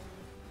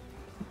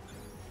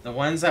 The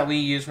ones that we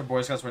used for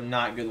Boy Scouts were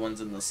not good ones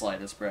in the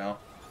slightest, bro.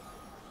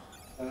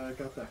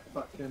 Got that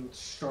fucking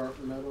sharp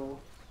metal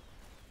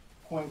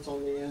points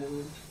on the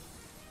end.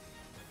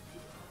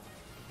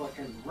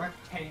 Fucking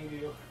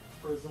rectangular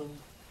prism.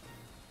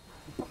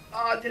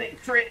 Oh, I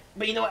didn't crit.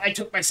 But you know what? I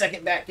took my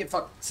second back. Get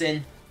fucked,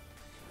 Sin.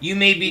 You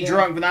may be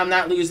drunk, but I'm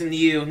not losing to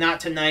you. Not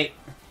tonight.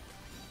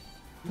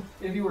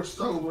 If you were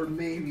sober,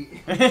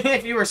 maybe.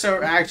 If you were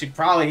sober, actually,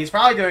 probably. He's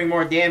probably doing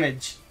more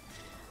damage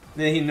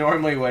than he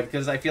normally would.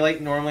 Because I feel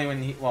like normally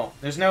when he... well,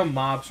 there's no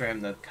mobs for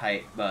him to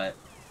kite, but...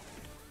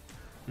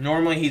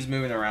 normally he's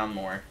moving around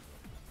more.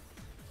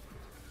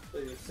 So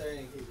you're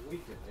saying he's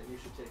weakened, and you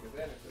should take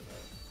advantage of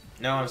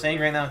that. No, I'm saying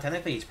right now,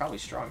 technically he's probably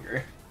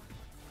stronger.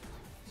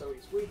 So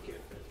he's weakened,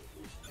 and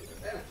you should take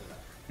advantage of that.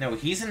 No,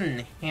 he's in an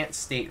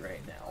enhanced state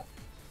right now.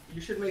 You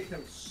should make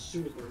him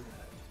super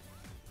mad.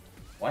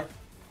 What?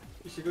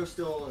 You should go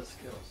steal all his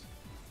skills.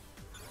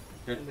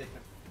 Dude, And make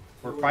him...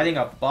 we're fighting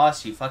a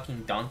boss, you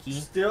fucking donkey.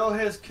 Steal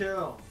his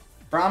kill.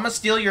 Bro, I'm gonna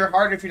steal your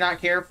heart if you're not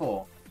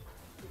careful.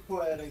 Go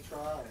ahead and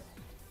try.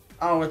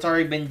 Oh, it's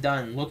already been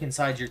done. Look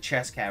inside your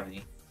chest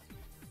cavity.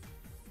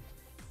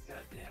 God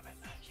damn it,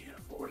 I can't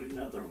afford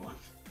another one.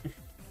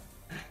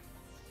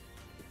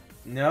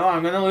 No,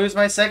 I'm gonna lose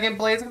my second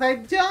place because I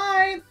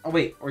died! Oh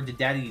wait, or did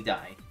Daddy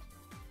die?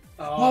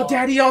 Oh,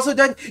 Daddy also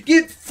died!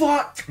 Get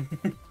fucked!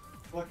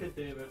 Look at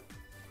David.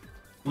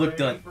 Look,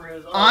 done.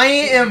 I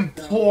am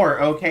poor,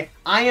 okay?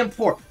 I am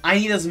poor. I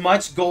need as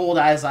much gold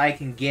as I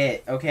can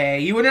get, okay?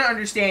 You wouldn't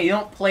understand. You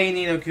don't play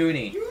No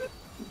Kuni. You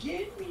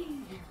get me.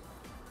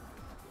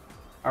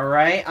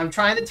 Alright? I'm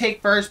trying to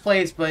take first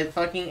place, but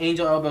fucking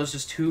Angel Elbow is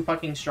just too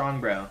fucking strong,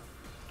 bro.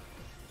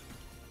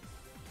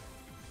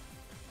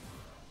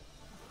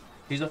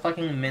 She's a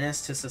fucking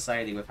menace to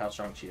society with how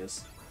strong she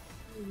is.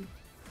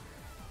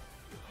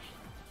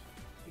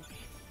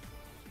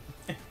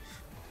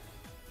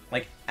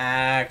 Like,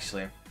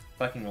 actually.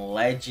 Fucking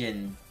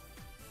legend.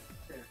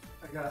 Okay,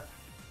 I got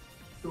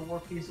 2 more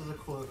pieces of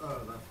clothes. Oh,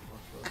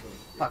 that's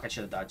Fuck, I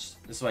should have dodged.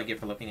 This is what I get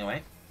for looking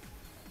away.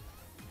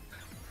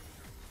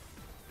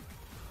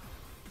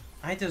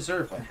 I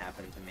deserve what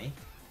happened to me.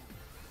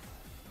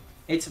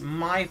 It's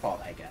my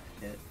fault I got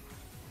hit.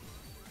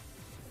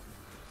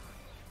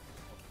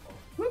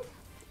 Whoop.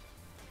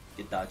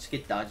 Get dodged,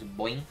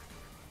 boing.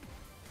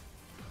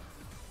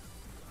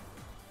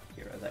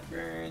 Get rid of that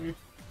burn.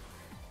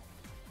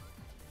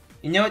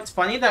 You know, it's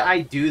funny that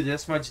I do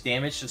this much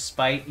damage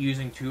despite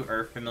using 2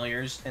 Earth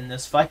Familiars in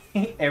this fight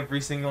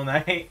every single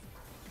night.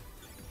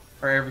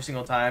 Or every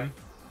single time.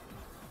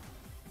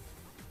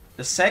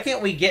 The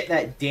second we get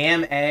that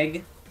damn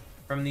egg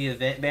from the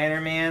event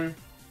banner, man,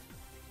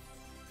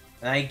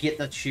 and I get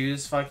to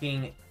choose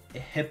fucking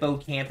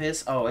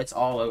Hippocampus, oh, it's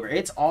all over.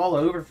 It's all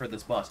over for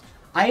this boss.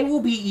 I will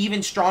be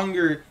even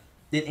stronger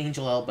than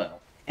Angel Elbow.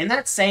 And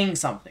that's saying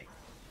something.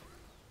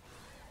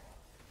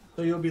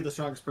 So you'll be the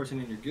strongest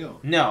person in your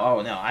guild. No,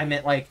 oh no, I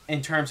meant like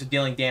in terms of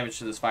dealing damage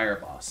to this fire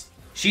boss.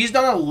 She's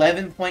done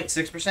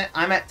 11.6%,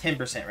 I'm at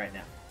 10% right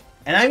now.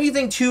 And I'm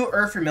using 2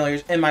 Earth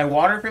Familiars, and my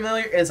Water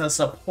Familiar is a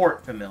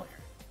support familiar.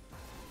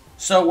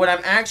 So when I'm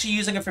actually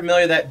using a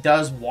familiar that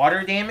does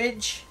water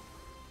damage,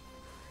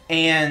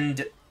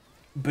 and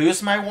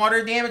boost my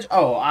water damage,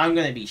 oh, I'm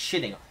gonna be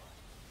shitting on it.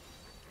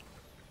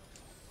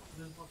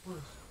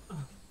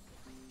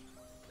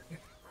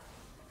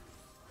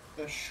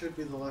 That should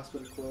be the last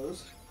bit of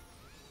close.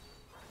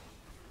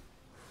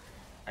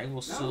 I will Now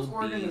still it's be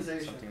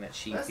organization. something that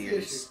she That's the issue.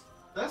 fears.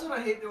 That's what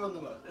I hate doing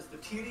the most. It's the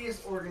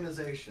tedious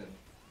organization.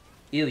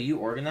 Ew, you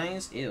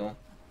organize? Ew.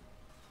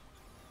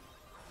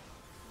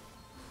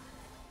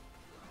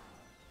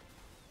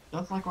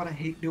 That's like what I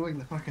hate doing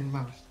the fucking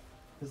most.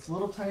 It's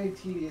little tiny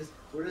tedious.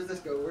 Where does this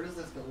go? Where does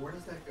this go? Where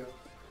does that go?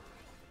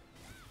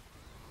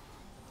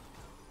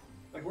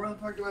 Like, where the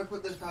fuck do I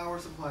put this power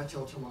supply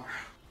till tomorrow?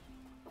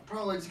 I'm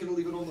probably just gonna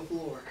leave it on the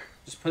floor.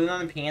 Just put it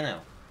on the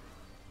piano.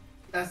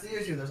 That's the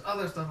issue. There's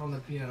other stuff on the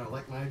piano,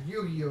 like my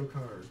Yu-Gi-Oh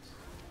cards.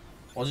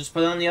 Well, just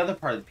put it on the other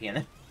part of the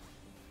piano.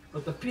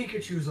 But the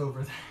Pikachu's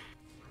over there.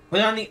 Put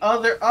it on the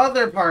other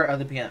part of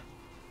the piano.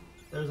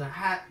 There's a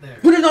hat there.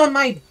 Put it on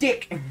my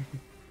dick!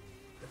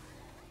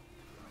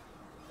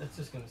 It's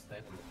just gonna stay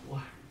on the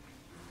floor.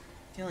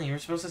 Dylan, you were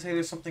supposed to say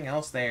there's something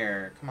else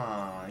there. Come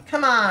on.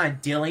 Come on,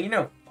 Dylan. You're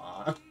no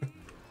fun.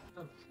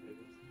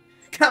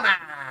 Come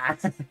on!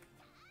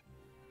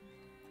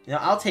 You know,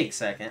 I'll take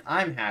second.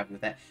 I'm happy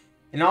with that.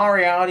 In all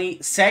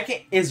reality,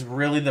 second is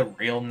really the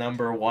real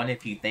number one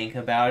if you think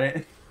about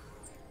it.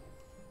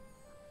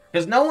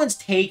 Because no one's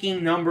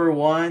taking number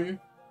one.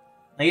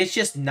 Like, it's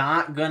just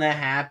not gonna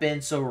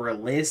happen, so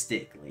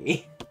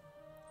realistically.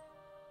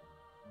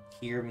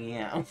 Hear me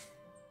out.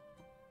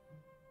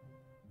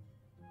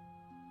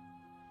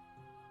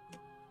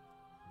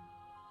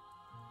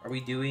 Are we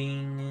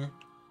doing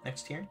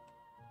next tier?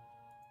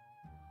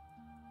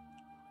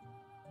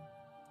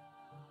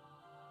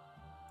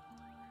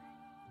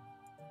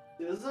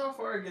 This is how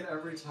far I get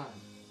every time.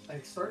 I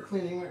start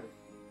cleaning my room.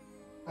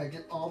 I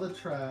get all the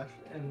trash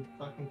and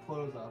fucking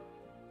clothes up.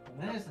 And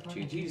then it's the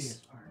fucking GG's. tedious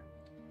part.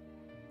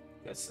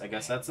 I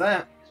guess that's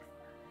that.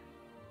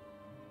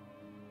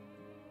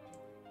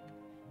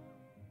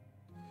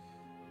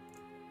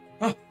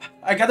 Oh,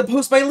 I gotta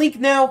post my link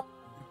now!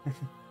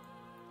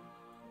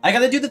 I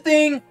gotta do the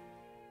thing!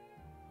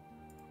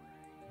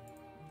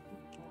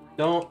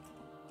 Don't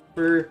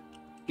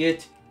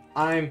forget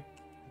I'm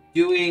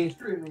doing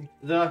Streaming.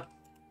 the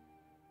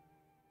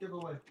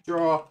Giveaway.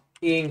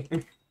 drawing.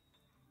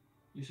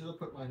 You should have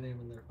put my name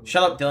in there. For the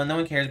Shut up, Dylan. No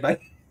one cares about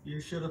it. You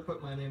should have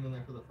put my name in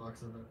there for the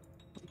Fox event.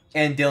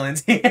 And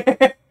Dylan's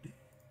here.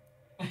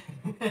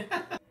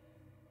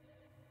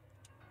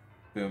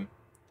 Boom.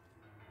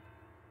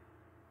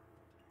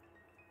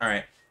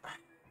 Alright.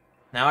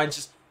 Now I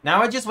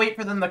just wait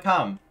for them to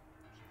come.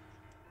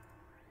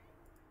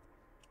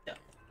 Did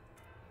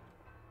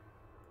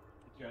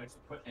you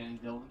actually put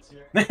and Dylan's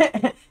here?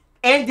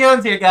 And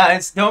Dylan's here,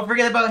 guys. Don't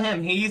forget about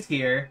him. He's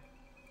here.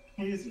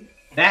 He's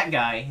That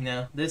guy, you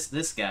know, this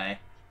guy.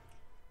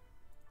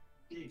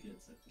 he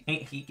gets it.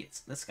 He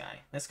gets this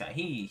guy. This guy.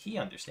 He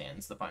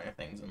understands the finer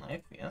things in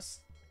life. Yes.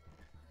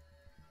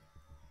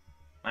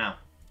 Wow.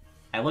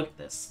 I look at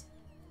this,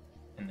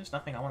 and there's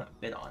nothing I want to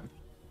bid on.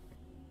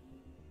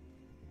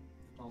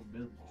 Oh,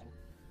 Bisball.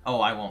 Oh,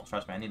 I won't.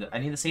 Trust me. I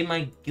need to save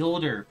my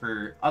gilder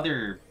for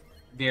other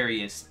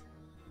various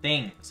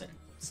things and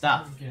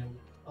stuff. Again,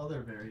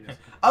 other various.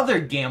 Other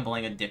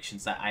gambling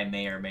addictions that I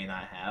may or may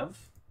not have.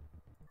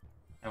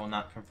 I will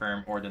not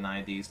confirm or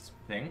deny these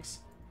things.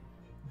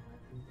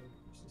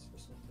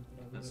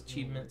 Those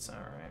achievements,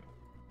 alright.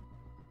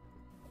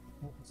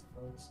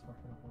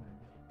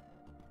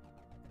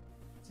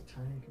 It's a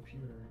tiny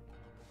computer.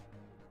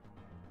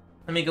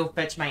 Let me go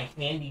fetch my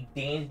handy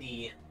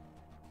dandy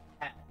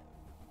hat.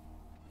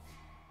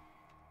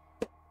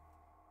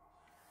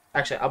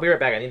 Actually, I'll be right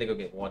back. I need to go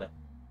get water.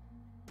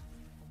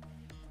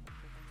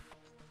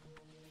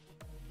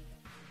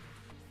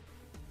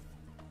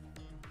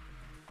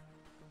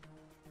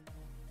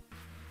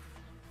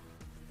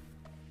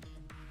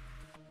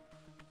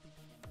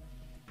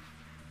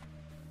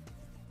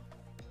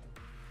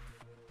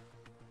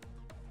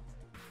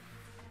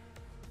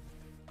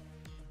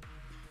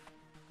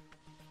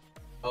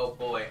 Oh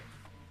boy.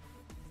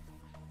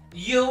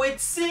 Yo,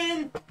 it's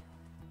Sin!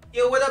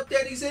 Yo, what up,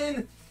 Daddy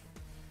Sin?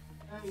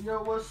 Hey,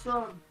 yo, what's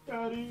up,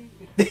 Daddy?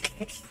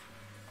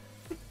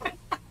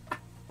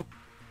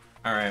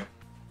 Alright.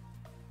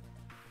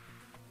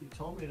 You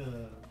told me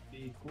to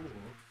be cool.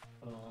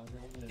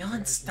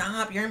 Dylan,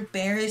 stop. You're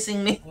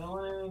embarrassing me. I don't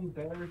want to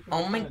embarrass you.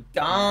 Oh my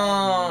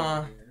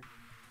god.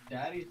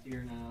 Daddy's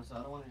here now, so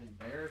I don't want to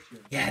embarrass you.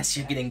 Yes,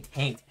 you're getting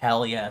tanked.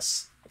 Hell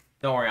yes.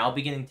 Don't worry, I'll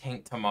be getting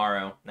tanked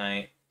tomorrow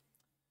night.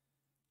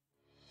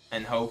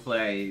 And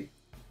hopefully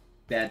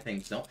bad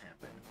things don't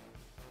happen.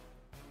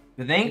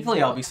 But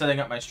thankfully, I'll be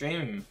setting up my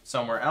stream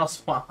somewhere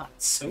else a lot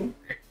sooner.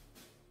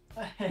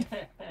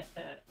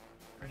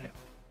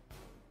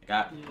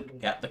 Got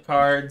the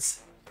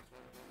cards.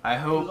 I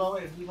hope. Who's all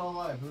live? Who's all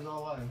live?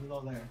 Who's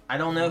all there? I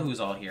don't know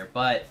who's all here,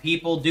 but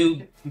people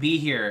do be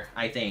here.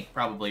 I think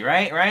probably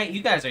right.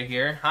 You guys are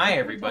here. Hi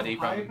everybody.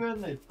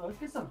 Let's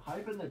get some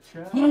hype in the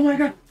chat. Oh my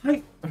god!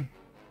 Hype. All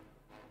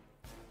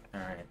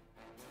right.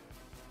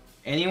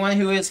 Anyone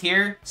who is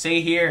here,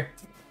 say here.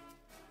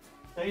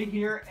 Stay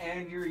here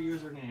and your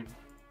username.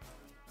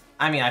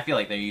 I mean, I feel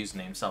like their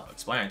username's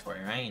self-explanatory,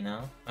 right? You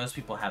know? Most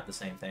people have the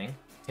same thing,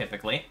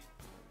 typically.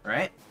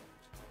 Right?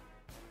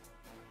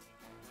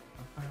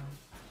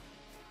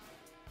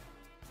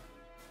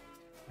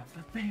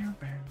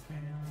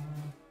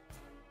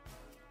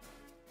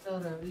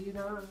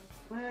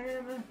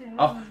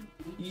 Oh,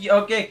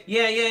 okay,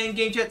 yeah, in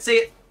game chat, say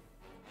it.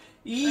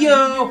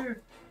 Yo,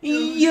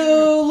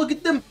 look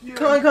at them,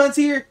 Con-Con's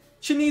here.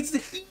 She needs to,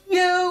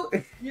 yo,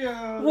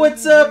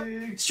 what's up?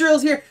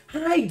 Strill's here.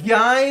 Hi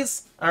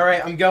guys. All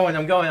right, I'm going.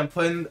 I'm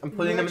putting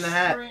them in the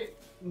hat.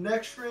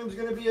 Next stream's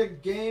gonna be a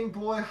Game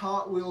Boy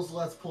Hot Wheels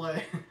Let's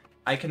Play.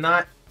 I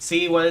cannot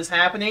see what is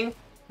happening,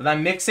 but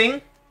I'm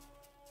mixing.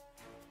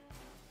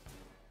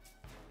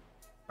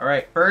 All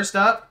right, first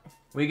up,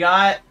 we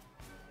got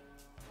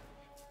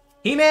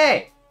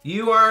Hime.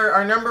 You are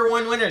our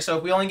 #1 winner, so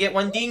if we only get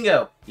one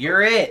dingo,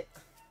 you're it.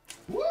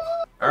 Woo!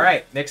 All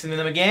right, mixing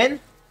them again.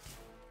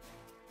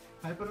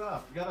 Hype it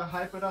up. You gotta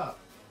hype it up.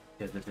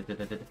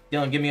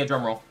 Dylan, give me a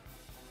drum roll.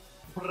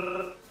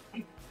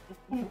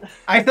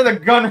 I said a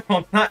gun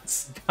roll,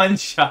 not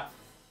gunshot.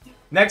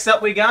 Next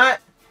up, we got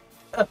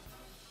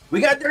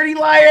Dirty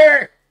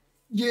Liar.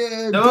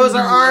 Yeah. Those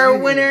are our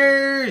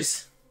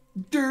winners.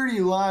 Dirty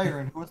Liar.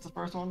 And what's the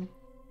first one?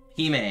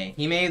 Hime.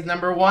 Hime is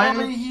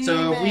 #1.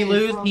 So if we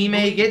lose,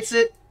 Hime gets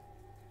it.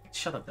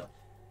 Shut up, Bill.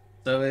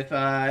 So if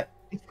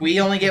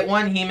we only get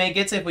one, Hime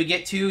gets it. If we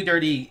get two,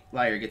 Dirty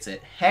Liar gets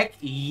it. Heck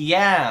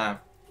yeah!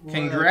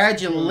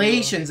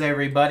 Congratulations,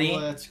 everybody.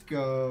 Let's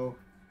go.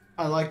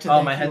 I like to.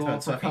 Oh, my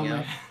headphones fucking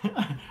out.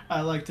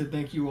 I like to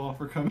thank you all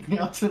for coming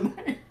out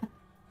tonight.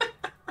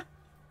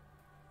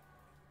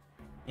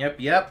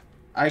 Yep.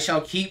 I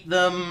shall keep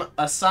them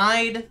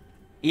aside,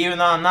 even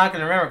though I'm not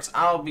gonna remember because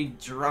I'll be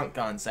drunk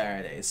on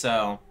Saturday.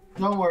 So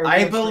Don't worry.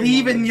 I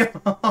believe in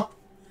y'all.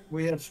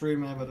 We have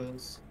stream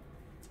evidence.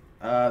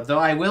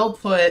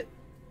 Though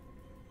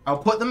I'll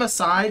put them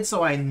aside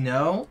so I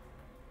know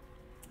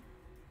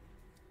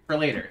for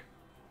later.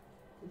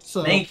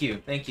 So Thank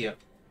you.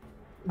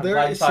 I'm there,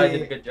 glad I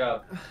did a good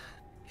job.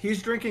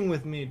 He's drinking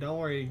with me. Don't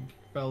worry,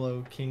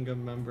 fellow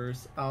Kingdom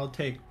members. I'll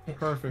take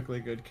perfectly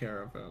good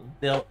care of him.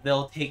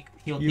 He'll take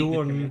good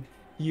care of you.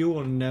 You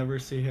will never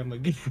see him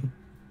again.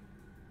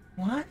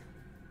 What?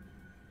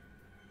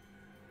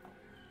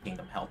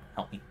 Kingdom, help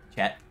me.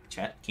 Chat,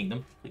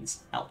 Kingdom,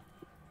 please help.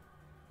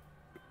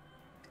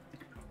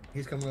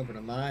 He's coming over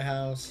to my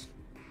house.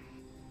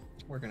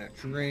 We're gonna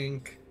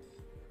drink.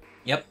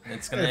 Yep,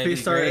 it's gonna If be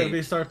he great. If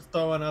he starts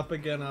throwing up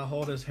again, I'll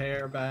hold his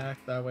hair back.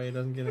 That way he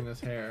doesn't get in his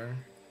hair.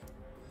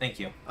 Thank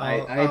you. I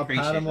I'll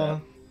appreciate pat him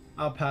that.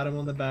 I'll pat him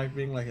on the back,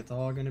 being like, "It's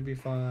all gonna be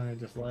fine.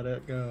 Just let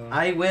it go."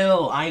 I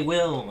will.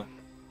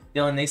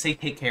 Dylan, they say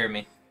take care of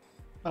me.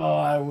 Oh,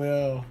 I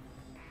will.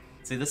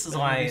 See, this is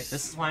why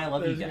I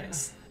love you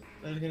guys.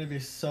 There's gonna be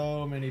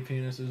so many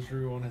penises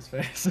drew on his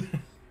face.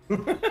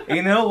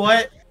 You know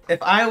what?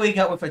 If I wake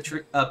up with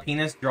a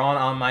penis drawn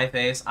on my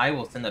face, I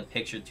will send a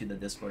picture to the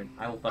Discord.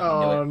 I will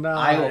fucking do it. No,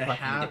 I will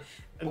fucking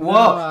do it.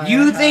 Whoa,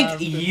 you think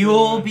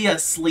you'll be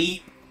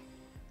asleep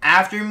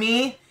after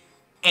me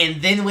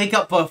and then wake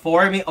up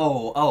before me?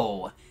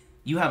 Oh,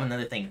 you have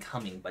another thing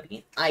coming,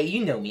 buddy.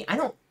 You know me. I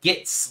don't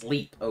get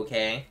sleep,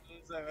 okay?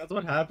 That's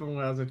what happened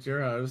when I was at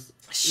your house.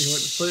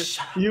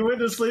 You went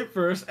to sleep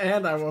first,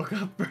 and I woke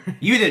up first.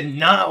 You did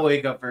not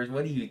wake up first.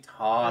 What are you I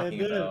talking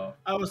did. about?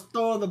 I was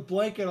throwing the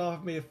blanket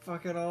off me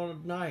fucking all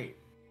night.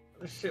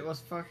 This shit was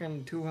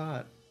fucking too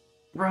hot.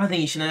 Brother,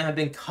 you shouldn't have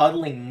been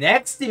cuddling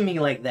next to me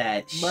like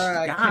that. Bruh,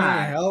 I God.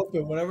 can't help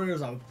it. Whenever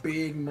there's a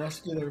big,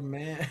 muscular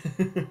man.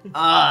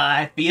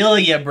 I feel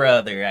ya,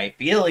 brother. I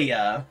feel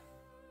ya.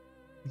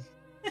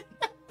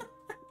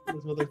 This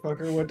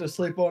motherfucker went to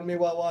sleep on me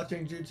while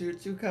watching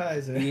Jujutsu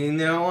Kaisen. You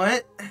know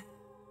what?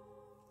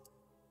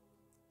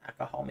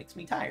 Alcohol makes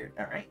me tired,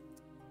 alright?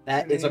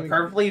 That is a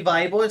perfectly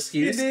viable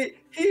excuse.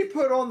 He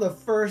put on the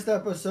first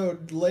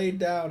episode, laid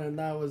down, and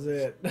that was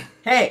it.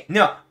 Hey,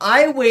 no,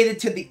 I waited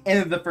to the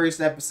end of the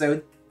first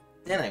episode,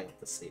 then I went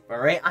to sleep,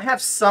 alright? I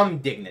have some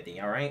dignity,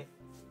 alright?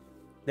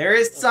 There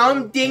is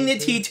some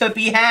dignity to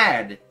be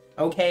had,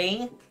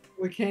 okay?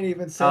 We can't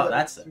even say Oh, that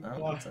that's it. we Oh,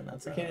 watched-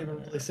 that's we it. can't even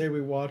really say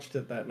we watched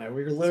it that night.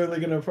 We're literally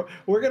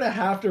gonna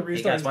have to Hey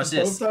restart. guys, watch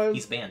because this.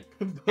 He's banned.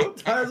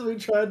 Both times we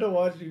tried to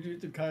watch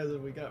Jujutsu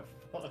Kaisen, we got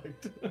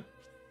fucked.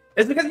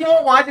 It's because you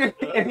won't watch it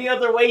any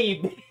other way,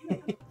 you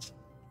bitch.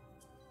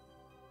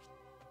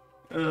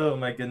 Oh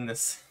my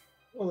goodness.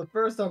 Well, the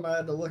first time I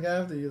had to look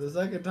after you. The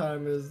second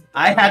time is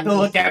I had to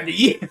look after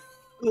you.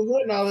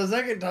 No, the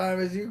second time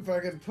is you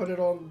fucking put it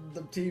on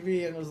the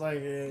TV and was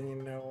like,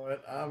 you know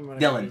what? I'm gonna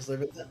Dylan, just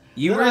leave it.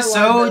 You Then were I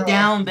so lied there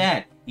down on-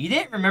 bad. You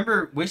didn't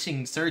remember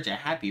wishing Serge a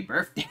happy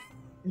birthday.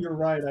 You're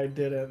right, I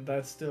didn't.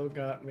 That still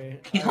got me.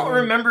 You don't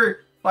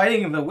remember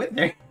fighting the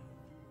Wither.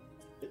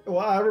 Well,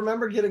 I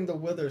remember getting the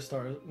Wither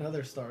Star,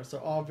 Nether Star.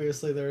 So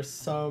obviously there's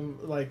some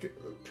like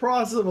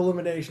process of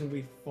elimination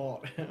we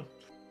fought.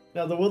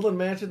 Now the Woodland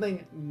Mansion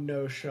thing,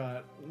 no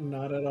shot,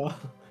 not at all.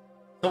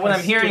 So what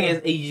I'm hearing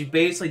is you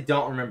basically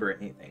don't remember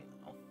anything.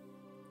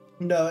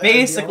 No, the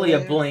Basically a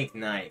only- blank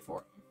night for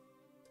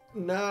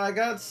him. No, I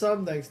got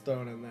some things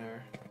thrown in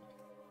there.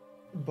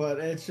 But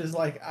it's just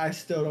like, I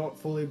still don't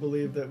fully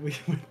believe that we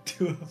would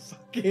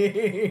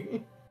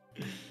do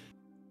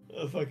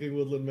a fucking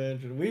Woodland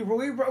Mansion. We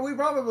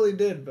probably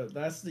did, but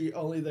that's the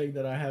only thing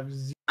that I have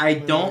zero I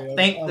memory don't of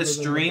think other the than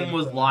stream big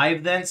was thing.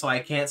 live then, so I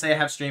can't say I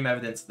have stream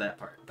evidence of that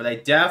part. But I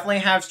definitely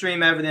have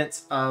stream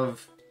evidence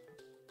of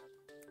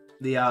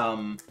the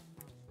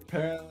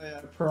Apparently,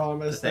 I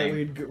promised The that thing.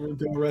 we'd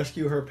go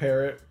rescue her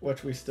parrot,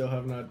 which we still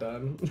have not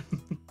done.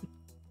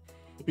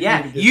 We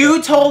Yeah, need to get you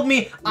that- told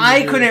me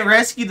I do it. couldn't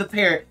rescue the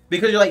parrot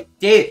because you're like,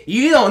 Dave,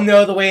 you don't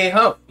know the way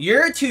home.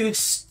 You're too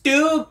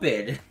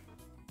stupid.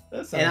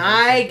 That sounds And like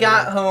I something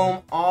got else.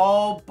 home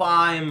all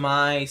by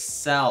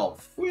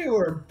myself. We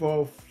were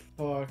both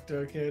fucked.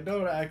 Okay,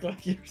 don't act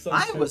like you're some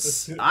type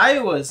of I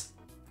was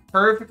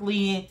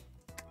perfectly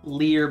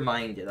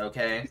clear-minded,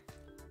 okay?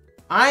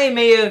 I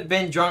may have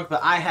been drunk,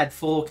 but I had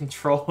full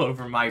control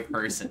over my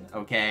person,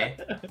 okay?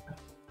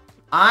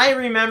 I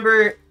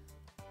remember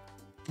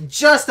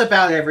just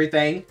about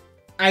everything.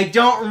 I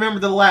don't remember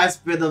the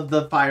last bit of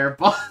the fire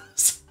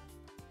boss.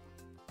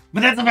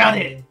 But that's about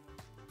it.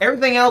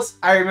 Everything else,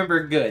 I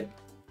remember good.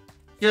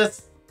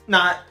 Just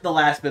not the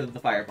last bit of the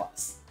fire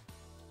boss.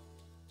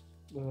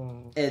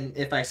 And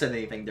if I said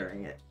anything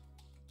during it.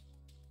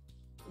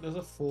 There's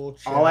a full.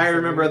 All I chance that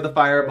remember we of the were-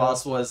 fire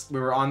boss was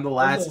we were on the There's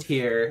last a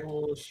tier.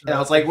 full And I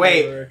was chance like, that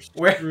wait, we were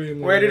Where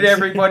extremely did racist.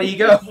 everybody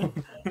go?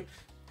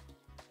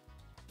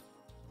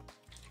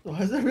 Why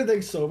is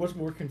everything so much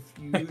more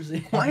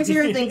confusing? Why is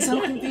everything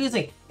so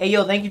confusing? Hey,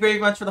 yo, thank you very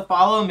much for the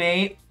follow,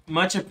 mate.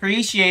 Much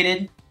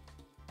appreciated.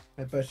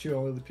 I bet you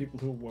only the people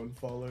who won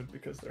followed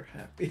because they're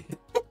happy.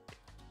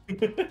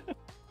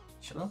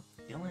 Shut up,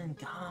 Dylan.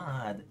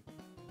 God.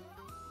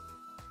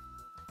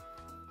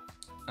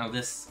 Oh,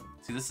 this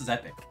is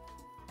epic.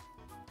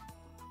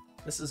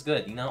 This is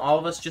good. You know, all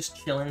of us just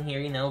chilling here,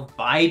 you know,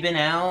 vibing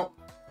out.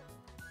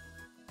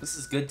 This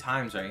is good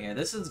times right here.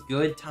 This is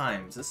good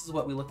times. This is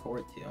what we look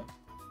forward to.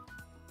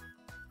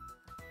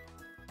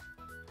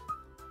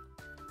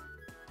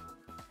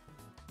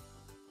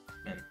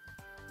 Man.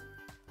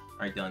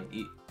 Alright, Dylan.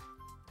 You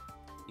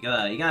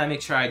gotta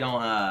make sure I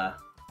don't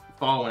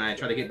fall when I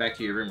try to get back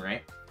to your room,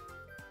 right?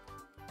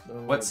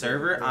 What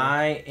server?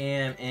 I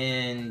am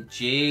in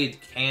Jade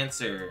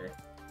Cancer.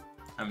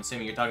 I'm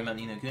assuming you're talking about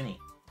No Kuni.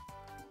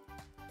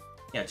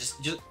 Yeah, just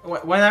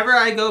whenever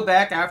I go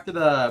back after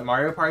the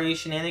Mario Party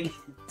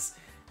shenanigans,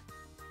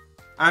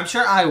 I'm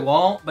sure I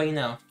won't, but you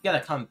know, you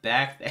gotta come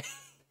back there.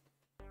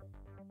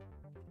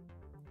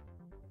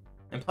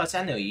 And plus,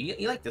 I know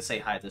you like to say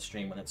hi to the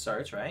stream when it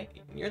starts, right?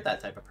 You're that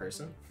type of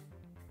person.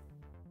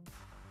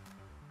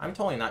 I'm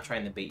totally not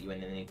trying to bait you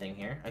into anything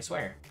here, I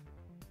swear.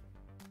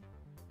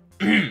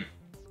 Totally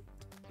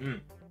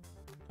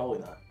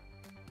not.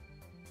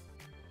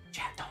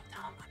 Chat, don't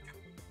tell him I'm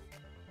drunk.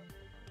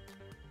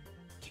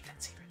 Keep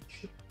that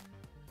secret.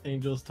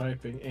 Angels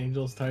typing,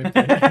 angels typing,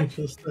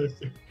 angels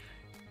typing.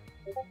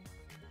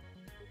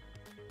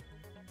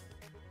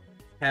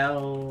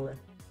 Hell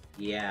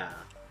yeah.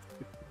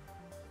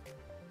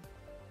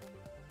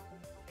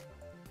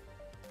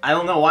 I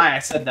don't know why I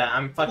said that.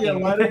 I'm fucking. Yeah,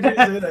 why did you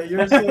say that?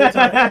 You're so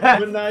tired,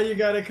 but now you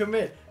gotta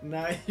commit.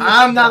 Now you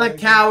I'm not a gotta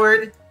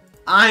coward.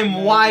 I'm No,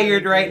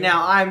 wired you're right good.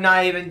 now. I'm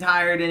not even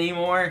tired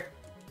anymore.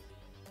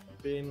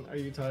 Bean, are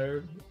you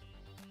tired?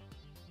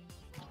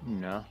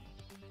 No.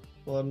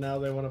 Well, now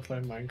they want to play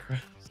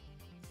Minecraft.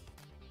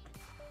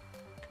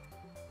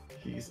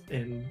 He's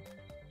in.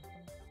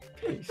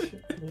 Holy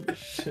shit. Holy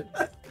shit.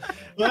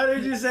 Why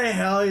did you say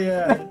hell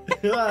yeah?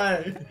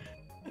 Why?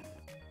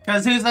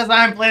 Because who says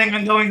I'm planning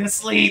on going to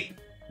sleep?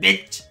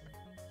 Bitch.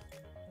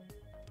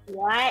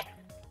 What?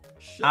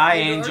 Shit, Hi,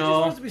 Aren't you Angel.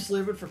 supposed to be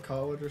sleeping for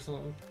college or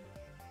something?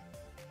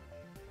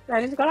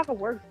 I just got off of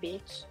work,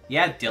 bitch.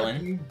 Yeah, Fuck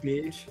Dylan. you,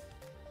 bitch.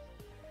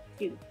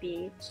 You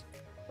bitch.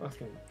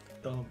 Fucking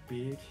dumb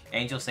bitch.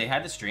 Angel, say hi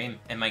to stream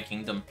in my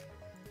kingdom.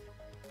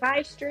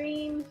 Bye,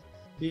 stream.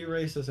 Be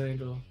racist,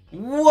 Angel.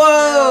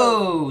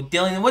 Whoa!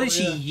 Dylan, what is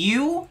she, Yeah.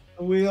 you?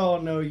 We all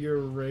know you're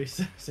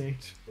racist,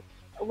 Angel.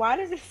 Why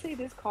does it say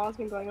this call's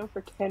been going on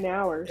for 10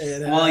 hours?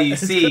 Well, you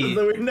It's see-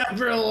 'cause we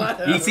never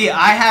left. You see,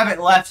 I haven't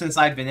left since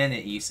I've been in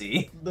it, you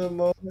see. The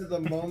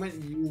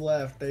moment you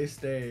left, they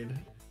stayed,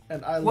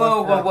 and I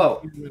Whoa, left whoa,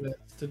 after whoa. 2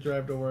 minutes to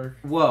drive to work.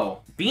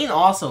 Whoa. Bean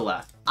also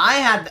left. I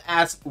had to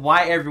ask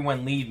why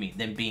everyone leave me,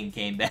 then Bean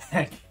came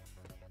back.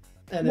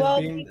 And Well,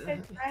 if Bean,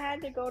 because I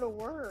had to go to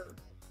work.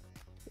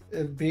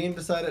 if Bean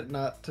decided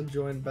not to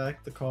join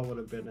back, the call would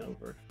have been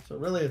over. So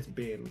really, it's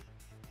Bean.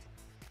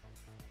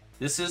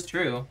 This is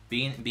true.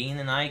 Bean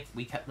and I,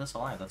 we kept this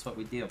alive. That's what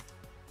we do.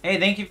 Hey,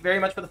 thank you very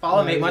much for the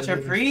follow, mate. Much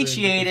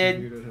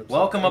appreciated.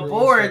 Welcome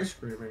aboard.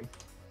 Screaming.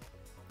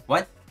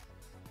 What?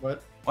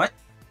 What? What?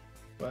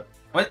 What?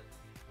 What?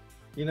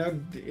 You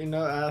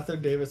know, after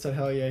David said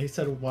hell yeah, he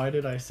said, "Why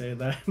did I say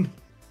that?"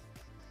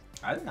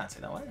 I did not say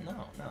that one.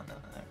 No, never.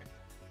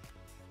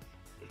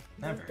 You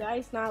Never.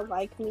 guys not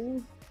like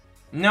me?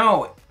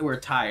 No, we're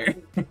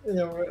tired.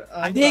 Yeah,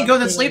 I didn't go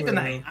to sleep kidding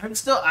with tonight.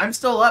 you. I'm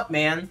still up,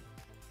 man.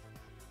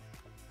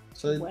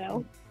 So,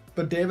 Well,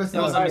 but David's It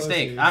not was a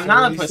mistake. pussy, I'm so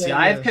not a we pussy. say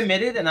I've yes.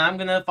 committed, and I'm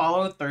gonna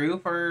follow through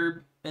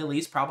for at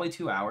least probably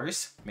 2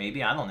 hours.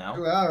 Maybe, I don't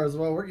 2 know. hours.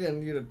 Well, we're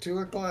getting you to 2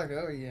 o'clock.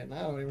 Oh yeah, now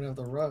I don't even have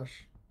to rush.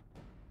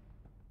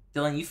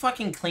 Dylan, you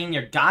fucking clean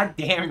your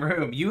goddamn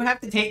room. You have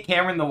to take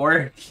Cameron to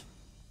work.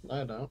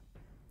 I don't.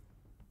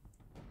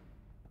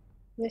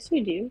 yes,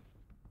 you do.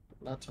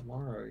 Not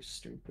tomorrow, you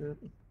stupid.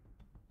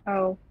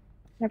 Oh,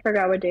 I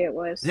forgot what day it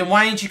was. Then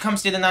why didn't you come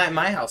stay the night at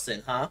my house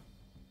then, huh?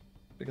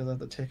 Because I have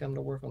to take him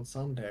to work on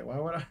Sunday. Why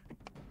would I?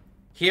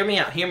 Hear me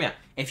out, hear me out.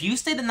 If you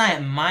stayed the night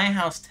at my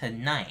house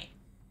tonight,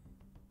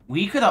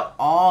 we could have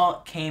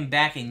all came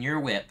back in your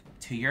whip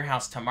to your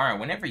house tomorrow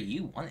whenever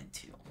you wanted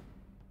to.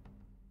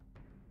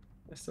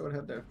 I still would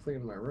have to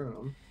clean my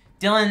room.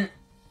 Dylan,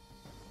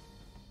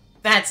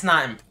 that's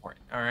not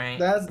important, alright?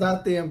 That's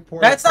not the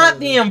important. That's part not of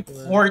the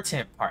this,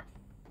 important part.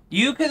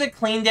 You could have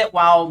cleaned it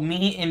while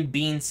me and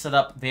Bean set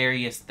up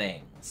various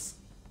things.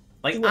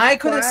 Like, Look, I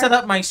could have why- set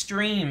up my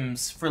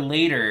streams for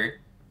later.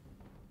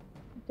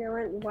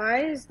 Dylan, why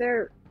is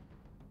there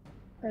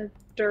a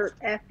dirt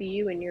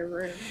FU in your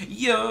room?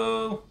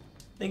 Yo!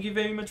 Thank you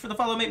very much for the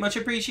follow, mate. Much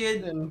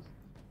appreciated. And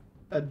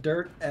a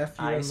dirt F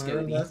you I in my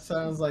room. Scody. That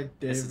sounds like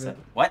This is David.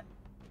 what?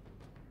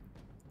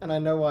 And I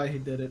know why he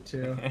did it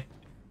too.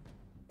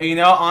 You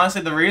know,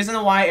 honestly, the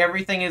reason why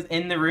everything is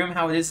in the room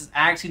how it is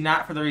actually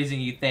not for the reason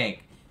you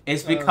think.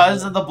 It's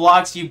because of the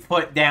blocks you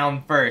put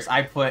down first.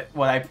 I put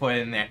what I put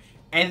in there.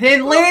 And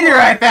then later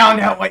I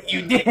found out what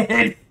you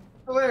did.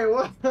 Wait,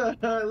 what?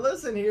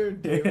 Listen here,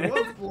 David.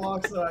 What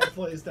blocks did I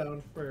place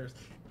down first?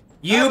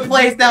 You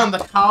placed down the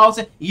tiles,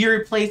 you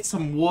replaced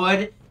some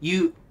wood,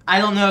 I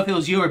don't know if it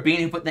was you or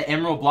Bean who put the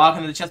emerald block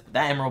into the chest, but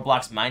that emerald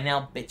block's mine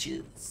now,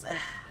 bitches.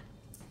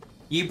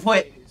 You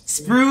put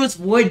spruce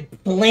wood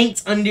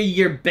planks under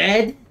your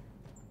bed?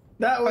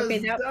 That was Okay,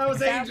 that was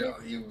that Angel.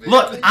 You bitch.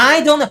 Look,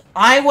 I don't know,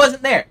 I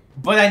wasn't there,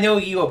 but I know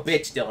you a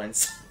bitch, Dylan.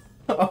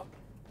 So.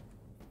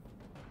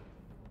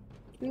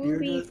 To You're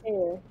be just-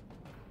 fair.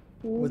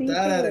 To With be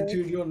that fair.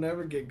 attitude, you'll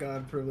never get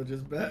God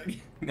privileges back.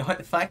 What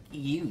the fuck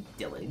you,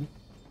 Dylan?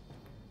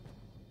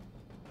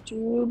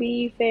 To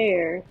be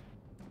fair.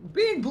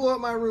 Bean blew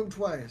up my room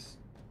twice.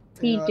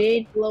 He You know,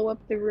 did blow up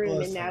the room,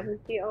 Listen. and that was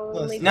the only.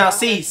 Listen. Now, block.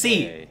 see,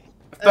 Hey.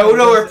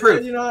 photo or listen,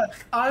 proof? You know what?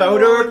 I'm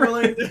Photo or only proof?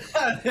 willing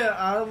to,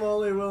 I'm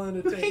only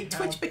willing to Hey, take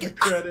Twitch half the Bacon.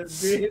 credit.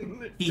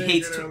 Bean. He Take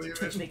hates it or Twitch, leave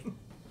Twitch it. Bacon.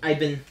 I've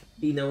been,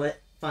 you know what?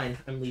 Fine,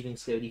 I'm leaving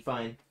Scody,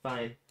 fine.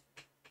 I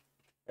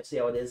see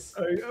how it is.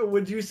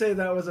 Would you say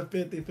that was a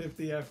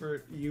 50-50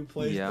 effort? You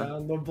placed Yeah.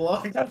 down the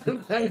block.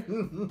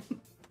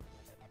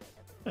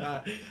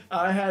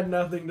 I had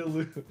nothing to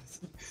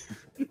lose.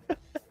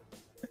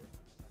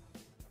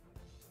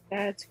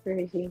 That's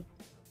crazy.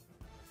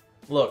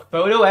 Look,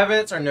 photo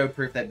evidence or no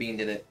proof that Bean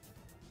did it.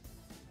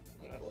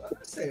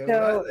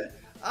 So-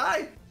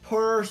 I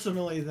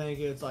personally think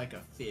it's like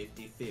a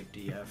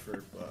 50-50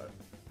 effort, but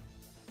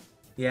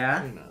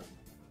Yeah? you know,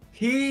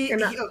 he You're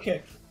not-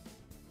 okay.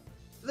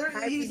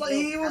 I He's think like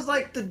he so. was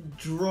like the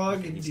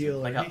drug He's dealer.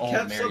 like an he old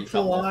kept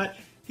married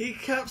he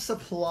kept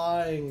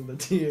supplying the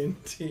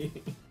TNT.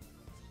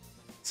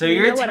 So You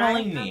you're know what I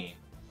telling have? me.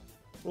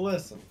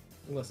 Listen.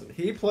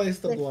 He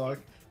placed the block,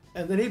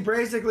 and then he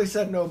basically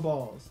said no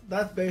balls.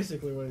 That's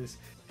basically what he's.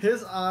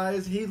 His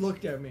eyes. He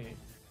looked at me,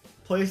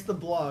 placed the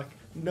block,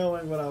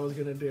 knowing what I was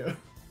gonna do.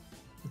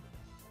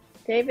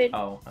 David,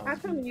 Oh. how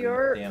come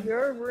your Damn.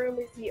 room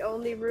is the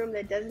only room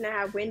that doesn't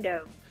have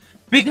windows?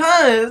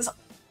 Because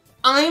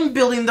I'm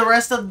building the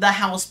rest of the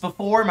house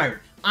before my room.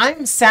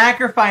 I'm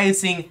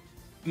sacrificing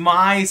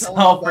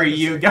myself for the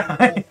you secret.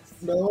 guys.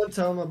 No one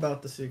tell him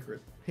about the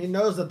secret. He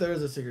knows that there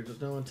is a secret.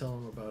 Just no one tell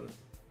him about it.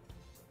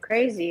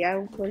 Crazy. I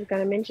was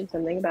gonna mention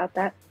something about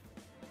that.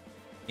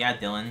 Yeah,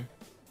 Dylan.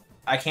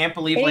 I can't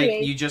believe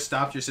Anyway. you just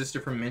stopped your sister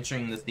from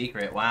mentioning the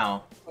secret.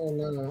 Wow. Oh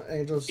no,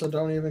 Angel. So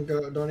don't even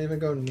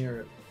go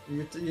near it.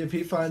 If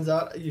he finds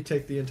out, you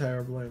take the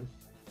entire blame.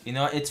 You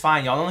know, it's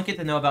fine. Y'all don't get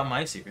to know about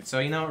my secret. So,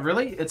 you know,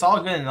 really, it's all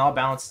good and it all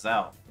balances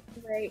out.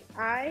 Right.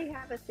 I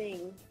have a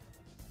thing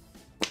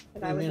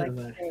that I What do would you like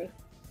mean to by say.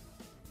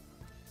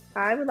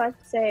 I would like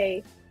to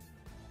say,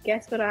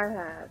 guess what I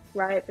have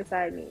right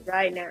beside me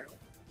right now?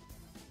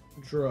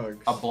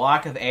 Drugs. A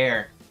block of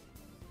air.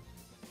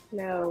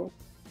 No,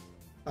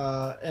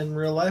 In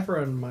real life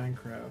or in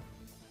Minecraft?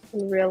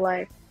 in real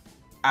life.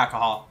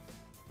 Alcohol.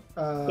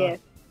 Yeah.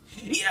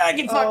 Yeah, I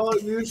can fuck. Oh,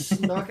 you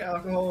snuck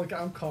alcohol.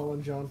 I'm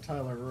calling John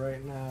Tyler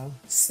right now.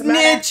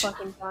 Snitch!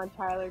 Fucking John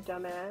Tyler,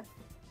 dumbass.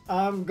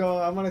 I'm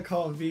gonna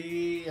call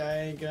V. I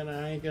ain't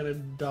gonna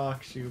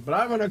dox you, but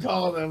I'm gonna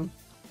call them.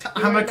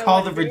 I'm gonna know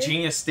call what the it is?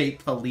 Virginia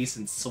State Police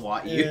and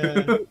SWAT you. Yeah.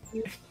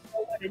 You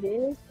know what it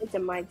is? It's a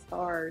Mike's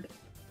Hard,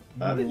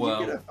 How did you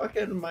Whoa. get a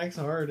fucking Mike's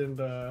Hard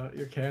into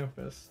your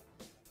campus?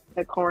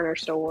 the corner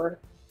store.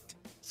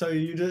 So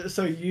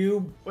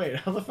you wait.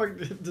 How the fuck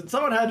did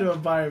someone had to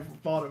have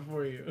bought it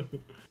for you?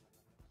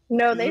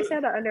 No, they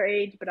said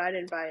underage, but I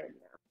didn't buy it.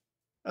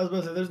 I was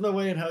about to say, there's no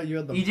way in hell you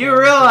had the. You do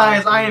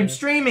realize I am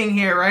streaming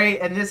here, right?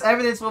 And this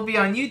evidence will be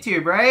on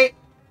YouTube, right?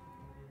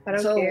 I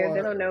don't care.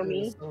 They don't know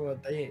me. So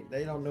what?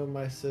 They don't know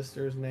my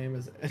sister's name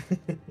is.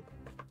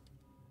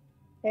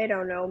 They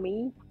don't know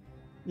me.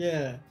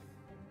 Yeah,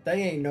 they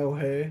ain't know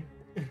her.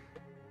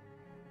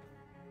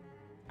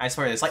 I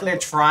swear, it's like they're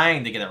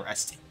trying to get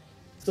arrested.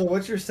 So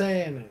what you're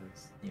saying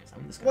is. Yes,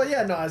 I'm just Well,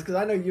 yeah, no, it's because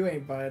I know you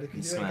ain't buying it.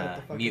 I'm just You ain't got gonna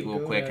the fucking mute real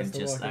quick and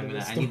just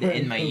I need to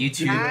end my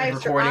YouTube I've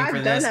recording for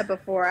done this. that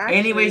before. Actually.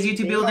 Anyways,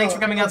 YouTube people, thanks for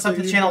coming out. Sub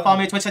to the channel. Follow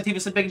me on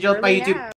Twitch.tv. Big Joke by Really YouTube. have.